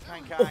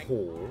Kang โอ้ Kang โห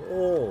โ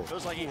อ้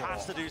feels like he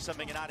has to do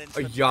something in that ไอ้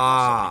instance. ยา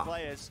So many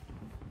players.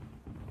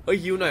 เอ้ย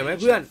ฮิวหน่อยไหม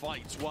เพื่อน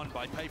Fights won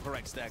by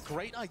PRX there.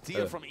 Great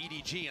idea from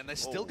EDG, and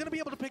they're still going to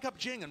be able to pick up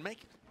Jing and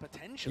make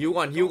potential. ฮิว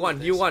ก่อนฮิวก่อน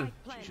ฮิวก่อน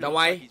ดาไ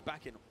ว้ He's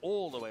backing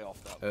all the way off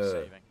though.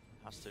 Saving.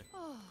 Has to.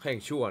 แข่ง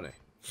ชั่วหน่อย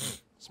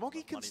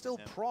Smoggy can still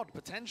prod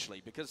potentially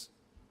because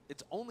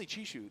it's only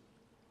Chishu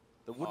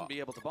that wouldn't be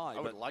able to buy. I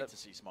would but like to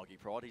see Smoggy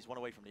prod. He's one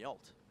away from the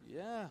ult.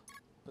 yeah,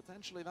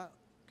 potentially that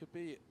could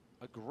be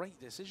a great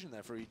decision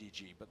there for EDG,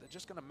 but they're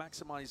just going to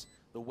maximize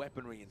the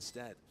weaponry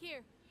instead.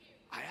 Here.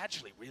 I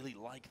actually really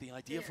like the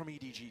idea from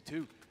EDG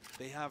too.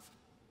 They have,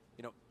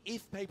 you know,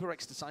 if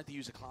PRX decide to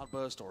use a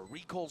cloudburst or a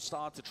recall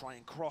star to try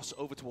and cross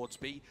over towards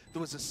B,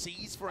 there was a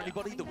seize for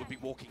anybody that would be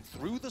walking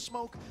through the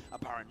smoke, a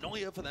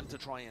paranoia for them to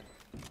try and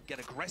get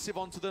aggressive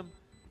onto them.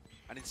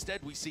 And instead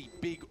we see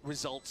big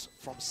results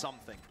from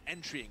something.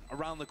 Entering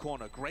around the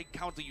corner, great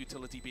counter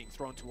utility being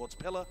thrown towards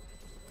Pillar,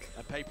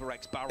 and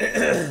PRX barrel.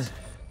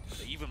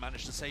 They even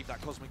managed to save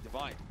that Cosmic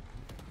Divide.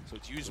 So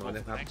it's usable for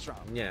the next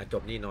round. เนี่ยจ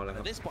บนี่นอนแล้วค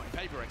รับ At this point,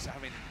 PRX are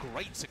having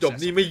great จบ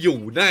success. นี่ไม่อยู่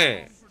แน่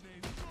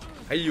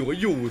ให้อยู่ก็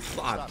อยู่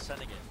สัตว์ Start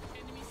sending it.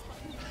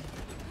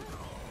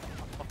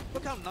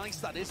 Look how nice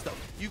that is, though.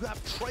 You have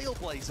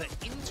Trailblazer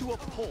into a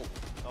pull,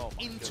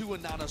 into a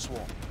Nano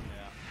Swarm.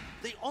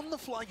 The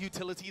on-the-fly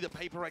utility that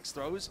PRX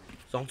throws,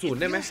 2-0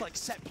 ได้ไหม feels like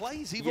set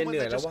plays, even when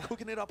they're just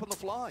cooking it up on the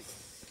fly.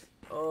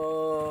 โอ้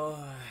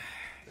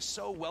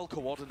So well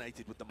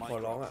coordinated with the ขอ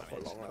mic. ร้องอ่ะขอ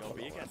ร้องอ่ะขอ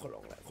ร้องอ่ะขอร้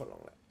องอ่ะขอร้อ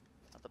งอ่ะ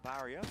At the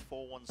barrier,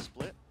 4-1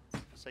 split.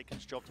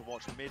 Saken's job to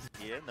watch mid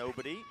here.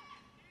 Nobody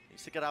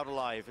needs to get out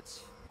alive. It's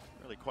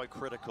really quite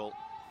critical.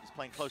 He's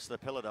playing close to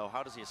the pillar though.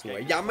 How does he สวย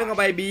escape? ย้ำไม่เข้า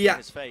ไปบีอ่ะ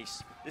His face.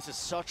 This is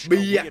such a B.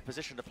 weird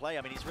position to play.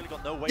 I mean, he's really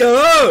got no way เจ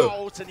อ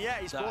out, and yeah,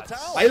 he's brought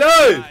out. ไปเล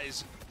ย That is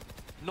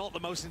not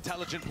the most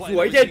intelligent play ส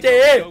วย that เจ he's เจ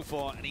going to go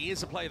for, and he is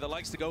a player that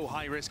likes to go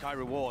high risk, high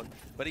reward.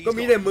 But he's ก็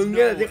มี got แต่มึงเ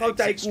นี่ย no ที่เข้าใ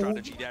จ exit กู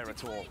strategy there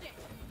at all.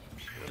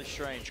 Really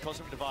strange.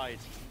 Cosmic Divide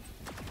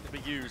to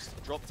be used.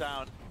 Drop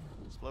down.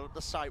 Explode at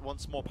the site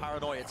once more.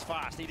 Paranoia. It's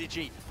fast. EDG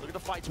looking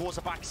to fight towards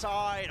the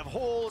backside of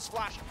Hall's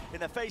flash in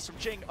their face from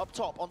Jing up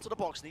top onto the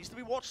box. Needs to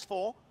be watched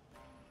for.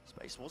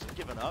 Space wasn't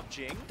given up.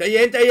 Jing. ใจเ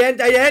ย็นใจเย็น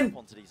ใจเย็น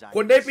Onto these ค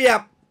นได้ angles. เปรีย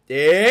บเ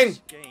จ๋ง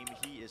This game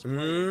he is อื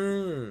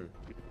playing. ม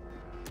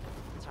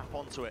Tap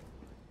onto it.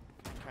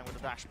 Kang with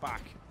a dash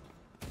back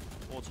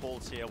towards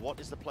Halls here. What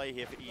is the play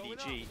here for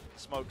EDG?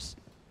 Smokes.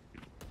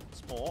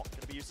 It's more.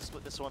 Going to be used to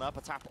split this one up.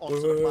 A tap onto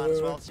the plan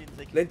as well. See if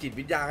they can เล่นจิต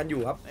วิทยากันอ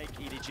ยู่ครับ make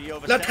EDG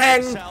แล้ว overstep แทง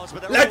themselves, but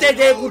they're แล้วเจ all เ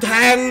จกูแท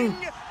ง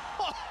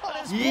And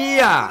it's เหี้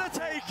ย blown for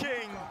the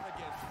taking.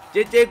 เจ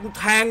เจกู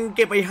แทงเ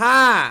ก็บไป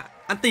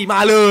5อันตีมา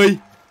เลย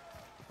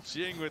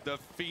Jing with the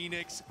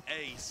Phoenix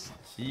Ace.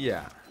 เชี่ย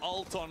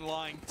Alt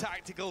online,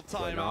 tactical Well,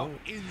 timeout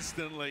no.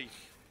 instantly.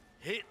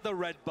 Hit the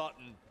red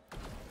button.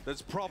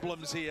 There's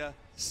problems here,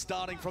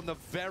 starting from the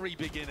very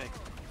beginning,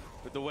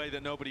 with the way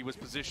that nobody was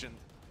positioned.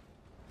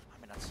 I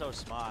mean, that's so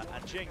smart.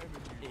 And Jing,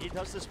 he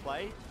does this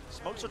play.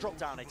 Smokes will drop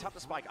down. They tap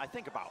the spike, I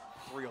think, about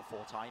 3 or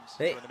 4 times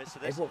Hey, during the midst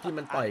of ไอ้ this. พวกที่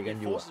มันต่อยกัน And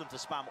อ he ยู่อะ forces them to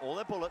spam all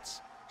their bullets,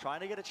 trying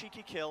to get a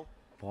cheeky kill.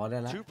 พอได้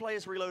แล้ว 2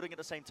 players reloading at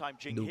the same time.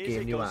 Jing, Do here's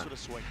game it you goes are. for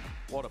the swing.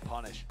 What a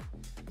punish.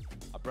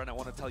 Brent, I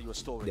want to tell you a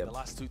story. Yep. The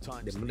last 2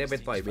 times Yep, theseมึงได้ไป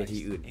ต่อย teams เวที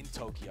faced อื่น in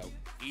Tokyo,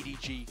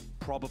 EDG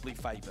probably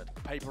favored.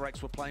 PRX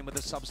were playing with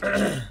a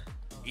substation.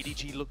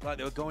 EDG looked like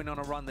they were going on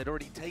a run. They'd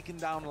already taken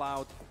down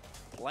Loud,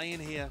 playing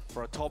here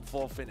for a top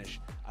 4 finish,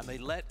 and they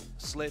let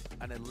slip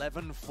an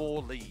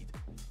 11-4 lead.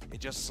 It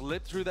just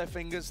slipped through their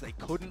fingers. They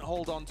couldn't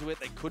hold on to it.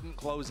 They couldn't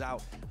close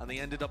out, and they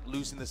ended up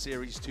losing the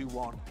series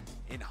 2-1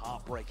 in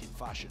heartbreaking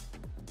fashion.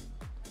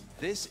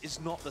 This is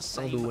not the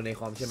ต้อง same ดูใน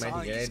คอมใช่ไหมถึ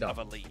งจะได้ size ดรอ of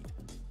ป a lead,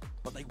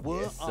 but they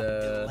were Yes, up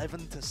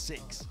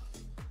 11-6,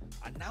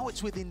 and now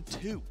it's within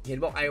 2. เห็น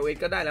บอก iOS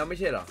ก็ได้แล้วไม่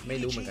ใช่เหรอไม่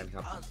รู้เหมือนกันค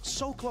รับ EDG are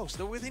so close.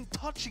 They're within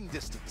touching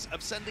distance of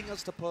sending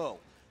us to Pearl.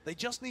 They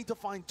just need to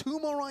find 2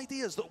 more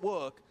ideas that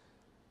work,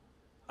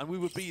 and we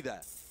would be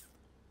there.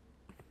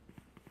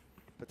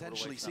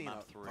 Potentially for that seeing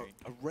map 3.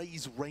 a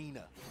Raze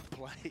Reyna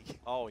play.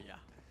 Oh, yeah.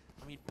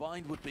 I mean,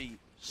 Bind would be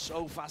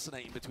so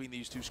fascinating between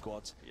these 2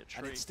 squads. Be a And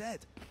treat. instead,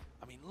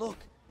 I mean, look,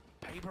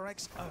 PRX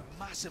are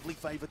massively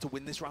favored to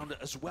win this round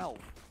as well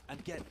and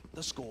get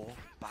the score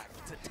back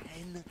to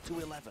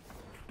 10-11.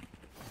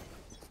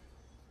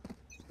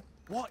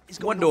 What is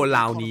ว่า going โด on น with ล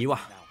าว the นี้ economy ว่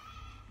ะ now?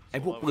 ไอ้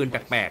พวกปืนแ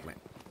ปลกๆเนี่ย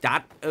จั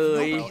ดเอ้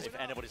ย Well, if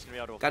anybody's going to be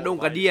able to กระดง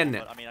afford กระเดียน life, เ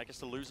นี่ย but, I mean, I guess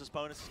the loser's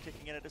bonus is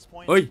kicking in at this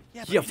point. เฮ้ย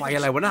Yeah, เหี้ย but ไฟอ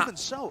ะไรวะน่ะ even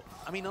so,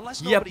 I mean, unless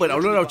เหี้ย nobody เปิดเอา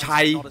เรื่องเรา usually ชั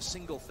ย buys not a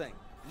single thing.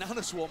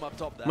 Nano Swarm up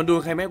top there. มันโด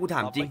นใครแม่กูถ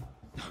ามจริง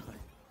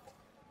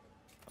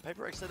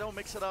PRX, they don't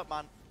mix it up,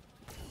 man.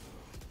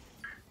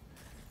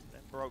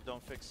 Then broke,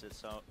 don't fix it,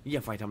 so เหี้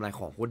ยไฟทำลาย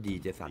ของโคตรดี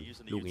เจสัน they're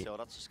using the ลูกนี้ util.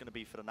 That's just going to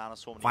be for the Nano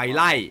Swarm. ไฟไ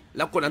ล่แ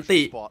ล้วกดอัน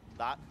ติ Spot.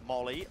 That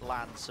Molly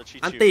lands, so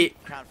Chichu อันติ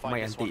can't ไม่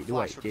fight อัน this ติ one. ด้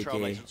วย Flash from เจเจ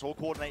Trailblazers. It's all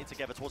coordinated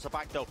together towards the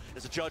back, though.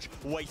 There's a judge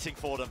waiting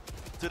for them.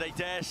 Do they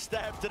dare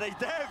step? Do they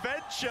dare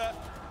venture?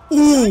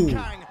 อู้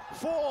Kang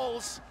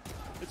falls.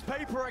 It's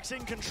PRX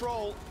in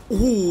control. โอ้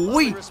โห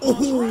โอ้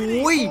โห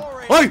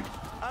เฮ้ย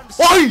And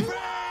Oi!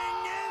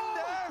 spring in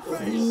their โอ้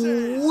โ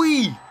ห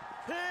faces.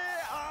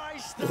 Here I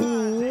stand.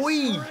 Oi!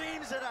 He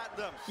screams it at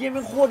them. เหี้ย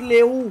มันโคตรเ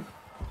ร็ว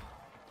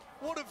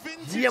What a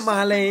vintage เหี้ยมา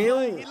แล้ว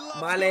play. He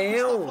loves มาแล้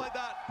ว doing stuff like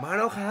that. มาแ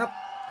ล้วครับ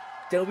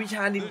เจอวิช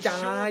านิน The จา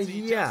shorty เ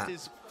หี้ย just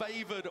his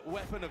favored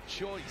weapon of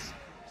choice.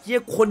 เหี้ย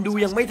คนดู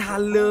ยังไม่ทั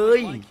นเล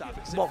ย Like that,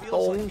 because it บอก feels ต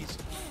รง like he's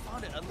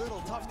found it a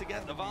little tough to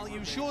get the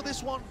value. Sure, this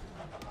one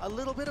a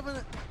little bit of an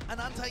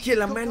เหี้ย anti-eco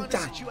แล้วแม่น kind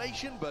จั of ด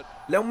situation, but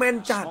แล้วแม่น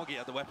จัด Smoggy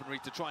had the weaponry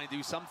to try and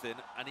do something,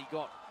 and he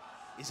got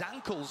his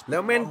ankles แล้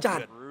วแม่นจัด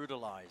broken.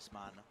 Brutalized,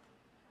 man.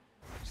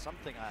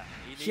 Something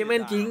he หี้ย needed แม่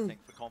น that, จริง I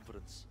think, for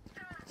confidence.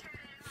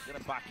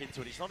 gonna back into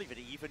it. He's not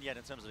even yet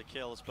in terms of the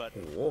kills, but โ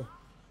อ้โห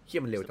เขี้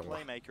ยมันเร็ว he's จั the งวะ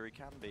playmaker he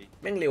can be.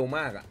 แม่งเร็วม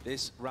ากอ่ะ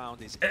This round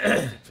is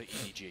everything for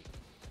EDG.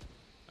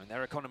 And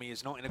their economy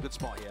is not in a good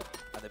spot here.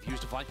 And they've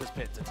used a Viper's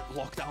Pit to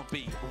lock down B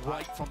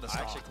right from the I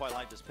start. actually quite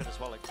like this pit as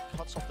well. It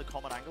cuts off the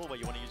common angle where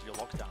you want to use your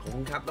lockdown. ขอบ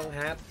คุณครับต้องฮ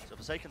าร์ด So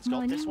Forsaken's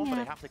got this one, but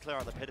they have to clear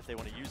out the pit if they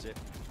want to use it.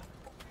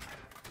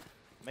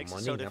 Makes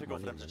it so difficult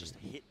for them to just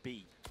hit B.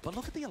 But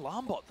look at the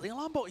alarm bot. The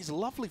alarm bot is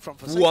lovely from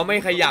หัว Forsaken. ไม่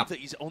ขยับ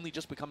That he's only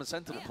just become a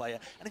sentinel player.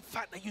 And in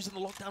fact, they're using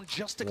the lockdown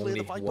just to clear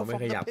the หั Viper วไม่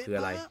from ข the ยับ pit, คือ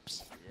อะไร perhaps?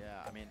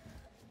 Yeah, I mean,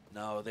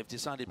 No, they've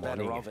decided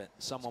better of it.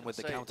 Someone with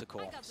the say- counter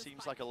core.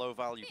 seems like a low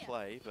value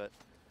play, but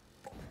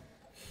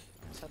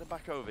let's head him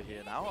back over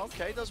here now.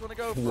 Okay, does want to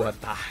go หัว for it.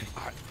 ตาย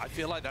I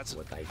feel like that's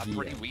What a idea.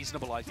 pretty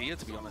reasonable idea,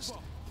 to be honest.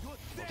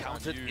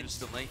 Countered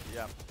instantly.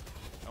 Yeah,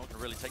 no one can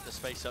really take the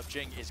space up.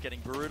 Jing is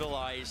getting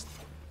brutalized.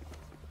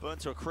 Burnt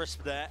to a crisp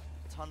there.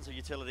 Tons of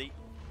utility.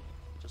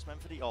 Just meant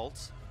for the ult.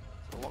 So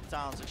the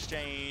lockdowns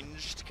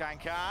exchanged.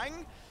 Kang.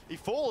 He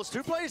falls.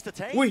 2 players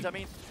detained. Ui. I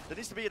mean, there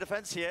needs to be a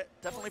defense here.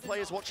 Definitely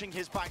players watching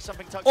his back.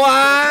 Something tucked ว้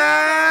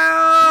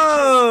า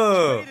ว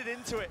traded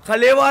into it. เขา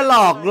เรียกว่าหล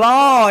อกล่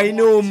อไอ้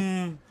หนุ่ม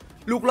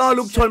ลูกล่อ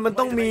ลูกชนมัน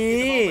ต้องมี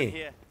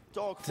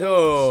Dog โธ่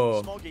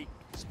Smoggy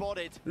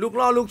spotted. ลูก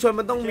ล่อลูกชน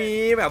มันต้องมี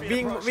แบบ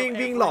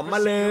วิ่งหล่อมมา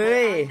เล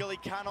ย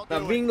แบ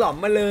บวิ่งหล่อม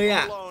มาเลย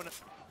อ่ะ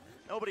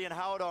Nobody in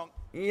Howdong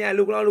เนี่ย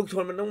ลูกล่อลูกช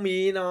นมันต้องมี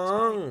น้อ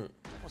ง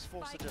was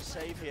forced to just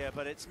save here,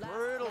 but it's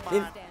brutal,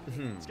 In-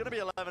 man. It's gonna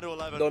be 11 to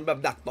 11. โดนแบบ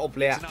ดักตบ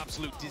เลย It's อ่ะ an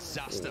absolute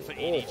disaster for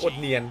โอ้ EDG. โคตร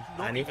เนียน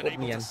อัน Not นี้โค even ตร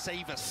เนีย able น to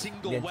save a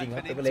single เนียนจริง weapon ค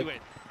รับเป็นเล็ก into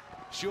it.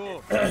 Sure,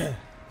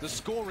 the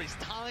score is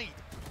tied,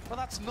 but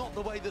that's not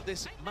the way that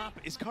this map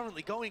is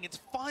currently going. It's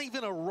 5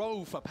 in a row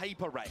for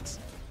PRX,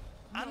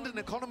 and an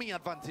economy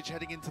advantage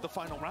heading into the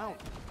final round.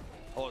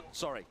 Or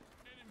sorry,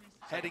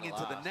 heading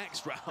into the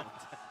next round.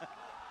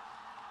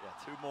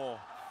 Yeah, 2 more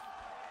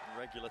in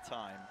regular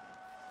time.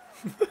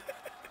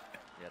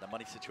 Yeah, the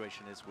money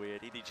situation is weird.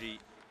 EDG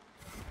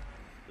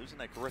losing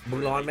their grip. มึ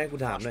งร้อนไหมกู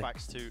ถามหน่อย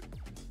Flashbacks to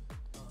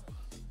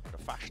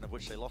the fashion of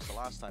which they lost the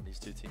last time these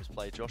 2 teams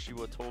played. Josh, you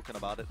were talking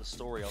about it, the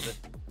story of it.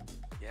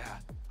 Yeah,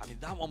 I mean,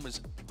 that one was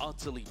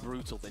utterly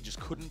brutal. They just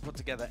couldn't put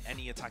together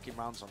any attacking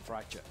rounds on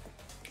Fracture.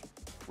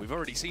 We've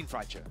already seen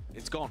Fracture.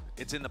 It's gone.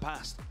 It's in the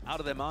past. Out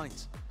of their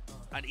minds.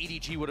 And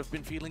EDG would have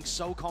been feeling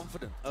so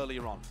confident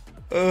earlier on.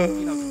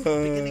 You know,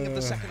 beginning of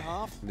the second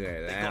half,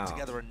 they got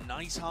together a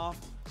nice half,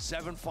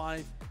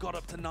 7-5, got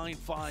up to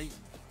 9-5.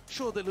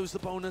 Sure, they lose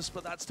the bonus,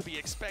 but that's to be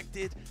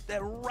expected.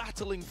 They're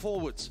rattling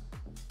forwards,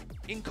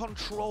 in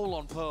control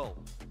on Pearl.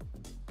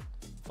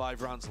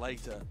 5 rounds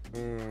later,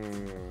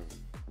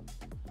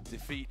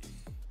 defeat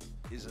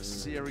is a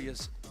serious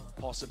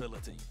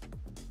possibility.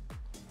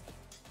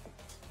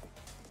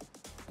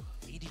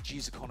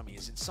 EDG's economy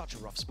is in such a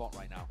rough spot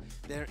right now.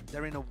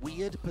 They're in a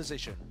weird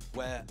position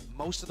where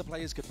most of the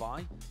players could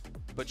buy,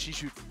 but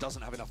Shishu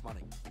doesn't have enough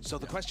money. So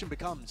the question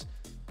becomes,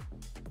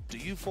 do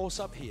you force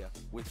up here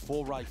with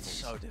 4 rifles?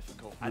 So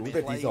difficult. And Đúng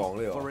là play tí giòn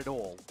đấy hả? for it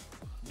all,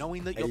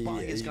 knowing that your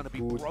buy is going to be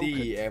broken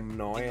Booty em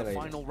nói in the này.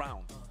 final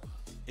round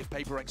if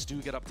PRX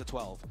do get up to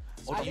 12?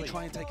 Or do you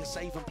try and take a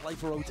save and play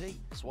for OT?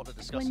 It's what they're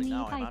วัน discussing นี้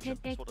now, ไป I เพช imagine. ร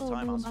เอ็ก It's what โป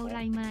the บูม timeouts เอาไร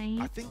for. ไหม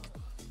I think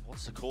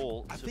What's the call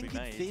I to think be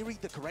in made? theory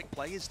the correct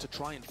play is to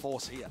try and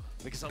force here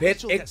because at เพช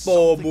least ร you'll เอ็ก get โป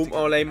something บูม to เอ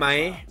าอะไรไหม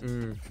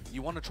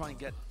You want to try and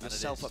get And it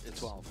yourself is. up to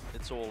 12.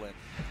 It's all in.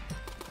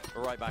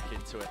 We're right back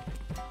into it.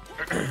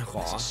 ข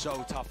อ This is so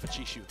tough for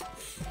Chishu.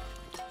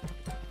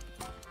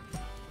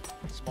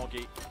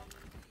 Smoggy,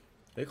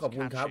 เฮ้ยขอบ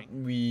คุณครับ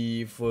V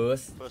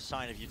First first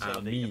sign of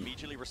utility, me.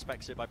 immediately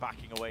respects it by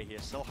backing away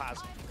here. Still has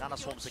Nana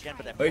Swarms again,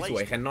 but they're เฮ้ย placed. ส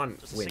วยแคนนอน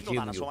Just a เว้น single ชื่อ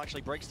มึ Nana งอยู่ Swarm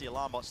actually breaks the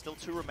alarm bot. Still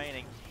 2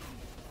 remaining.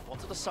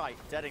 Onto the site,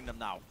 deading them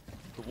now.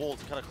 The wall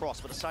to cut across,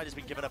 but the site has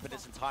been given up in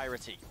its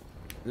entirety.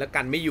 แล้ว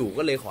กันไม่อยู่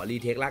ก็เลยขอรี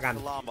เทคแล้วกัน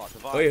Alarm bot,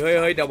 เฮ้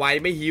ยเดี๋ยวไว้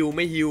ไม่ฮิ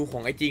วขอ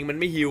งไอ้จริงมัน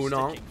ไม่ฮิว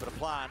น้อง sticking for the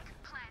plan.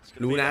 It's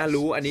gonna รู้ be นะ less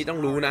รู้อันนี้ต้อง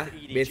รู้นะ for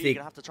EDG. เบสิก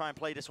Gonna have to try and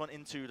play this one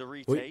into the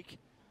retake.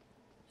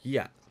 เฮี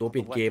ยตัวเป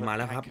ลี่ยนเกมมาแ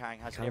ล้วครับ Kang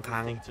has ค้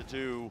าง everything to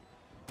do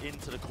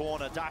into the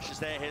corner. Dash is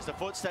there. Here's the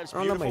footsteps. ๆเอ้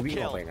าแล้วทำไม Beautiful วิ่ง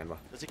ออก kill. ไปกันวะ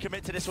Does he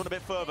commit to this one a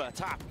bit further?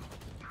 Tap.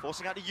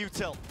 Forcing out the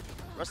util.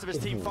 Rest of his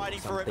team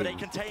fighting for it, but they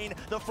contain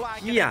the flag.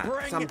 เฮีย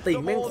Bring ซัมติง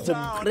the แม่ง ball คม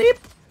down. กริบ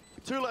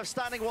 2 left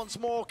standing once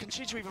more. Can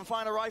Chichu even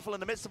find a rifle in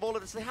the midst of all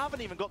of this? They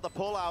haven't even got the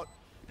pull out.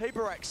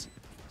 PRX.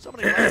 So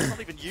many players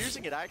not even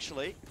using it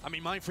actually. I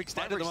mean, Mindfreak's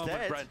dead at the Mindfreak's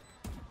moment, dead. Brent.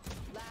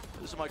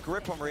 Losing my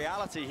grip on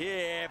reality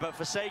here, but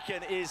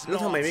Forsaken is แล้ว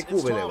not. ทำไมไม่ It's กู้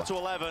ไปเลยวะ 12 to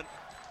 11.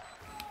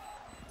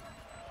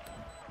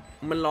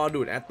 มันรอ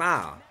ดูดแอตตา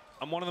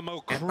And one of the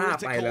most At that,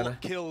 critical Bailey.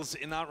 kills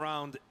in that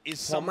round is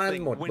พอมัน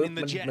something หมด winning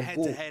ปุ๊ the บ jet มัน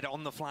กู้ head-to-head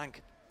on the flank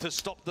to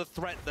stop the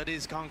threat that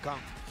is Kang.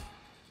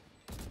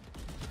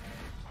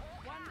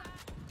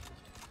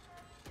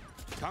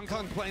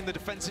 Kang playing the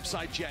defensive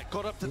side jet,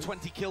 got up to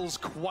 20 kills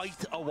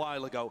quite a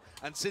while ago,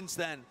 and since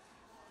then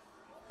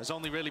has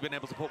only really been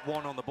able to put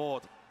 1 on the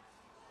board.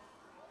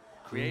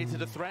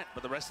 created a threat,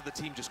 but the rest of the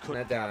team just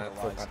couldn't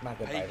capitalize.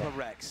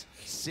 PRX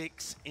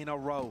 6 in a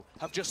row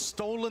have just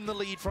stolen the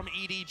lead from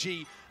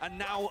EDG and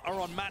now are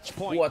on match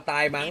point.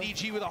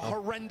 EDG with a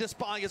horrendous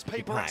buy as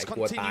PRX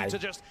continue to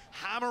just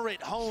hammer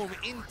it home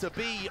into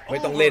B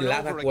over and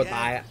over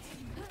again.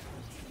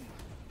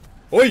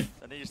 There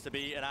needs to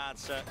be an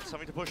answer,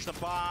 something to push them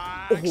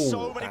back.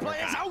 So many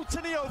players out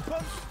in the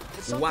open.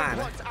 It's something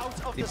plucked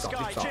out of the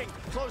sky. Jing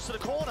close to the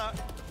corner.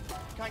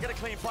 Can't get a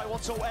clean fight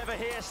whatsoever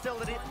here. Still,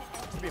 there needs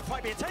to be a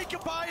fight being taken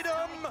by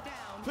them.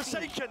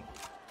 Forsaken.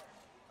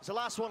 There's the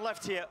last one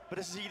left here, but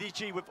this is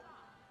EDG with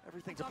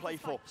everything to play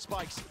for.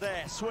 Spikes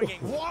there,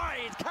 swinging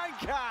wide.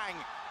 Kang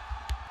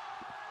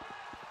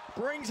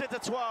brings it to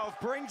 12,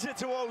 brings it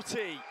to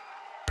OT.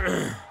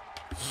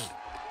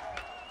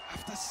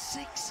 After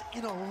 6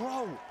 in a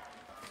row,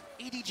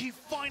 EDG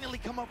finally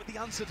come up with the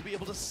answer to be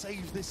able to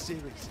save this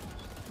series.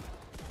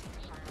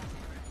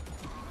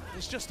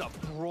 It's just a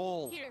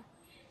brawl.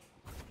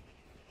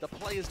 The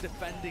players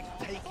defending,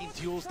 taking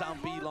duels down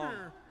B long.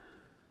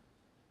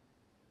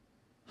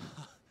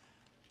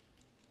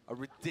 A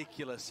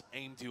ridiculous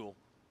aim duel.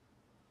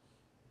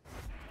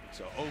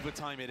 So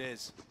overtime it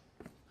is.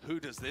 Who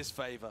does this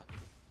favor?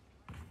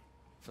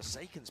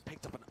 Forsaken's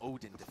picked up an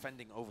Odin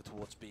defending over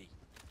towards B.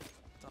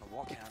 Don't know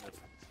what kind of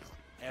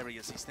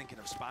areas he's thinking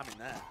of spamming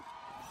there.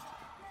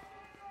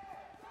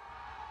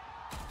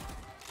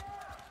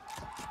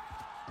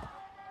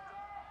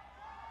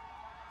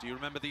 Do you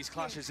remember these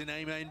clashes in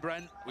A main,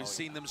 Brent? We've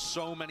seen them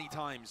so many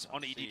times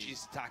on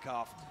EDG's attack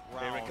half.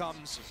 Here it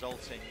comes.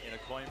 Resulting in a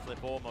coin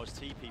flip almost.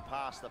 TP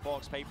past the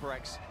box.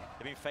 PRX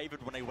have been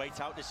favored when they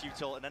wait out this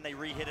util and then they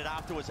re-hit it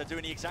afterwards. They're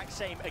doing the exact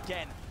same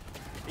again.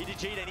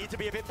 EDG, they need to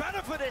be a bit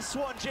better for this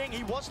one. Jing,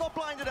 he was not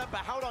blinded up, but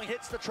Howdong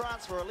hits the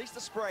transfer, at least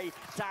the spray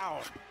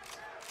down.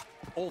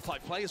 All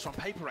 5 players from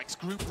PRX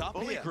grouped up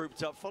fully here.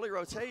 Grouped up, fully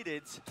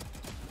rotated.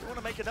 They want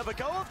to make another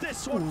go of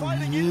this one,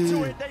 fighting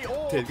into it. They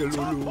all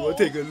topple,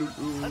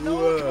 and no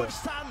one can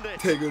withstand it.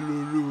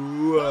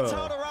 That's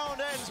how the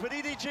round ends, but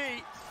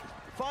EDG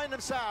find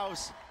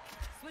themselves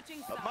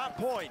at map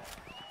point.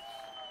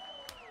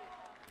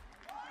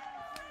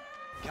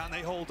 Can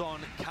they hold on?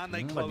 Can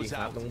they close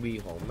out? They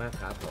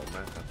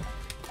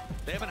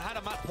haven't had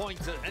a map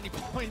point at any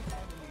point,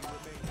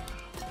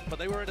 but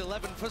they were at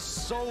 11 for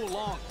so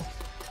long.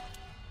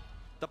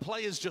 The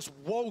players just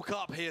woke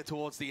up here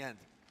towards the end.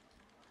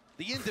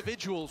 The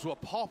individuals were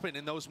popping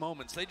in those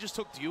moments. They just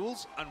took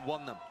duels and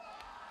won them.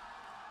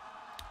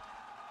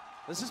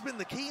 This has been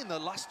the key in the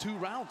last 2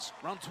 rounds.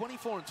 Round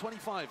 24 and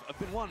 25 have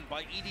been won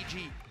by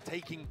EDG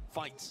taking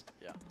fights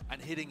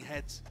and hitting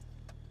heads.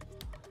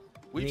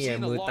 We've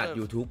seen a lot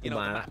of the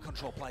map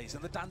control plays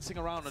and the dancing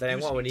around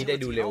and using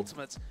utility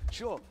ultimates.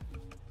 Sure,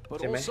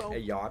 but also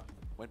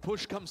when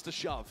push comes to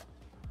shove,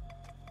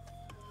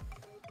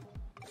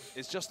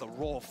 it's just the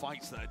raw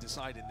fights that are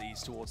deciding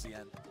these towards the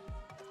end.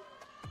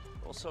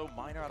 Also,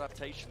 minor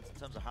adaptations in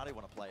terms of how they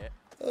want to play it.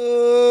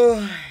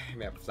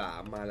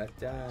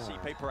 See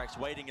PRX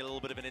waiting a little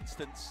bit of an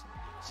instance,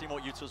 seeing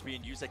what util's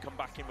being used. They come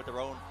back in with their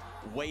own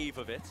wave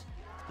of it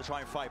to try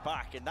and fight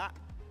back. And that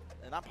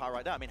power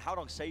right there, I mean,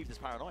 Howdong saved his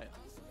paranoia.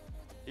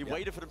 He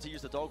waited for them to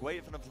use the dog,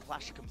 waited for them to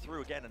flash to come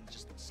through again, and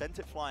just sent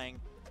it flying,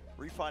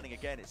 refighting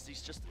again. It's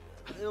these just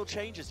little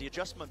changes, the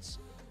adjustments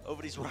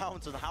over these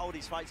rounds and how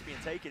these fights are being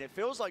taken. It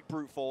feels like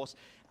brute force,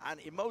 and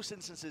in most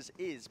instances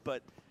is,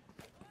 but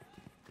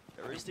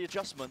there is the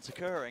adjustments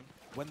occurring.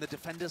 When the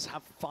defenders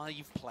have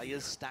 5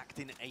 players stacked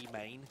in A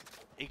main,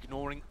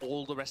 ignoring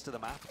all the rest of the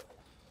map,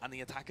 and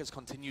the attackers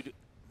continued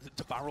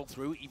to barrel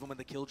through even when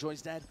the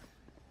Killjoy's dead,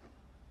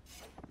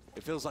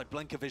 it feels like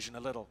blinker vision a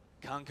little.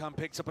 Kang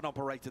picks up an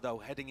operator though,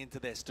 heading into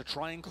this to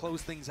try and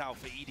close things out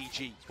for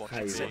EDG.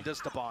 Send us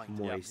to buy.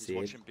 He's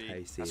watching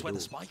B. That's where the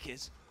spike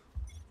is.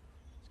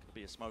 It's going to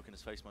be a smoke in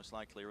his face most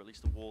likely, or at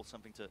least a wall,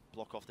 something to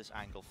block off this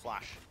angle.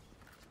 Flash.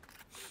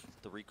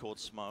 The record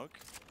smoke.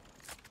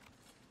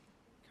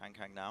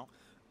 Kang now.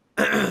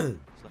 He's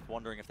left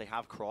wondering if they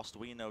have crossed.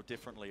 We know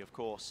differently, of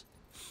course.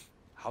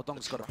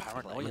 Howdong's got a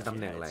paranoia.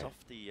 It's off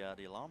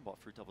the alarm bot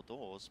through double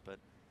doors, but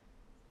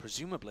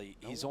presumably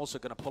he's also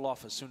going to pull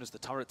off as soon as the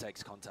turret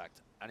takes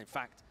contact. And in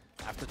fact,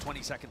 after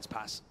 20 seconds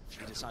pass,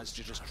 he decides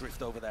to just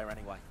drift over there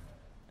anyway.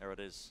 There it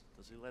is.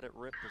 Does he let it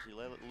rip? Does he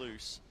let it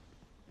loose?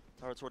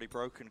 Turret's already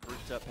broken,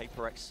 grouped up.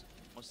 PRX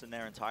almost in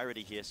their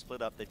entirety here,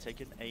 split up. They've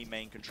taken A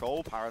main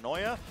control.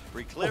 Paranoia,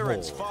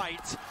 re-clearance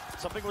fight.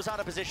 Something was out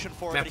of position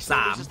for him, but he still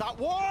loses that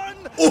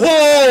one.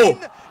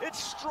 It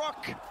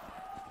struck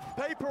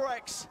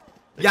PRX.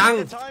 The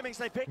timings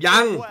they picked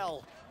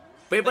well.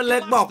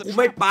 PRX บอกกู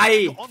ไม่ไป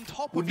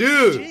กูดื้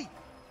อ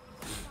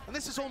And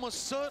this is almost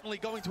certainly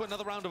going to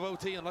another round of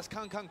OT unless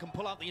Kang can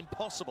pull out the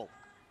impossible.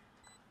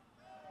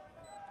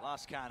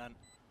 Last cannon.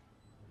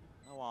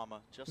 No armor.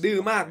 Just ดื้อ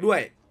มากด้ว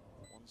ย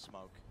one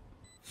smoke.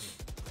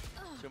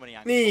 Too many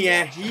นี่ไง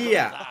เฮีย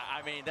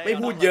ไม่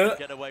พูดเยอะ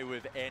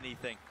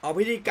เอา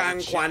พิธีการ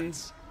ควัน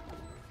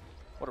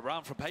What a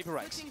round from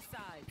PRX.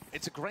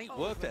 It's a great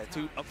work there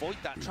to avoid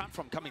that trap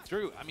from coming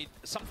through. I mean,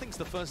 something's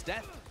the first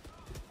death,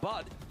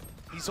 but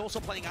He's also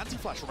playing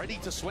anti-flash, ready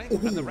to swing. โอ้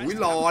โห And the rest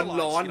ร้อน capitalize.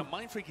 ร้อน You know,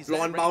 Mindfreak is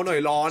ร้อน there เบาหน่อย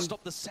ready ร้อน to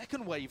stop the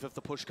second wave of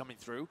the push coming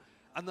through.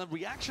 And the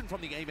reaction from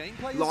the main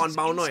players ร้อน is เ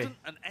บาหน่อย instant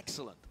and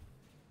excellent.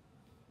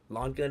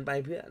 ร้อนเกินไป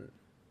เพื่อน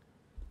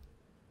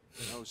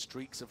No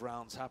streaks of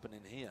rounds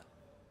happening here.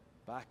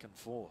 Back and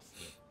forth.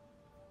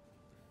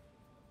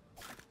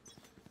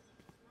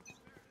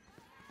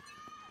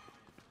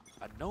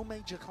 And no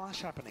major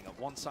clash happening at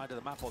one side of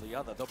the map or the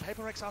other. Though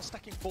PRX are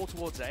stacking 4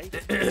 towards A,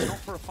 it's not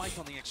for a fight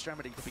on the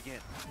extremity to begin.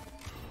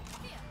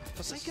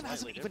 Forsaken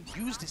hasn't even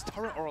used his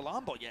turret or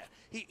alarm bot yet.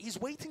 He's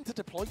waiting to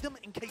deploy them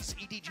in case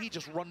EDG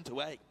just run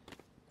to A. Run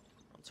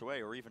to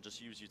A or even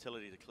just use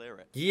utility to clear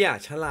it. เหี้ย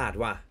ฉลาด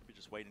ว่ะ We're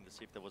just waiting to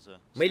see if there was a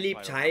ไม่รีบ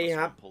ใช้ค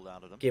รับ pulled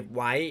out of them, เก็บ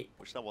ไว้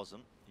which there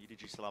wasn't.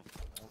 EDG still have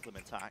all of them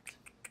intact.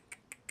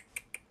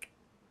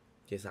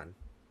 เจสัน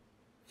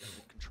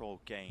Control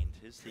gained.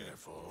 Here's the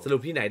สรุป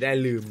ที่ไหนได้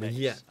ลืมไอ้เ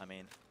หี้ย I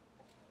mean,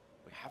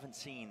 we haven't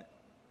seen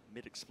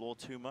mid explore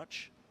too much.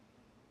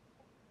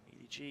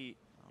 EDG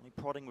only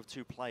prodding with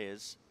 2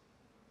 players.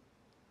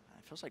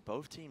 It feels like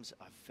both teams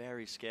are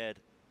very scared.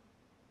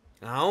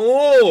 เอา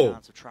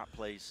Chance of trap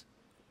plays.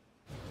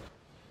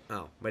 อ้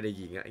าวไม่ได้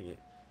ยิงอะอย่างงี้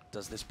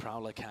Does this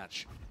Prowler catch?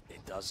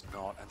 It does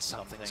not, and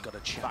something's got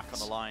a chance. Back on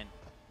the line.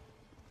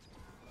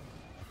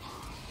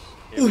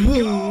 โอ้โห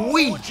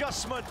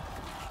Adjustment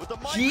with the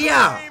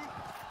Yeah. micro.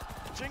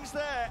 Jing's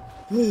there.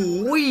 โ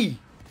อ้ย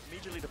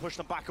Immediately to push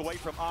them back away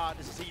from Art.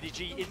 This is EDG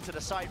into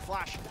the side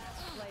flash.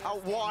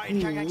 Out wide.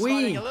 Ooh, Kang wee.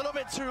 sliding a little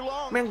bit too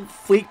long. แม่ง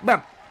ฟิกแบ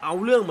บเอา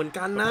เรื่องเหมือน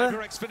กันนะ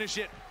PRX finish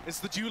it. It's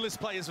the duelist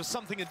players with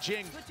something in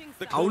Jing.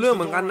 The เอาเรื่องเ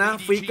หมือนกันนะ close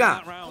the door ฟิก EDG อะ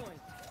that round.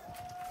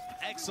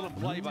 Excellent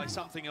play by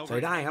something over ใช้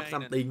ได้ครับ in ซั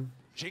main, ม and ติง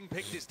Jing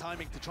picked his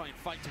timing to try and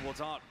fight towards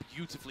Art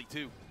beautifully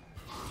too.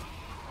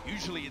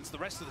 Usually it's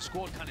the rest of the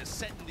squad kind of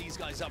setting these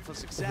guys up for โอ้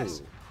โห success.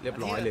 เรียบ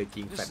ร้อยเลยจ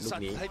ริงแฟลตลูก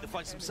Decide นี้ to take the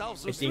fights themselves.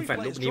 ไอ้ Those จริง three แฟลต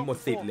ลูก players นี้ dropped หมด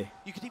สิท before ธิ์เลย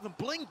you could even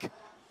blink.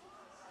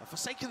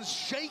 Forsaken's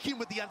shaking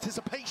with the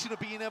anticipation of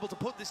being able to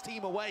put this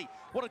team away.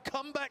 What a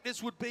comeback this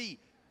would be.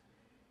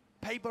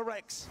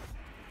 PRX.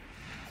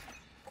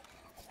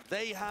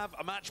 They have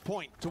a match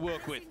point to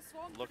work with.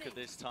 Look at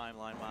this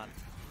timeline, man.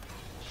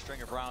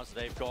 String of rounds that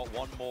they've got.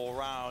 One more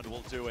round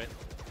will do it.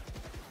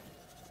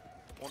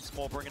 Once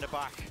more bringing it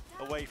back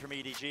away from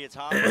EDG. It's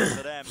hard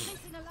for them.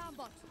 Placing alarm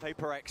bot.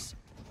 PRX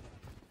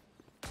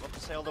look to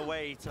sail the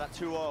way to that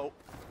 2-0.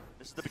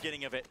 This is the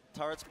beginning of it.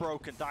 Turret's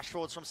broken. Dash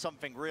forwards from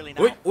something really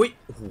อุ้ย now. อุ้ย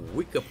โอ้โห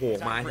เกือบโผล่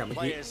มาจาก Accurate เมื่อ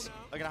กี้ players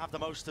are going to have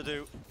the most to do.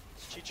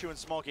 It's Chichu and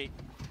Smoggy.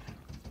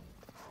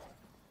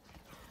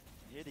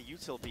 Here the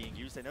util being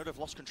used. They know they've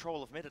lost control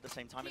of mid at the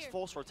same time. It's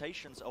forced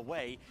rotations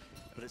away,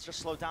 but it's just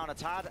slowed down a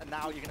tad, and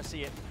now you're going to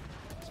see it.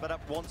 Sped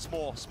up once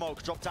more. Smoke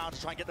drop down to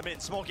try and get them in.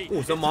 Smoggy. Ooh,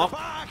 into Smoke. the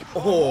back.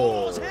 Oh.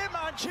 Oh, him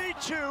and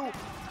Chichu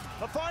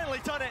have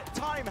finally done it.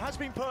 Time has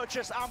been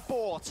purchased and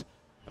bought.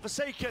 And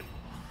Forsaken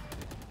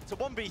to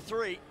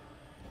 1v3.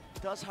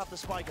 Does have the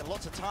spike and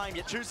lots of time,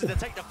 yet choosing to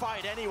take the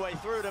fight anyway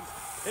through them.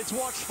 It's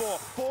watched for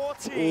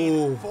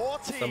 14.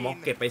 สมอก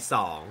เก็บไป2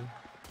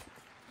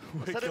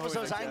 Said it was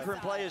those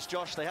anchoring players,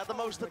 Josh. They had the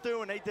most to do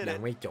and they did ยั it.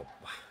 งไม่จบ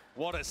ว่ะ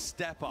What a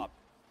step up.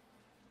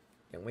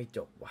 ยังไม่จ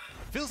บว่ะ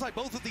Feels like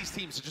both of these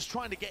teams are just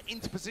trying to get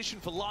into position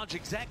for large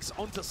execs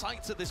onto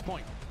sites at this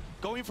point.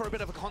 Going for a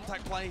bit of a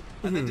contact play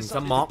and then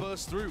deciding Smoke. to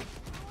burst through.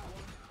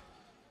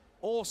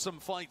 Awesome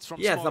fights from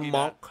เหี้ย Smoggy สม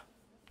อก there.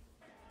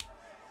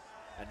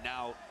 And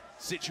now,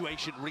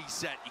 situation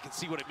reset. You can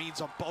see what it means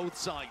on both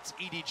sides.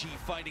 EDG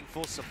fighting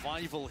for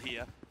survival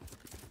here.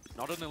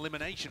 Not an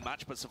elimination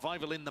match, but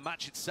survival in the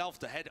match itself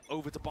to head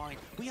over to Bind.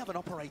 We have an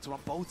operator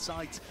on both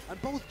sides, and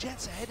both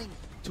jets are heading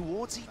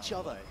towards each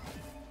other.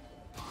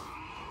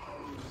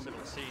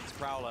 Similar scenes,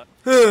 Prowler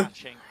Huh.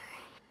 catching.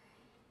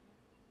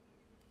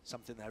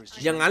 Something there is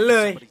just อย่างนั้นเล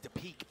ย somebody to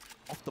peek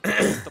off the back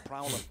of the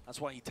Prowler.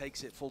 That's why he takes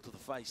it full to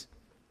the face.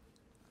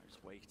 Just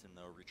waiting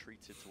though,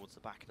 retreated towards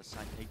the back of the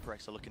side. PRX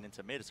are looking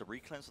into mid. It's a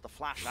reclaim with the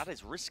flash. That is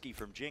risky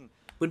from Jing.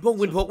 ปืนพ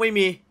กไม่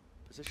มี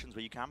Positions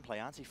where you can play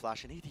anti-flash,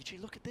 and EDG,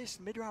 look at this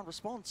mid-round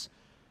response.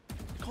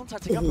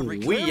 Contacting up and Ooh,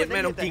 reclaiming, yeah, they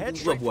man, hit the I'm head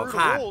thinking straight of through the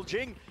Wakad. wall.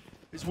 Jing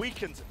is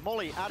weakened.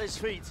 Molly at his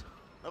feet.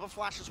 Another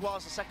flash as well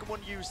as the second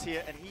one used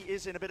here, and he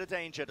is in a bit of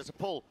danger. There's a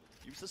pull.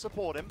 Used to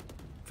support him.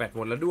 แฟลตห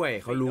มดแล้วด้วย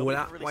เขารู้แ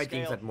ล้ว Really ว่าจริ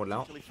ง scale แฟลตหมดแล้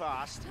ว particularly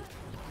fast.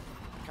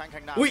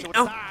 Kang now, Ui, so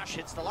ow. dash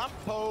hits the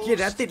lamppost. เหี้ย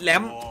แล้วติดแหล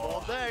ม Oh,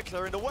 there,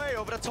 clearing the way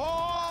over the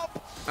top.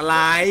 อะไร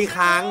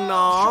ค้าง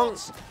น้อง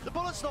Shots. The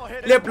bullet's not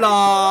hitting. เรียบ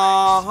ร้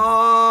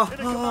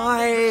อ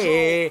ย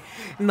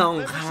น้อง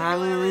ค้าง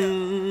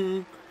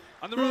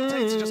And the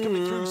rotates are just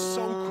coming through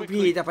so quickly.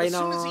 พี่จะไป As น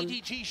อ soon as น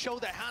EDG show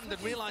their hand and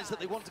realize that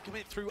they want to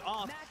commit through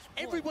Art,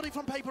 everybody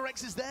from PRX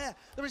is there.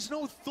 There is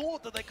no thought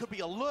that there could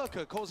be a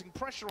lurker causing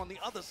pressure on the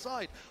other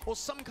side or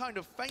some kind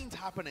of feint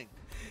happening.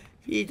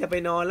 พี่จะไป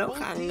นอนแล้ว Both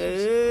ค้าง teams เอ้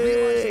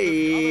realize that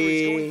the other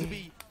is ย going to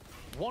be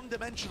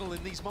one-dimensional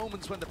in these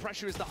moments when the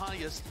pressure is the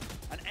highest,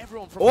 and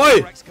everyone from โอ้ย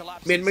PRX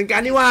collapses. เหม็นเหมือนกั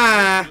นนี่ว่า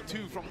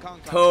Two from Kang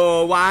โถ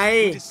ไว้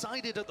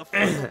decided at the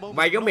final moment ไ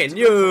ว้ก็เหม็น not to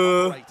อยู่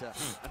go for operator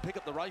and pick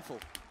up the rifle.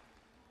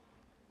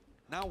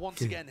 Now once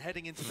again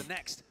heading into the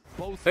next.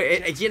 เฮ้ย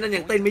ไอ้เหี้ยนั่น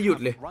ยังเต้นไม่หยุด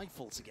เลย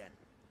Rifles again.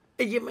 ไ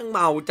อ้เหี้ยแม่งเม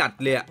าจัด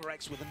เลยอะ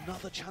PRX with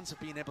another chance of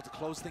being able to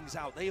close things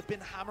out. They have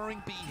been hammering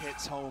B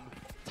hits home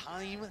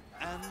time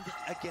and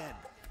again.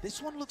 This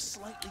one looks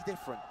slightly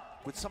different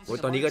with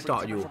something ตอนนี้ก็เจา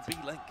ะอยู่ from B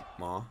Link.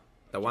 หมอ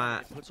แต่ว่า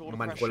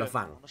มันคนละ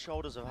ฝั่ง on the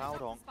shoulders of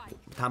Howdong.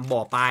 ทำบ่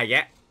อปลาแย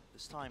ะ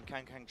This time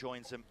Kang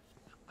Joins him.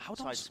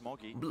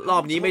 รอ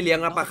บนี้ไม่เลี้ยง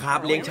แล้วปะครับ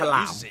เลี้ยงฉล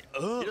าม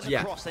เ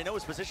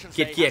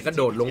กียร์กระโ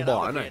ดดลงบ่อ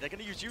หน่อย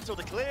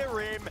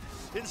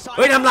เ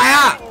ฮ้ยทำไร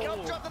อ่ะ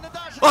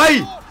เฮ้ย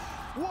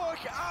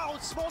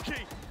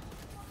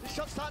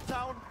Shuts that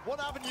down.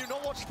 One avenue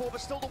not watched for,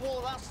 but still the wall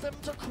allows them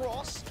to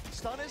cross.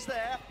 Stun is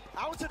there.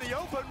 Out in the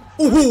open.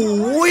 โอ้โห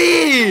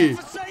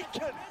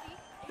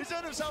He's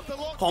earned himself the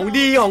lockdown. ของ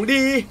ดีของ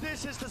ดี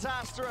This is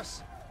disastrous.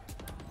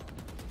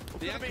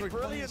 The anchor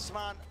brilliant,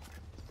 man.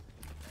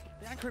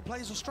 The anchor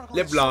players will struggle. เ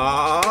รียบ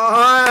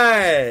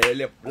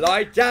ร้อ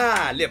ยจ้า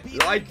เรียบ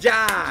ร้อยจ้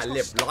าเ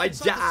รียบร้อย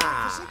จ้า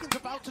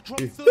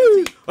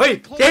เฮ้ย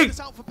จริง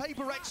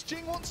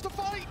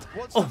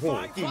โอ้โห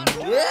จริง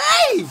เ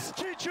ฮ้ย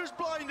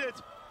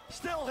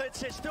Still hits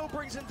it, still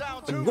brings him down.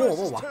 โง่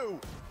ปะวะ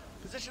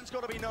Position's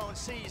got to be known.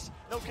 Sees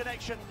no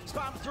connection.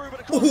 Spam through, but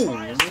โอ้โห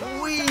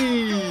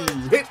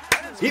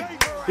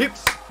ฮิป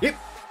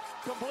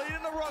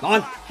completing the run นอน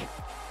back.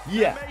 เ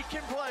ยี่ย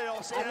Making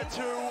playoffs in a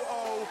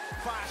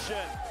 2-0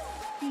 fashion.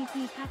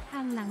 ทีพัดท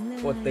ำหลังเลย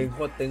โคตร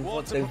ตึง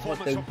What a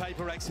performance from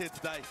PRX here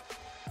today.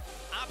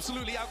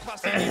 Absolutely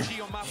outclassed EDG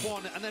on map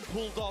 1 and then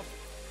pulled off.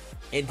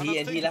 NT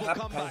แล้วครับ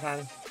ทาง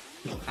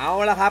เอา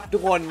ละครับทุ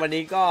กคนวัน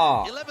นี้ก็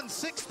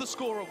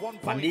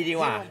ฝันดีดี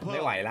กว่าไ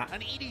ม่ไหวละ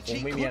คง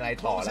ไม่มีอะไร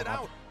ต่อแล้วครับ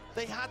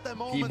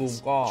พี่บูม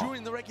ก็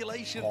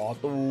ขอ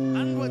ตั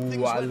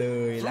วเล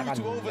ยแล้วกัน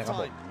นะครับ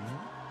ผม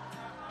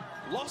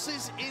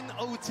Losses in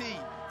OT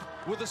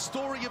with a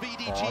story of ข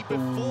EDG อตัว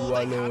before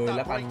they เล had ย that แ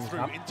ล้วกันค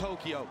breakthrough รับ in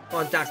Tokyo. ก่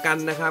อนจากกัน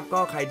นะครับก็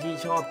ใครที่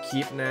ชอบค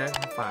ลิปนะ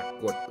ฝาก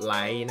กดไล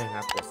ค์นะค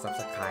รับกด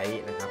Subscribe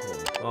นะครับผม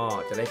ก็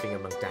จะได้เป็นก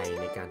ำลังใจ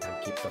ในการท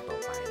ำคลิปต่อ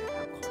ๆไปนะค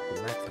รับขอบคุณ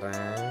มากค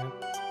รั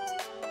บ